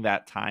sharing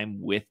that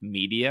time with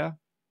media.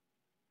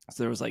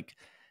 So there was like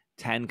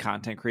 10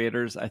 content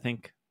creators, I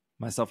think,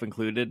 myself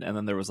included. And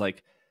then there was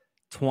like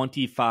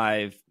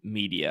 25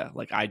 media,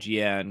 like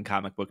IGN,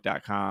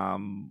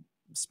 comicbook.com,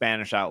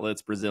 Spanish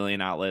outlets,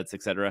 Brazilian outlets,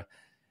 etc.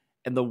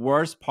 And the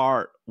worst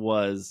part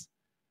was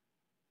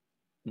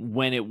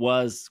when it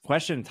was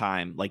question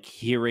time, like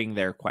hearing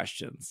their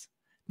questions.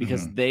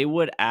 Because they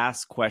would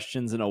ask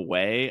questions in a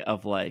way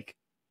of like,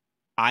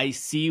 I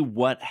see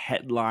what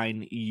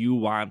headline you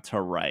want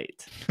to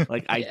write.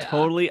 Like, I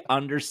totally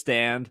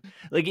understand.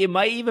 Like, it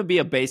might even be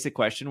a basic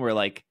question where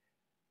like,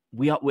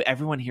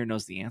 everyone here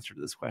knows the answer to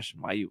this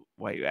question. Why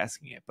are you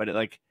asking it? But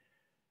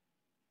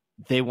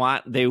they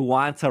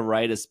want to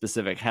write a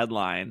specific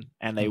headline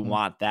and they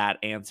want that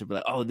answer. But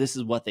like, oh, this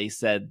is what they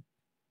said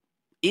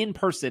in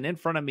person, in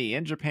front of me,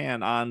 in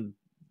Japan on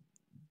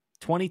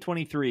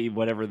 2023,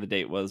 whatever the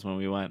date was when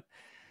we went.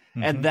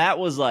 And that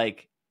was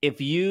like, if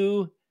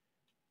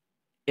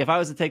I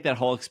was to take that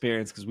whole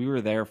experience, because we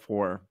were there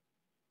for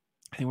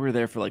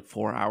like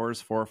 4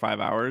 or 5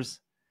 hours,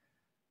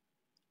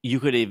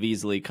 you could have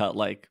easily cut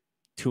like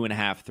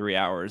 2.5, 3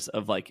 hours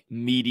of like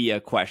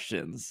media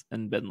questions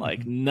and been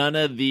like, none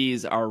of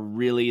these are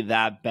really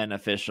that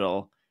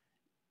beneficial.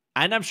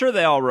 And I'm sure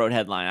they all wrote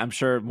headline. I'm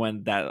sure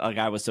when that, like,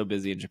 I was so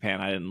busy in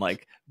Japan, I didn't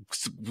like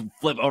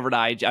flip over to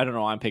IGN. I don't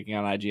know why I'm picking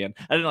on IGN.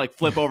 I didn't like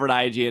flip over to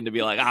IGN to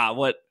be like,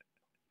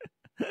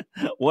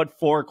 what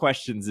 4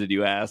 questions did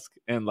you ask?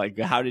 And like,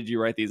 how did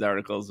you write these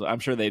articles? I'm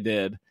sure they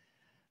did.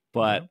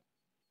 But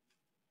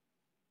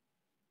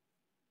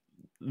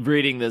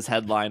reading this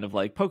headline of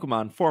like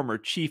Pokemon former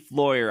chief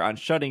lawyer on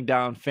shutting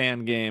down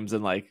fan games,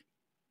 and like,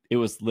 it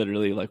was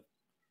literally like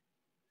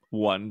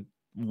one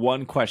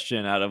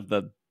question out of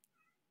the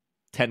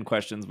 10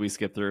 questions we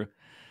skipped through.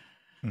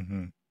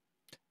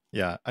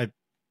 Yeah, I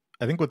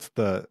think what's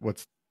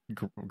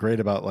great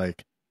about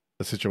like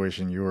the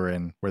situation you were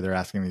in, where they're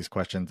asking these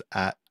questions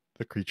at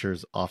the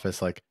creature's office,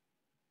 like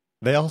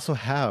they also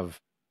have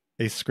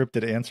a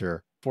scripted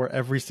answer for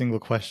every single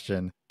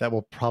question that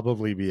will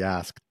probably be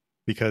asked,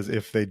 because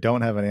if they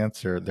don't have an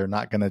answer, they're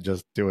not going to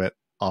just do it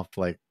off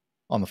like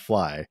on the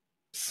fly.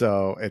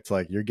 So it's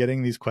like you're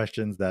getting these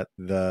questions that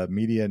the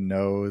media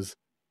knows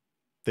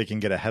they can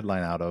get a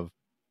headline out of.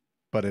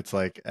 But it's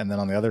like, and then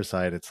on the other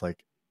side, it's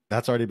like,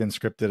 that's already been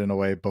scripted in a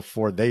way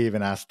before they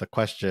even ask the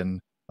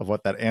question of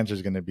what that answer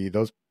is going to be.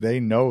 They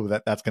know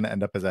that that's going to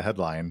end up as a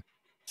headline.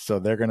 So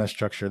they're going to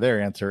structure their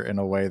answer in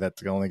a way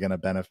that's only going to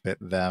benefit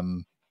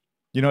them.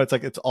 You know, it's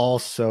like, it's all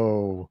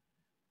so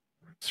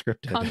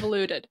scripted.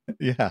 Convoluted.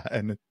 Yeah.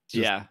 And it's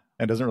just,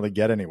 and doesn't really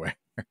get anywhere.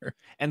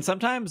 And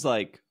sometimes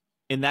like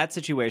in that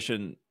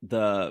situation,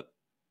 the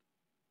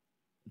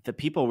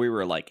people we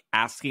were like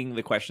asking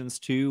the questions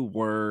to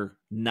were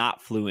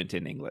not fluent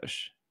in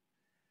English.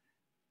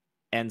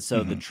 And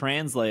so the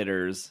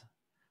translators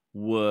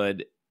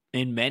would,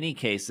 in many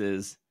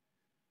cases,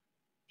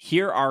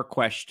 hear our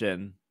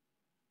question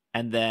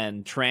and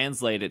then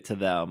translate it to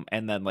them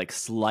and then like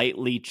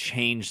slightly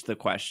change the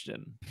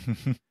question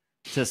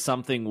to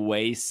something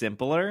way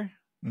simpler.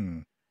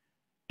 And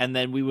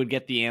then we would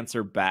get the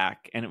answer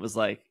back. And it was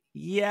like,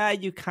 yeah,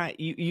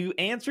 you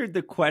answered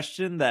the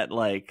question that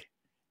like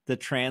the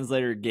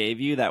translator gave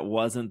you that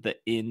wasn't the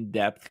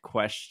in-depth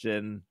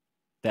question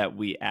that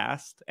we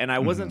asked. And I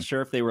wasn't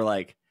sure if they were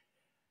like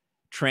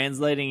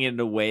translating it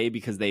away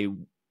because they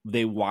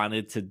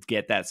wanted to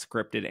get that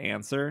scripted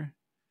answer.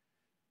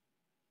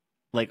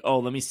 Like, oh,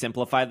 let me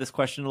simplify this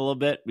question a little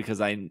bit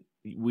because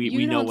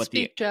we know what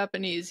speak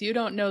Japanese. You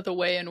don't know the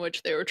way in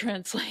which they were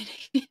translating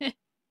it.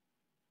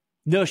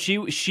 No,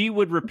 she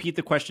would repeat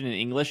the question in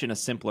English in a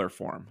simpler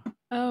form.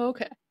 Oh,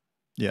 okay.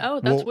 Yeah. Oh,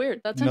 that's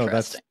weird. That's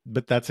interesting.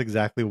 But that's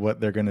exactly what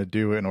they're going to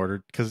do in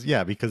order, because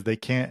they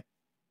can't.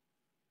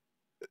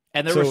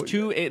 And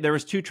there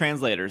was two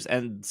translators,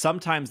 and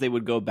sometimes they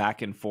would go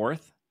back and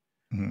forth.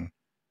 Mm-hmm.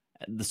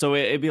 So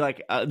it'd be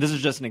like, this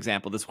is just an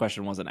example. This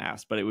question wasn't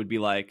asked, but it would be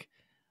like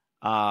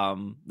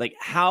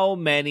how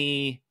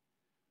many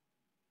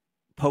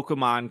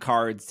Pokemon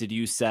cards did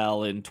you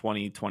sell in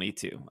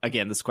 2022?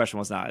 Again, this question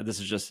was not. This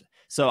is just,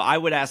 so I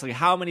would ask like,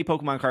 how many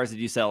Pokemon cards did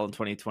you sell in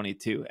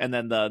 2022? And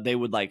then they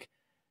would like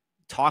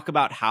talk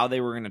about how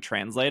they were going to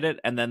translate it,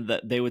 and then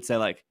they would say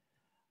like,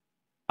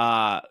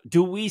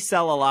 do we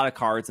sell a lot of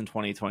cards in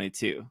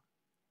 2022?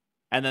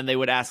 And then they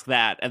would ask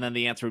that, and then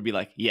the answer would be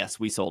like, yes,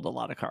 we sold a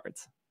lot of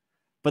cards.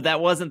 But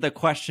that wasn't the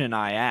question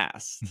I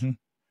asked. Mm-hmm.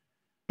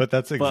 But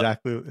that's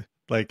exactly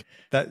like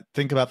that.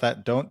 Think about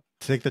that. Don't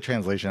take the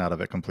translation out of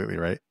it completely,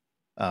 right?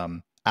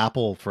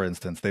 Apple, for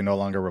instance, they no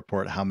longer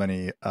report how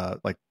many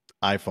like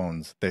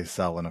iPhones they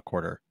sell in a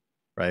quarter,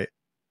 right?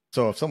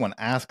 So if someone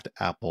asked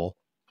Apple,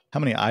 how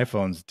many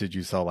iPhones did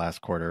you sell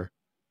last quarter?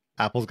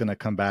 Apple's going to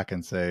come back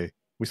and say,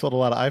 we sold a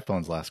lot of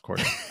iPhones last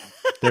quarter.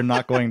 They're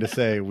not going to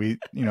say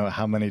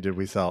how many did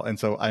we sell? And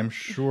so I'm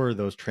sure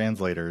those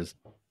translators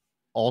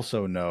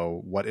also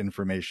know what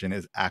information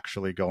is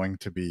actually going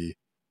to be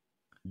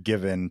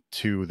given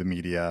to the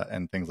media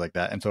and things like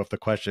that. And so if the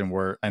question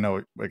were, I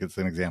know like it's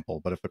an example,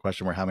 but if the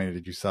question were, how many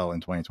did you sell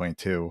in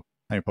 2022?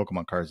 How many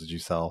Pokemon cards did you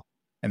sell?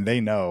 And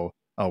they know,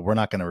 oh, we're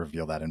not going to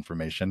reveal that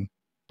information,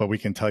 but we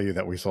can tell you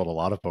that we sold a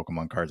lot of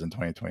Pokemon cards in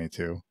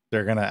 2022.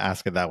 They're going to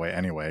ask it that way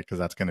anyway, because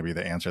that's going to be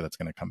the answer that's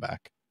going to come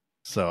back.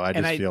 So I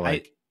just feel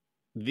like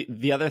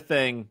the other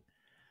thing,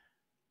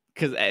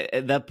 because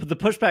the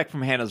pushback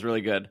from Hannah is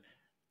really good,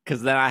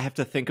 because then I have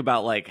to think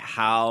about like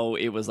how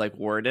it was like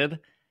worded.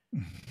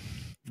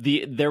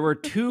 There were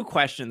two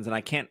questions, and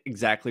I can't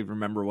exactly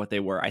remember what they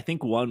were. I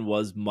think one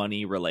was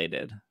money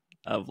related,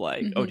 of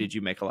like, oh, did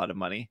you make a lot of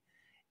money?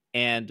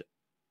 And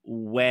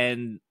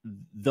when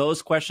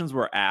those questions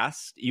were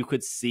asked, you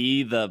could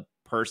see the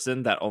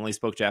person that only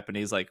spoke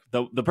Japanese, like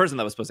the person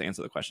that was supposed to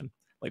answer the question,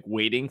 like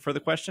waiting for the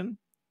question.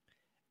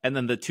 And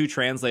then the two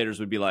translators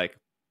would be like,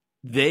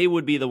 they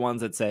would be the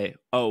ones that say,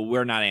 oh,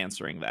 we're not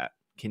answering that.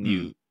 Can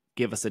you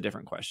give us a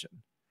different question?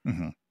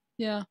 Mm-hmm.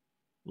 Yeah.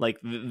 Like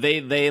they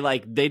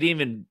didn't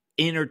even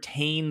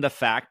entertain the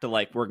fact that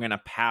like, we're going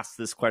to pass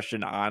this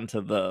question on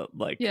to the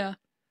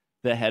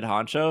head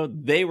honcho.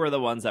 They were the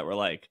ones that were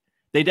like,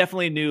 they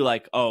definitely knew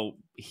like, oh,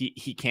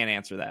 he can't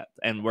answer that.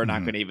 And we're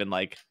not going to even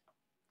like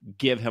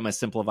give him a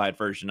simplified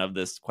version of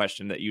this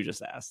question that you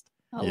just asked.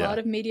 A lot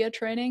of media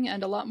training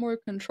and a lot more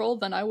control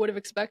than I would have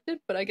expected,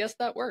 but I guess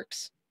that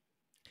works.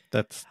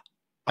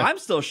 I'm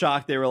still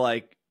shocked. They were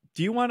like,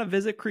 do you want to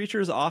visit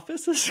Creature's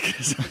offices?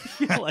 Because I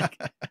feel like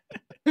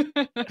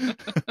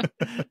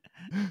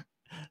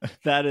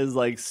that is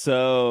like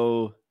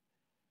so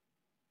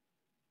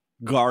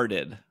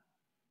guarded.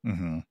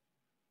 Mm-hmm.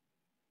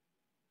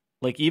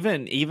 Like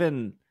even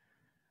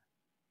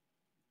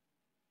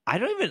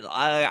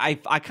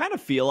I kind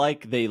of feel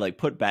like they like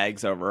put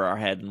bags over our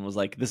head and was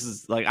like, this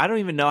is like, I don't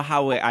even know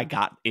how I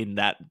got in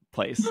that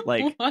place.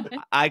 Like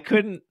I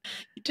couldn't.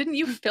 Didn't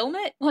you film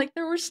it? Like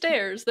there were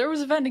stairs, there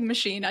was a vending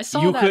machine. I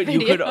saw that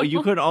video.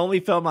 You could only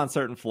film on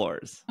certain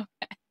floors.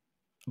 Okay.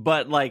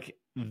 But like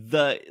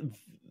there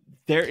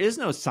is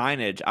no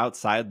signage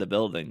outside the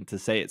building to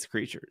say it's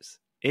Creatures.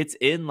 It's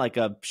in like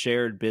a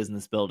shared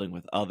business building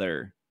with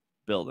other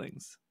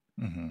buildings.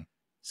 Mm-hmm.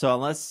 So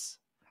unless,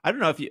 I don't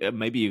know if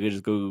maybe you could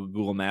just go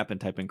Google Map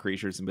and type in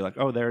Creatures and be like,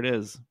 oh, there it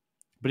is.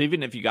 But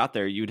even if you got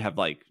there, you'd have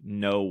like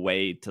no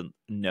way to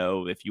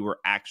know if you were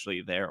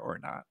actually there or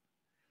not.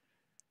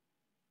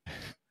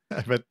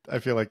 But I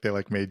feel like they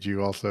like made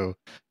you also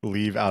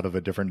leave out of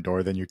a different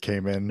door than you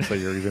came in, so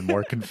you're even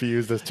more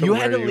confused as to you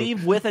had to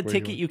leave with a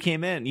ticket you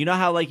came in. You know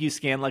how like you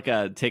scan like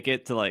a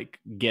ticket to like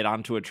get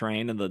onto a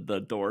train and the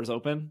doors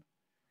open?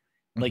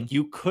 Like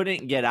you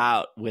couldn't get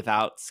out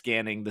without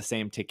scanning the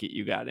same ticket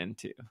you got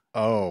into.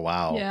 Oh,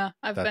 wow. Yeah,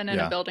 I've been in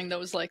a building that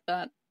was like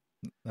that.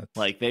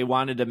 Like they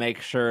wanted to make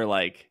sure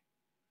like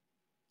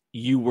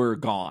you were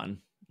gone.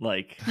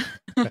 Like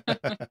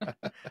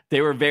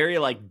they were very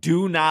like,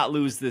 do not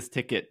lose this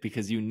ticket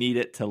because you need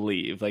it to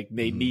leave. Like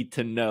they need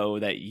to know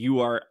that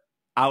you are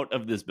out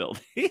of this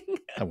building.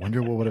 I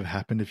wonder what would have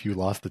happened if you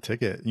lost the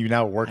ticket. You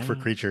now work for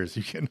Creatures.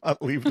 You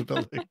cannot leave the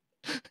building.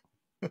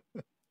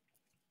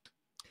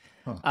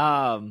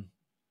 All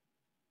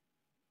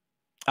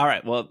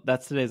right, well,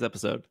 that's today's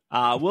episode.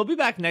 We'll be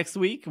back next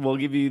week. We'll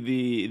give you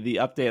the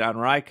update on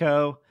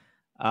Raikou.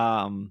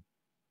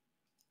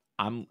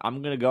 I'm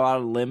gonna go out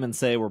on a limb and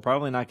say we're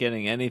probably not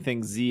getting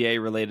anything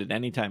ZA related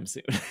anytime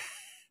soon.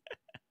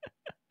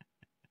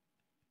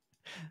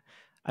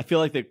 I feel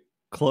like the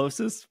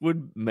closest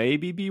would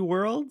maybe be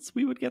Worlds.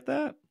 We would get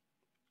that.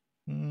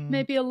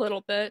 Maybe a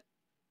little bit.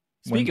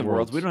 Speaking of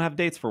Worlds, we don't have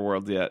dates for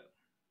Worlds yet.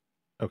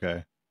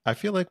 Okay. I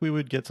feel like we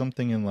would get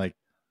something in like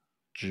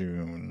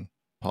June,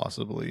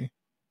 possibly.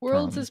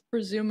 Worlds is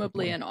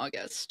presumably in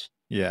August.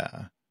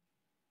 Yeah.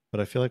 But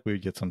I feel like we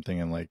would get something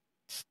in like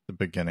the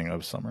beginning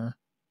of summer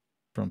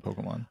from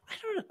Pokemon. I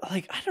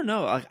don't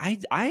know.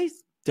 Like, I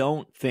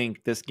don't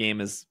think this game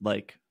is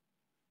like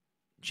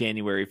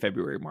January,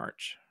 February,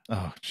 March.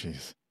 Oh,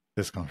 jeez.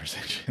 This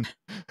conversation.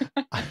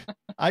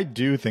 I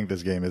do think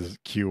this game is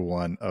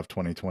Q1 of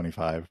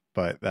 2025,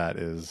 but that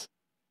is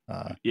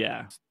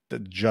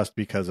just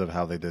because of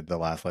how they did the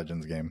last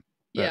Legends game.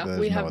 Yeah,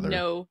 we have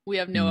no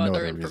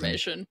other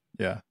information.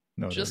 Yeah,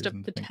 no, just a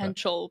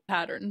potential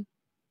pattern.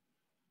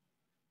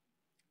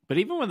 But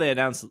even when they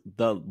announced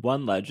the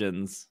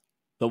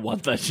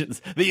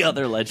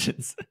other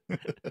Legends,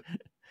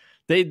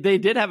 they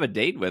did have a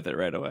date with it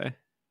right away.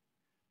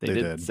 They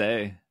did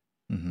say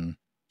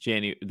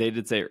They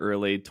did say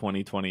early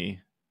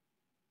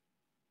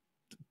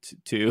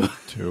 2022,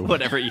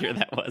 whatever year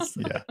that was.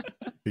 Yeah,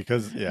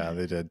 because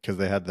they did because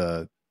they had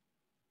the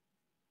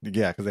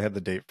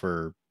date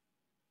for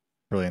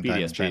Brilliant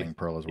Diamond and Shining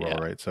Pearl as well,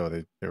 right? So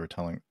they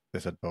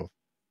said both.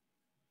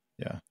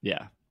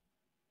 Yeah.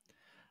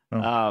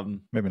 Oh,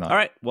 maybe not. All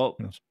right. Well,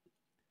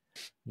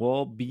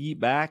 we'll be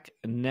back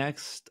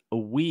next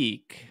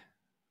week.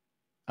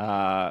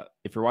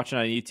 If you're watching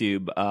on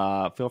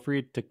YouTube, feel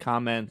free to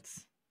comment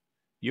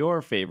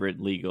your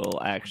favorite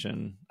legal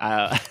action.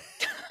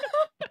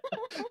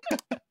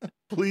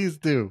 Please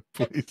do.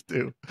 I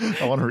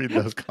want to read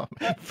those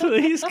comments.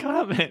 Please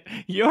comment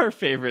your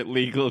favorite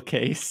legal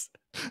case.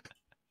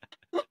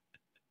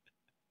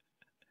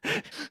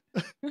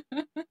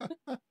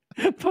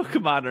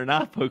 Pokemon or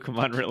not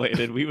Pokemon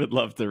related, we would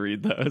love to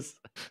read those.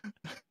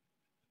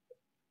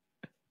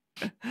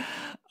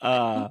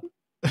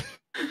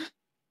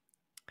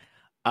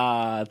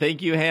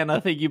 Thank you, Hannah.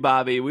 Thank you,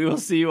 Bobby. We will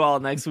see you all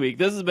next week.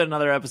 This has been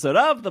another episode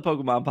of the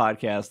Pokemon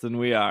Podcast, and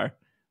we are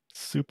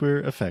super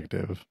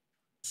effective.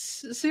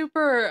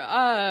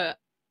 Super.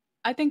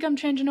 I think I'm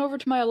changing over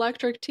to my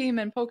electric team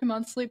in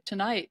Pokemon Sleep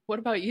tonight. What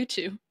about you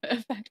two?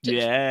 Effective.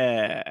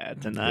 Yeah,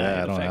 tonight.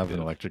 Yeah, I don't have an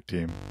electric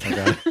team.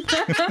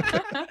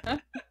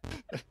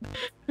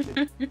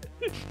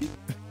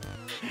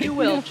 You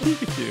will.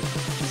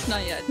 Just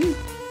not yet.